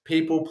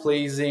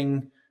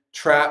 people-pleasing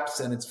traps,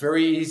 and it's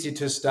very easy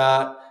to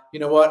start, you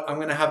know what, I'm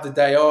going to have the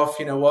day off.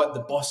 You know what, the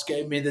boss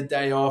gave me the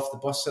day off. The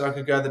boss said I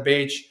could go to the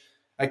beach.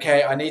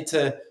 Okay, I need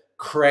to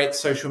create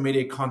social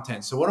media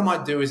content. So what I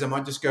might do is I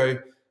might just go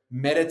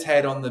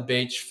meditate on the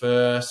beach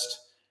first,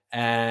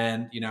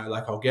 and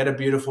I'll get a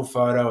beautiful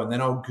photo, and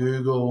then I'll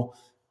Google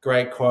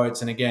great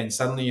quotes, and again,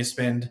 suddenly you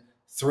spend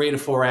 3 to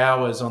 4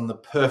 hours on the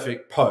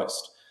perfect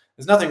post.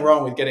 There's nothing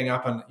wrong with getting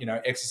up and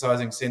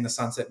exercising, seeing the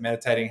sunset,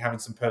 meditating, having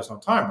some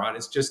personal time, right?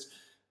 It's just,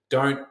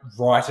 don't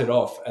write it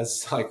off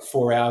as like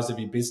 4 hours of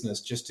your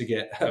business just to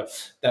get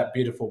that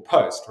beautiful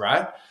post,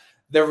 right?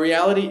 The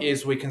reality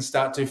is we can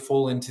start to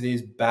fall into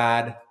these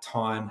bad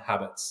time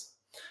habits.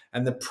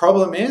 And the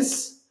problem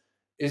is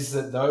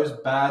that those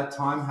bad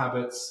time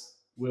habits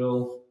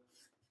will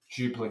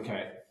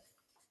duplicate.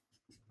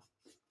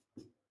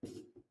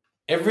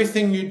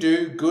 Everything you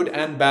do, good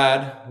and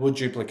bad, will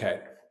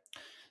duplicate.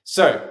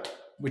 So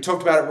we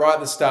talked about it right at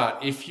the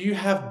start. If you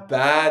have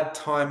bad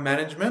time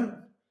management,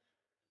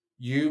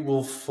 you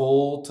will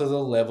fall to the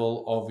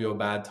level of your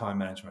bad time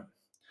management.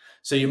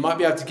 So you might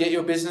be able to get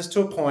your business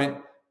to a point,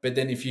 but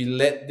then if you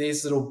let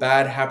these little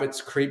bad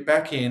habits creep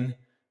back in,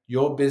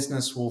 your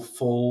business will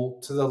fall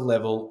to the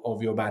level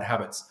of your bad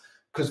habits,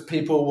 because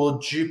people will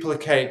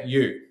duplicate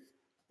you.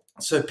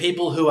 So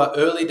people who are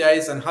early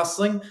days and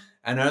hustling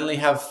and only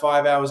have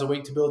 5 hours a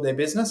week to build their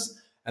business,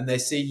 and they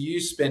see you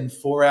spend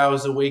 4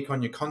 hours a week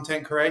on your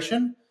content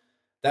creation,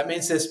 that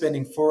means they're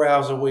spending 4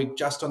 hours a week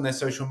just on their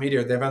social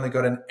media. They've only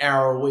got an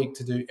hour a week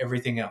to do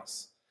everything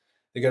else.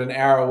 They've got an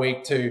hour a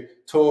week to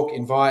talk,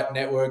 invite,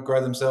 network,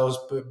 grow themselves,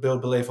 build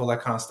belief, all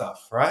that kind of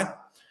stuff, right?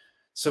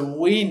 So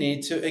we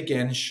need to,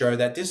 again, show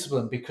that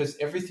discipline, because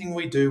everything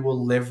we do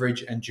will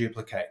leverage and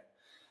duplicate.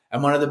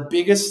 And one of the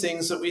biggest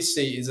things that we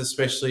see is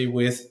especially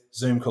with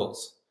Zoom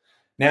calls.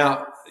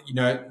 Now,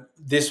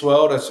 this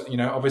world has,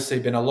 obviously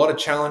been a lot of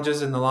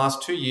challenges in the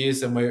last 2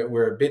 years, and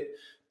we're a bit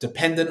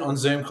dependent on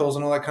Zoom calls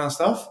and all that kind of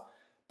stuff.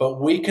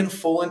 But we can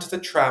fall into the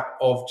trap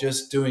of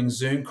just doing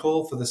Zoom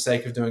call for the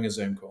sake of doing a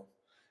Zoom call.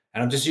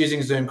 And I'm just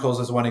using Zoom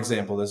calls as one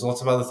example. There's lots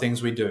of other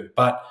things we do.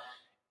 But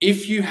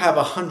if you have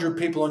 100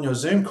 people on your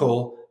Zoom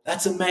call,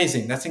 that's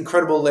amazing. That's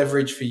incredible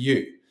leverage for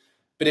you.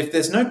 But if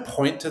there's no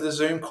point to the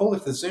Zoom call,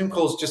 if the Zoom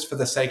call is just for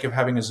the sake of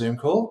having a Zoom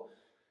call,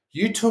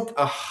 you took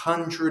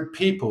 100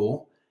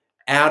 people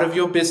out of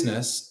your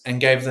business and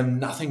gave them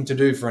nothing to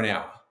do for an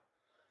hour.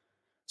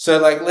 So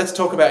let's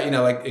talk about,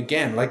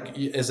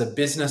 as a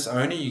business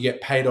owner, you get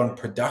paid on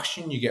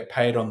production, you get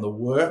paid on the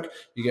work,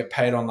 you get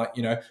paid on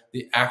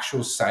the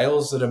actual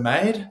sales that are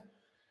made.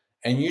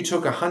 And you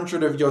took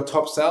 100 of your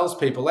top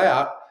salespeople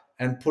out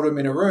and put them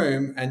in a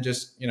room and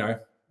just, they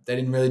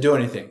didn't really do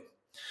anything.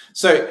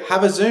 So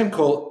have a Zoom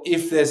call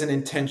if there's an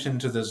intention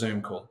to the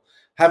Zoom call.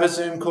 Have a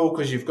Zoom call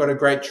because you've got a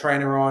great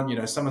trainer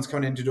on, someone's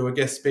coming in to do a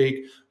guest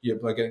speak, you're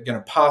going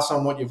to pass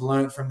on what you've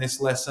learned from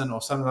this lesson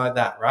or something like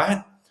that,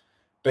 right?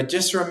 But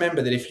just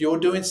remember that if you're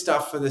doing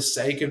stuff for the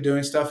sake of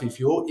doing stuff, if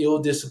you're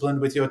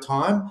ill-disciplined with your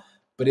time,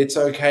 but it's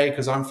okay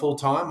because I'm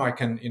full-time, I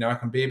can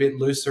be a bit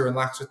looser and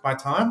lax with my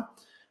time,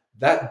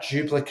 that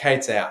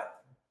duplicates out.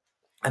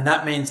 And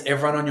that means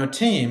everyone on your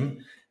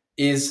team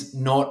is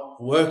not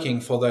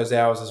working for those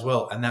hours as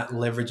well. And that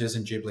leverages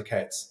and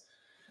duplicates.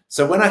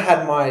 So when I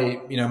had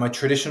my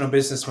traditional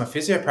business, my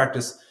physio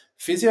practice,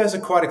 physios are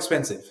quite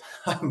expensive.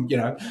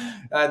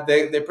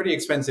 They're pretty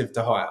expensive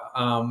to hire,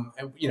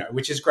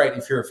 which is great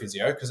if you're a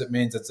physio, because it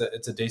means it's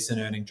a decent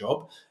earning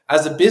job.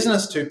 As a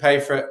business, to pay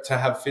for it, to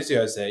have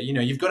physios there,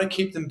 you've got to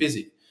keep them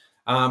busy.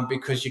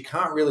 because you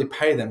can't really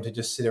pay them to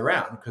just sit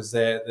around because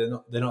they're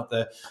not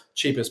the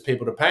cheapest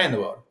people to pay in the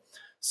world.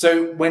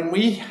 So when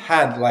we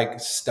had like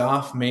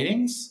staff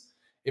meetings,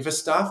 if a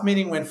staff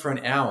meeting went for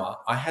an hour,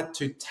 I had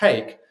to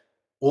take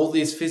all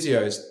these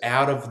physios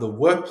out of the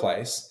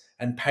workplace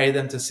and pay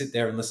them to sit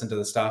there and listen to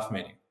the staff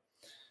meeting.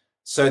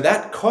 So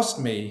that cost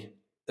me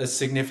a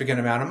significant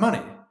amount of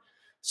money.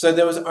 So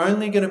there was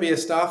only going to be a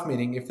staff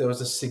meeting if there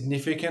was a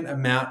significant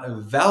amount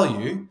of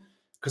value,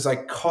 because I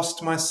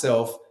cost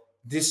myself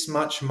this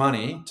much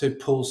money to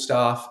pull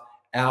staff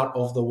out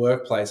of the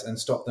workplace and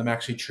stop them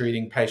actually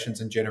treating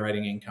patients and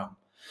generating income.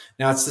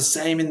 Now, it's the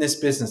same in this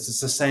business.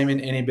 It's the same in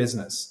any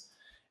business.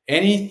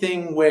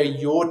 Anything where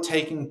you're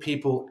taking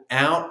people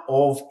out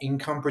of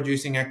income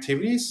producing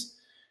activities,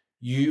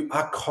 you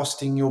are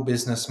costing your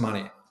business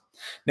money.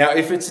 Now,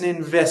 if it's an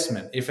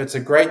investment, if it's a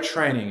great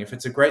training, if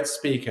it's a great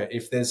speaker,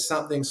 if there's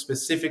something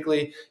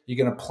specifically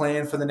you're going to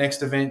plan for the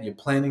next event, you're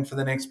planning for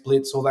the next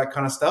blitz, all that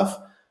kind of stuff,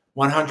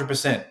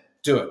 100%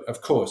 do it,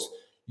 of course.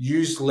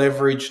 Use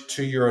leverage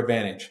to your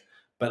advantage,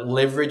 but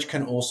leverage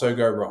can also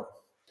go wrong.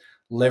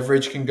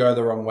 Leverage can go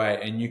the wrong way,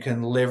 and you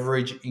can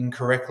leverage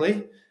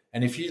incorrectly.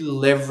 And if you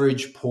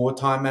leverage poor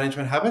time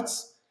management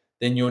habits,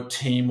 then your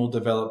team will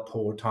develop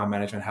poor time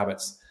management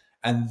habits,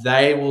 and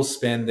they will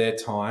spend their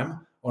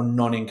time on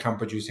non-income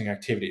producing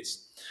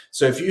activities.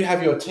 So if you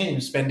have your team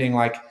spending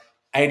like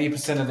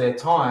 80% of their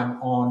time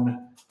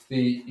on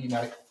the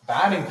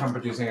bad income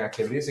producing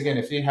activities, again,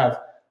 if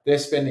they're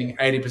spending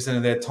 80%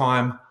 of their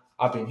time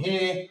up in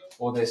here,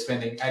 or they're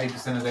spending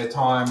 80% of their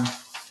time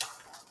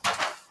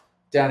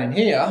down in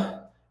here,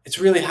 it's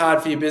really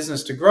hard for your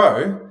business to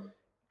grow,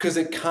 because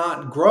it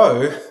can't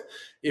grow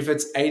if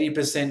it's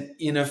 80%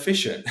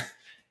 inefficient.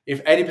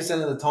 If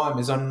 80% of the time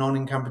is on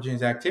non-income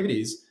producing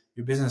activities,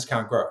 your business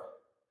can't grow.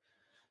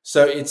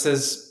 So it's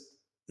as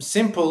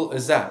simple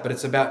as that, but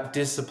it's about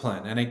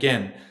discipline. And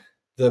again,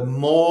 the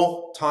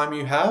more time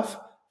you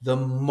have, the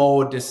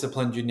more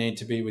disciplined you need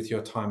to be with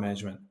your time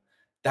management.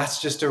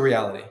 That's just a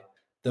reality.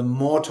 The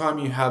more time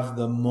you have,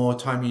 the more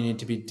time you need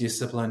to be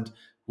disciplined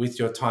with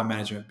your time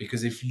management,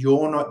 because if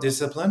you're not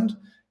disciplined,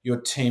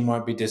 your team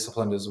won't be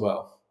disciplined as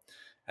well.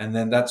 And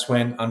then that's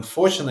when,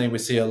 unfortunately, we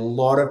see a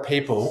lot of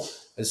people,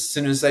 as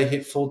soon as they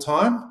hit full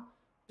time,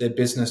 their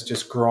business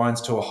just grinds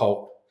to a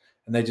halt.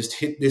 And they just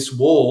hit this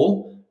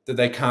wall that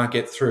they can't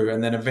get through.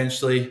 And then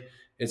eventually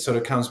it sort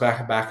of comes back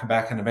and back and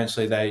back. And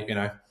eventually they,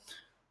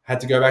 had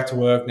to go back to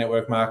work,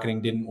 network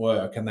marketing didn't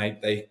work. And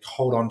they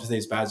hold on to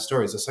these bad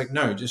stories. It's like,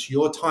 no, just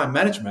your time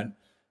management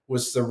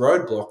was the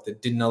roadblock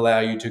that didn't allow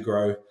you to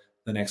grow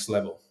the next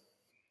level.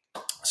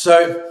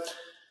 So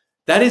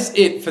that is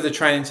it for the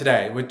training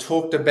today. We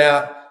talked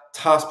about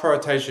task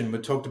prioritization. We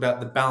talked about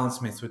the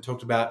balance myth. We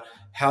talked about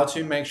how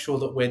to make sure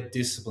that we're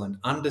disciplined.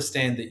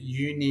 Understand that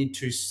you need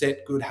to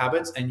set good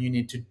habits and you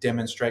need to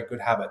demonstrate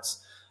good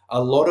habits.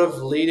 A lot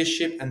of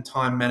leadership and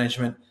time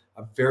management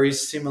are very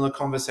similar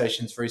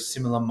conversations, very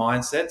similar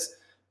mindsets,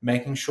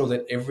 making sure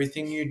that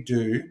everything you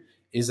do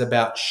is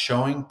about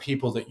showing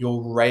people that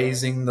you're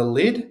raising the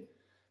lid.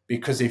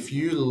 Because if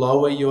you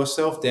lower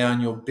yourself down,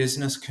 your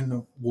business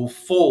will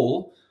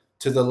fall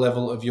to the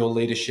level of your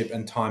leadership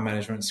and time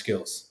management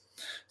skills.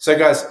 So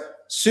guys,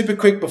 super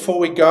quick before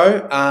we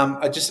go,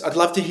 I'd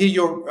love to hear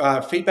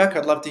your feedback.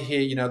 I'd love to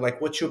hear,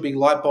 what's your big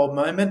light bulb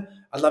moment?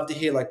 I'd love to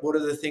hear what are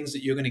the things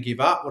that you're going to give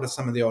up? What are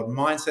some of the old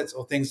mindsets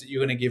or things that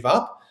you're going to give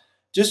up?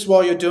 Just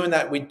while you're doing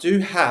that, we do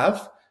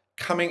have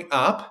coming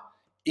up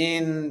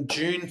in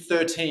June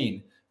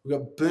 13, we've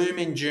got Boom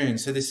in June.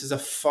 So this is a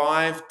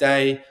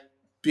 5-day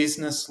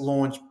business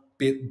launch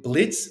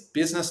blitz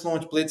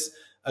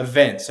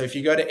event. So if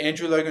you go to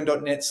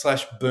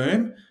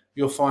andrewlogan.net/boom,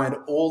 you'll find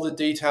all the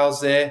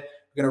details there.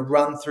 We're going to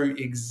run through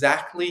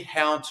exactly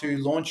how to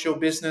launch your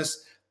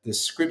business, the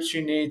scripts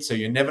you need so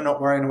you're never not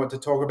worrying what to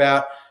talk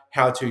about,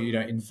 how to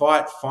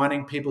invite,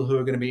 finding people who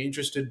are going to be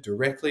interested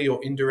directly or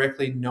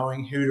indirectly,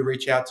 knowing who to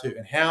reach out to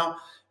and how.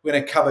 We're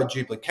going to cover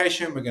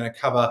duplication. We're going to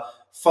cover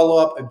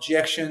follow-up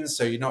objections,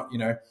 so you're not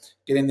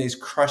getting these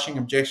crushing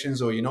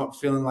objections, or you're not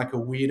feeling like a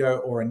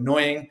weirdo or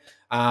annoying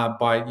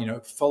by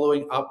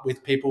following up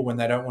with people when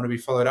they don't want to be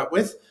followed up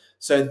with.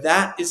 So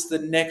that is the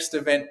next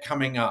event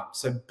coming up.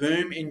 So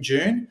Boom in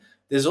June.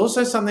 There's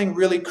also something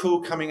really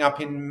cool coming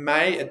up in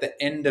May, at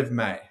the end of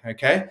May,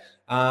 okay?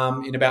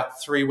 In about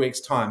 3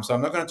 weeks' time. So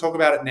I'm not going to talk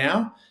about it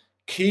now.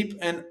 Keep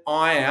an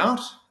eye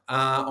out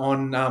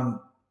on,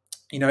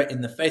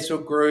 in the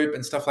Facebook group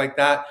and stuff like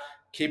that.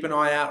 Keep an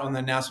eye out on the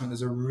announcement.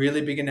 There's a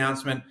really big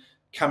announcement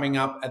coming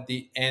up at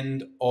the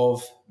end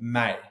of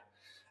May.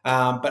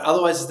 But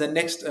otherwise, the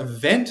next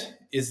event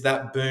is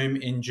that Boom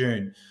in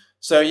June.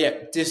 So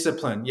yeah,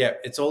 discipline. Yeah,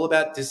 it's all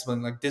about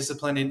discipline, like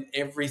discipline in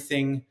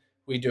everything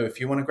we do. If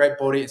you want a great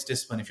body, it's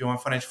discipline. If you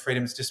want financial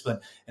freedom, it's discipline.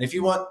 And if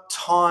you want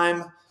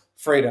time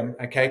freedom,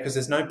 okay, because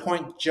there's no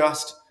point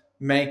just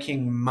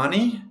making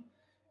money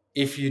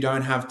if you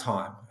don't have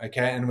time,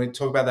 okay? And we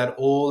talk about that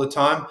all the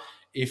time.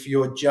 If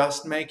you're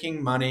just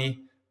making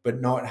money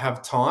but not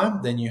have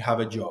time, then you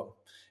have a job.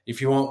 If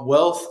you want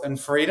wealth and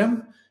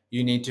freedom,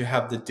 you need to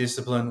have the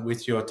discipline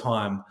with your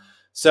time.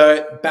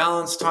 So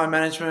balanced time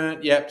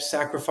management, yep.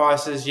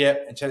 Sacrifices,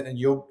 yep. And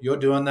you're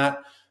doing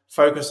that.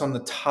 Focus on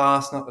the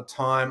task, not the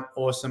time.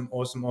 Awesome,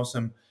 awesome,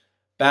 awesome.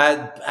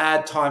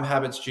 Bad time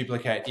habits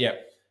duplicate.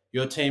 Yep.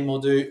 Your team will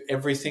do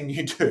everything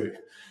you do.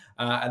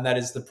 And that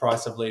is the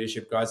price of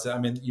leadership, guys. I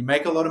mean, you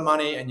make a lot of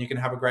money and you can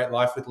have a great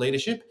life with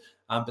leadership,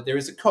 but there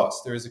is a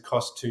cost. There is a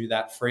cost to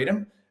that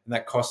freedom. And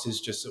that cost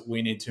is just that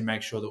we need to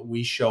make sure that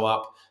we show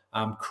up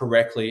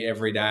correctly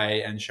every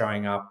day and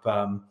showing up.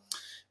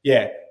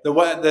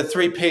 The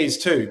three P's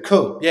too.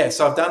 Cool. Yeah.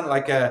 So I've done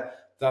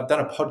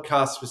a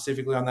podcast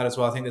specifically on that as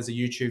well. I think there's a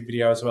YouTube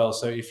video as well.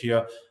 So if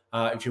you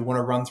want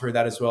to run through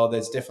that as well,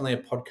 there's definitely a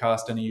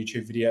podcast and a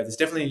YouTube video. There's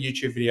definitely a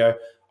YouTube video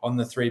on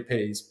the three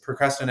P's: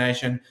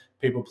 procrastination,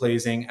 people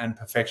pleasing, and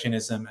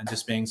perfectionism, and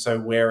just being so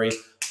wary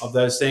of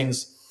those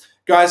things.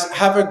 Guys,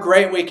 have a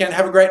great weekend.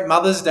 Have a great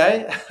Mother's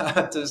Day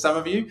to some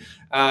of you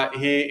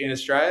here in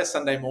Australia,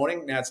 Sunday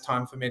morning. Now it's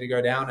time for me to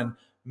go down and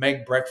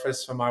make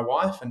breakfast for my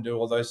wife and do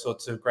all those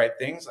sorts of great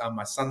things.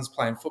 My son's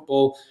playing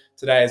football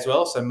today as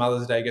well, so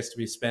Mother's Day gets to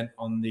be spent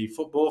on the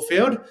football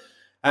field.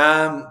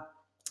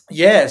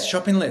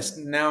 Shopping list.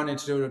 Now I need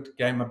to do it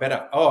again.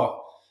 Better.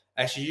 Oh,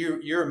 actually,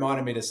 you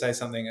reminded me to say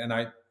something, and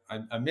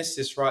I missed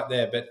this right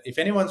there. But if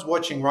anyone's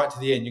watching right to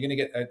the end, you're going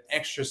to get an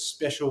extra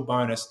special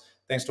bonus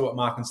thanks to what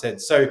Markin said.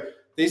 So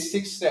these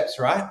 6 steps,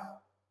 right?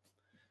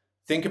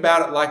 Think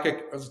about it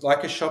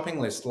like a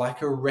shopping list,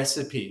 like a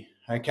recipe.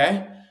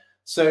 Okay,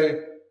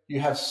 so you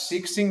have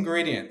 6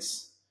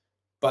 ingredients,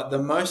 but the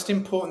most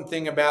important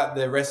thing about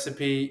the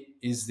recipe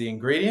is the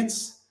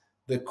ingredients,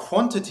 the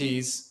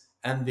quantities,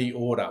 and the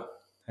order.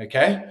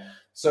 Okay,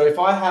 so if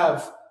I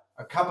have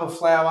a cup of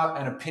flour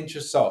and a pinch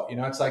of salt,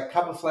 it's like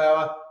cup of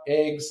flour,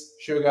 eggs,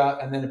 sugar,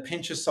 and then a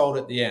pinch of salt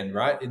at the end,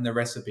 right, in the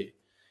recipe.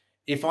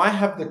 If I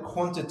have the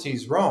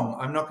quantities wrong,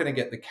 I'm not going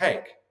to get the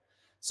cake.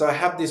 So I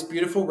have this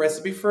beautiful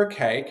recipe for a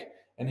cake,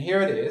 and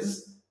here it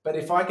is. But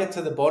if I get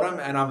to the bottom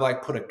and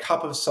I've put a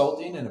cup of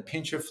salt in and a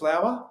pinch of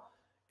flour,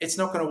 it's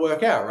not going to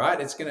work out, right?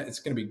 It's going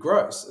to be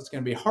gross. It's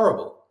going to be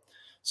horrible.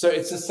 So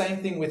it's the same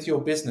thing with your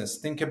business.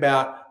 Think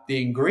about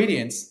the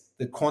ingredients,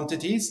 the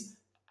quantities,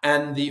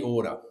 and the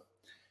order.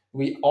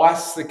 We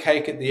ice the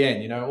cake at the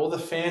end. All the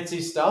fancy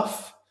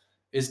stuff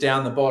is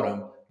down the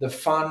bottom. The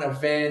fun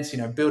events,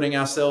 building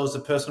ourselves,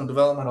 the personal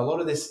development, a lot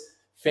of this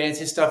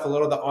fancy stuff, a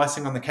lot of the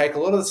icing on the cake, a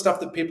lot of the stuff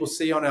that people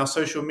see on our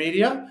social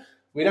media,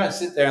 we don't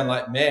sit there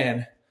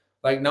and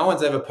no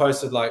one's ever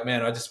posted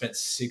man, I just spent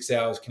 6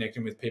 hours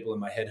connecting with people and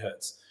my head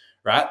hurts,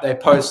 right? They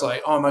post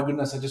oh my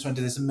goodness, I just went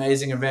to this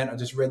amazing event. I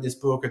just read this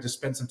book. I just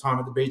spent some time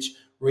at the beach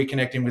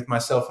reconnecting with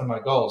myself and my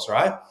goals,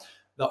 right?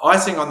 The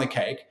icing on the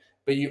cake,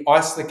 but you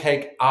ice the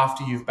cake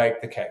after you've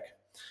baked the cake.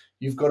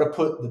 You've got to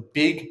put the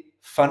big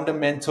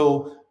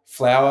fundamental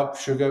flour,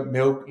 sugar,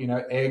 milk,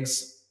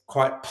 eggs,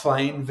 quite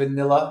plain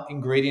vanilla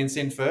ingredients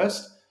in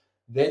first.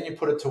 Then you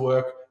put it to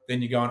work.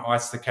 Then you go and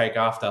ice the cake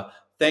after.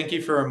 Thank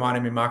you for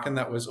reminding me, Markin.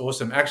 That was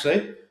awesome.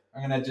 Actually,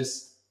 I'm going to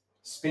just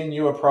spin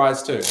you a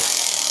prize too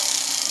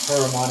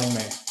for reminding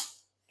me.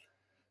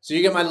 So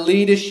you get my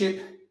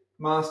leadership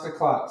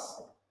masterclass.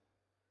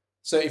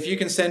 So if you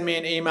can send me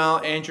an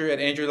email,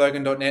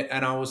 andrew@andrewlogan.net,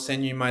 and I will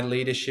send you my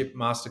leadership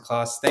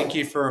masterclass. Thank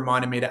you for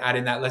reminding me to add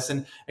in that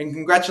lesson. And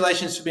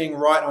congratulations for being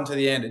right onto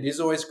the end. It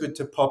is always good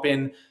to pop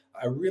in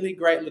a really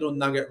great little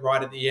nugget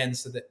right at the end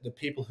so that the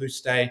people who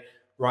stay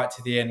right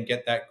to the end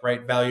get that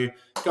great value.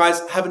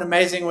 Guys, have an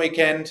amazing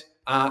weekend,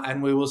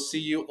 and we will see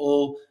you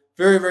all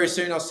very, very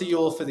soon. I'll see you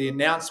all for the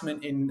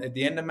announcement at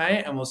the end of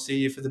May, and we'll see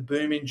you for the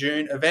Boom in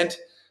June event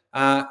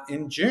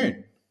in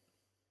June.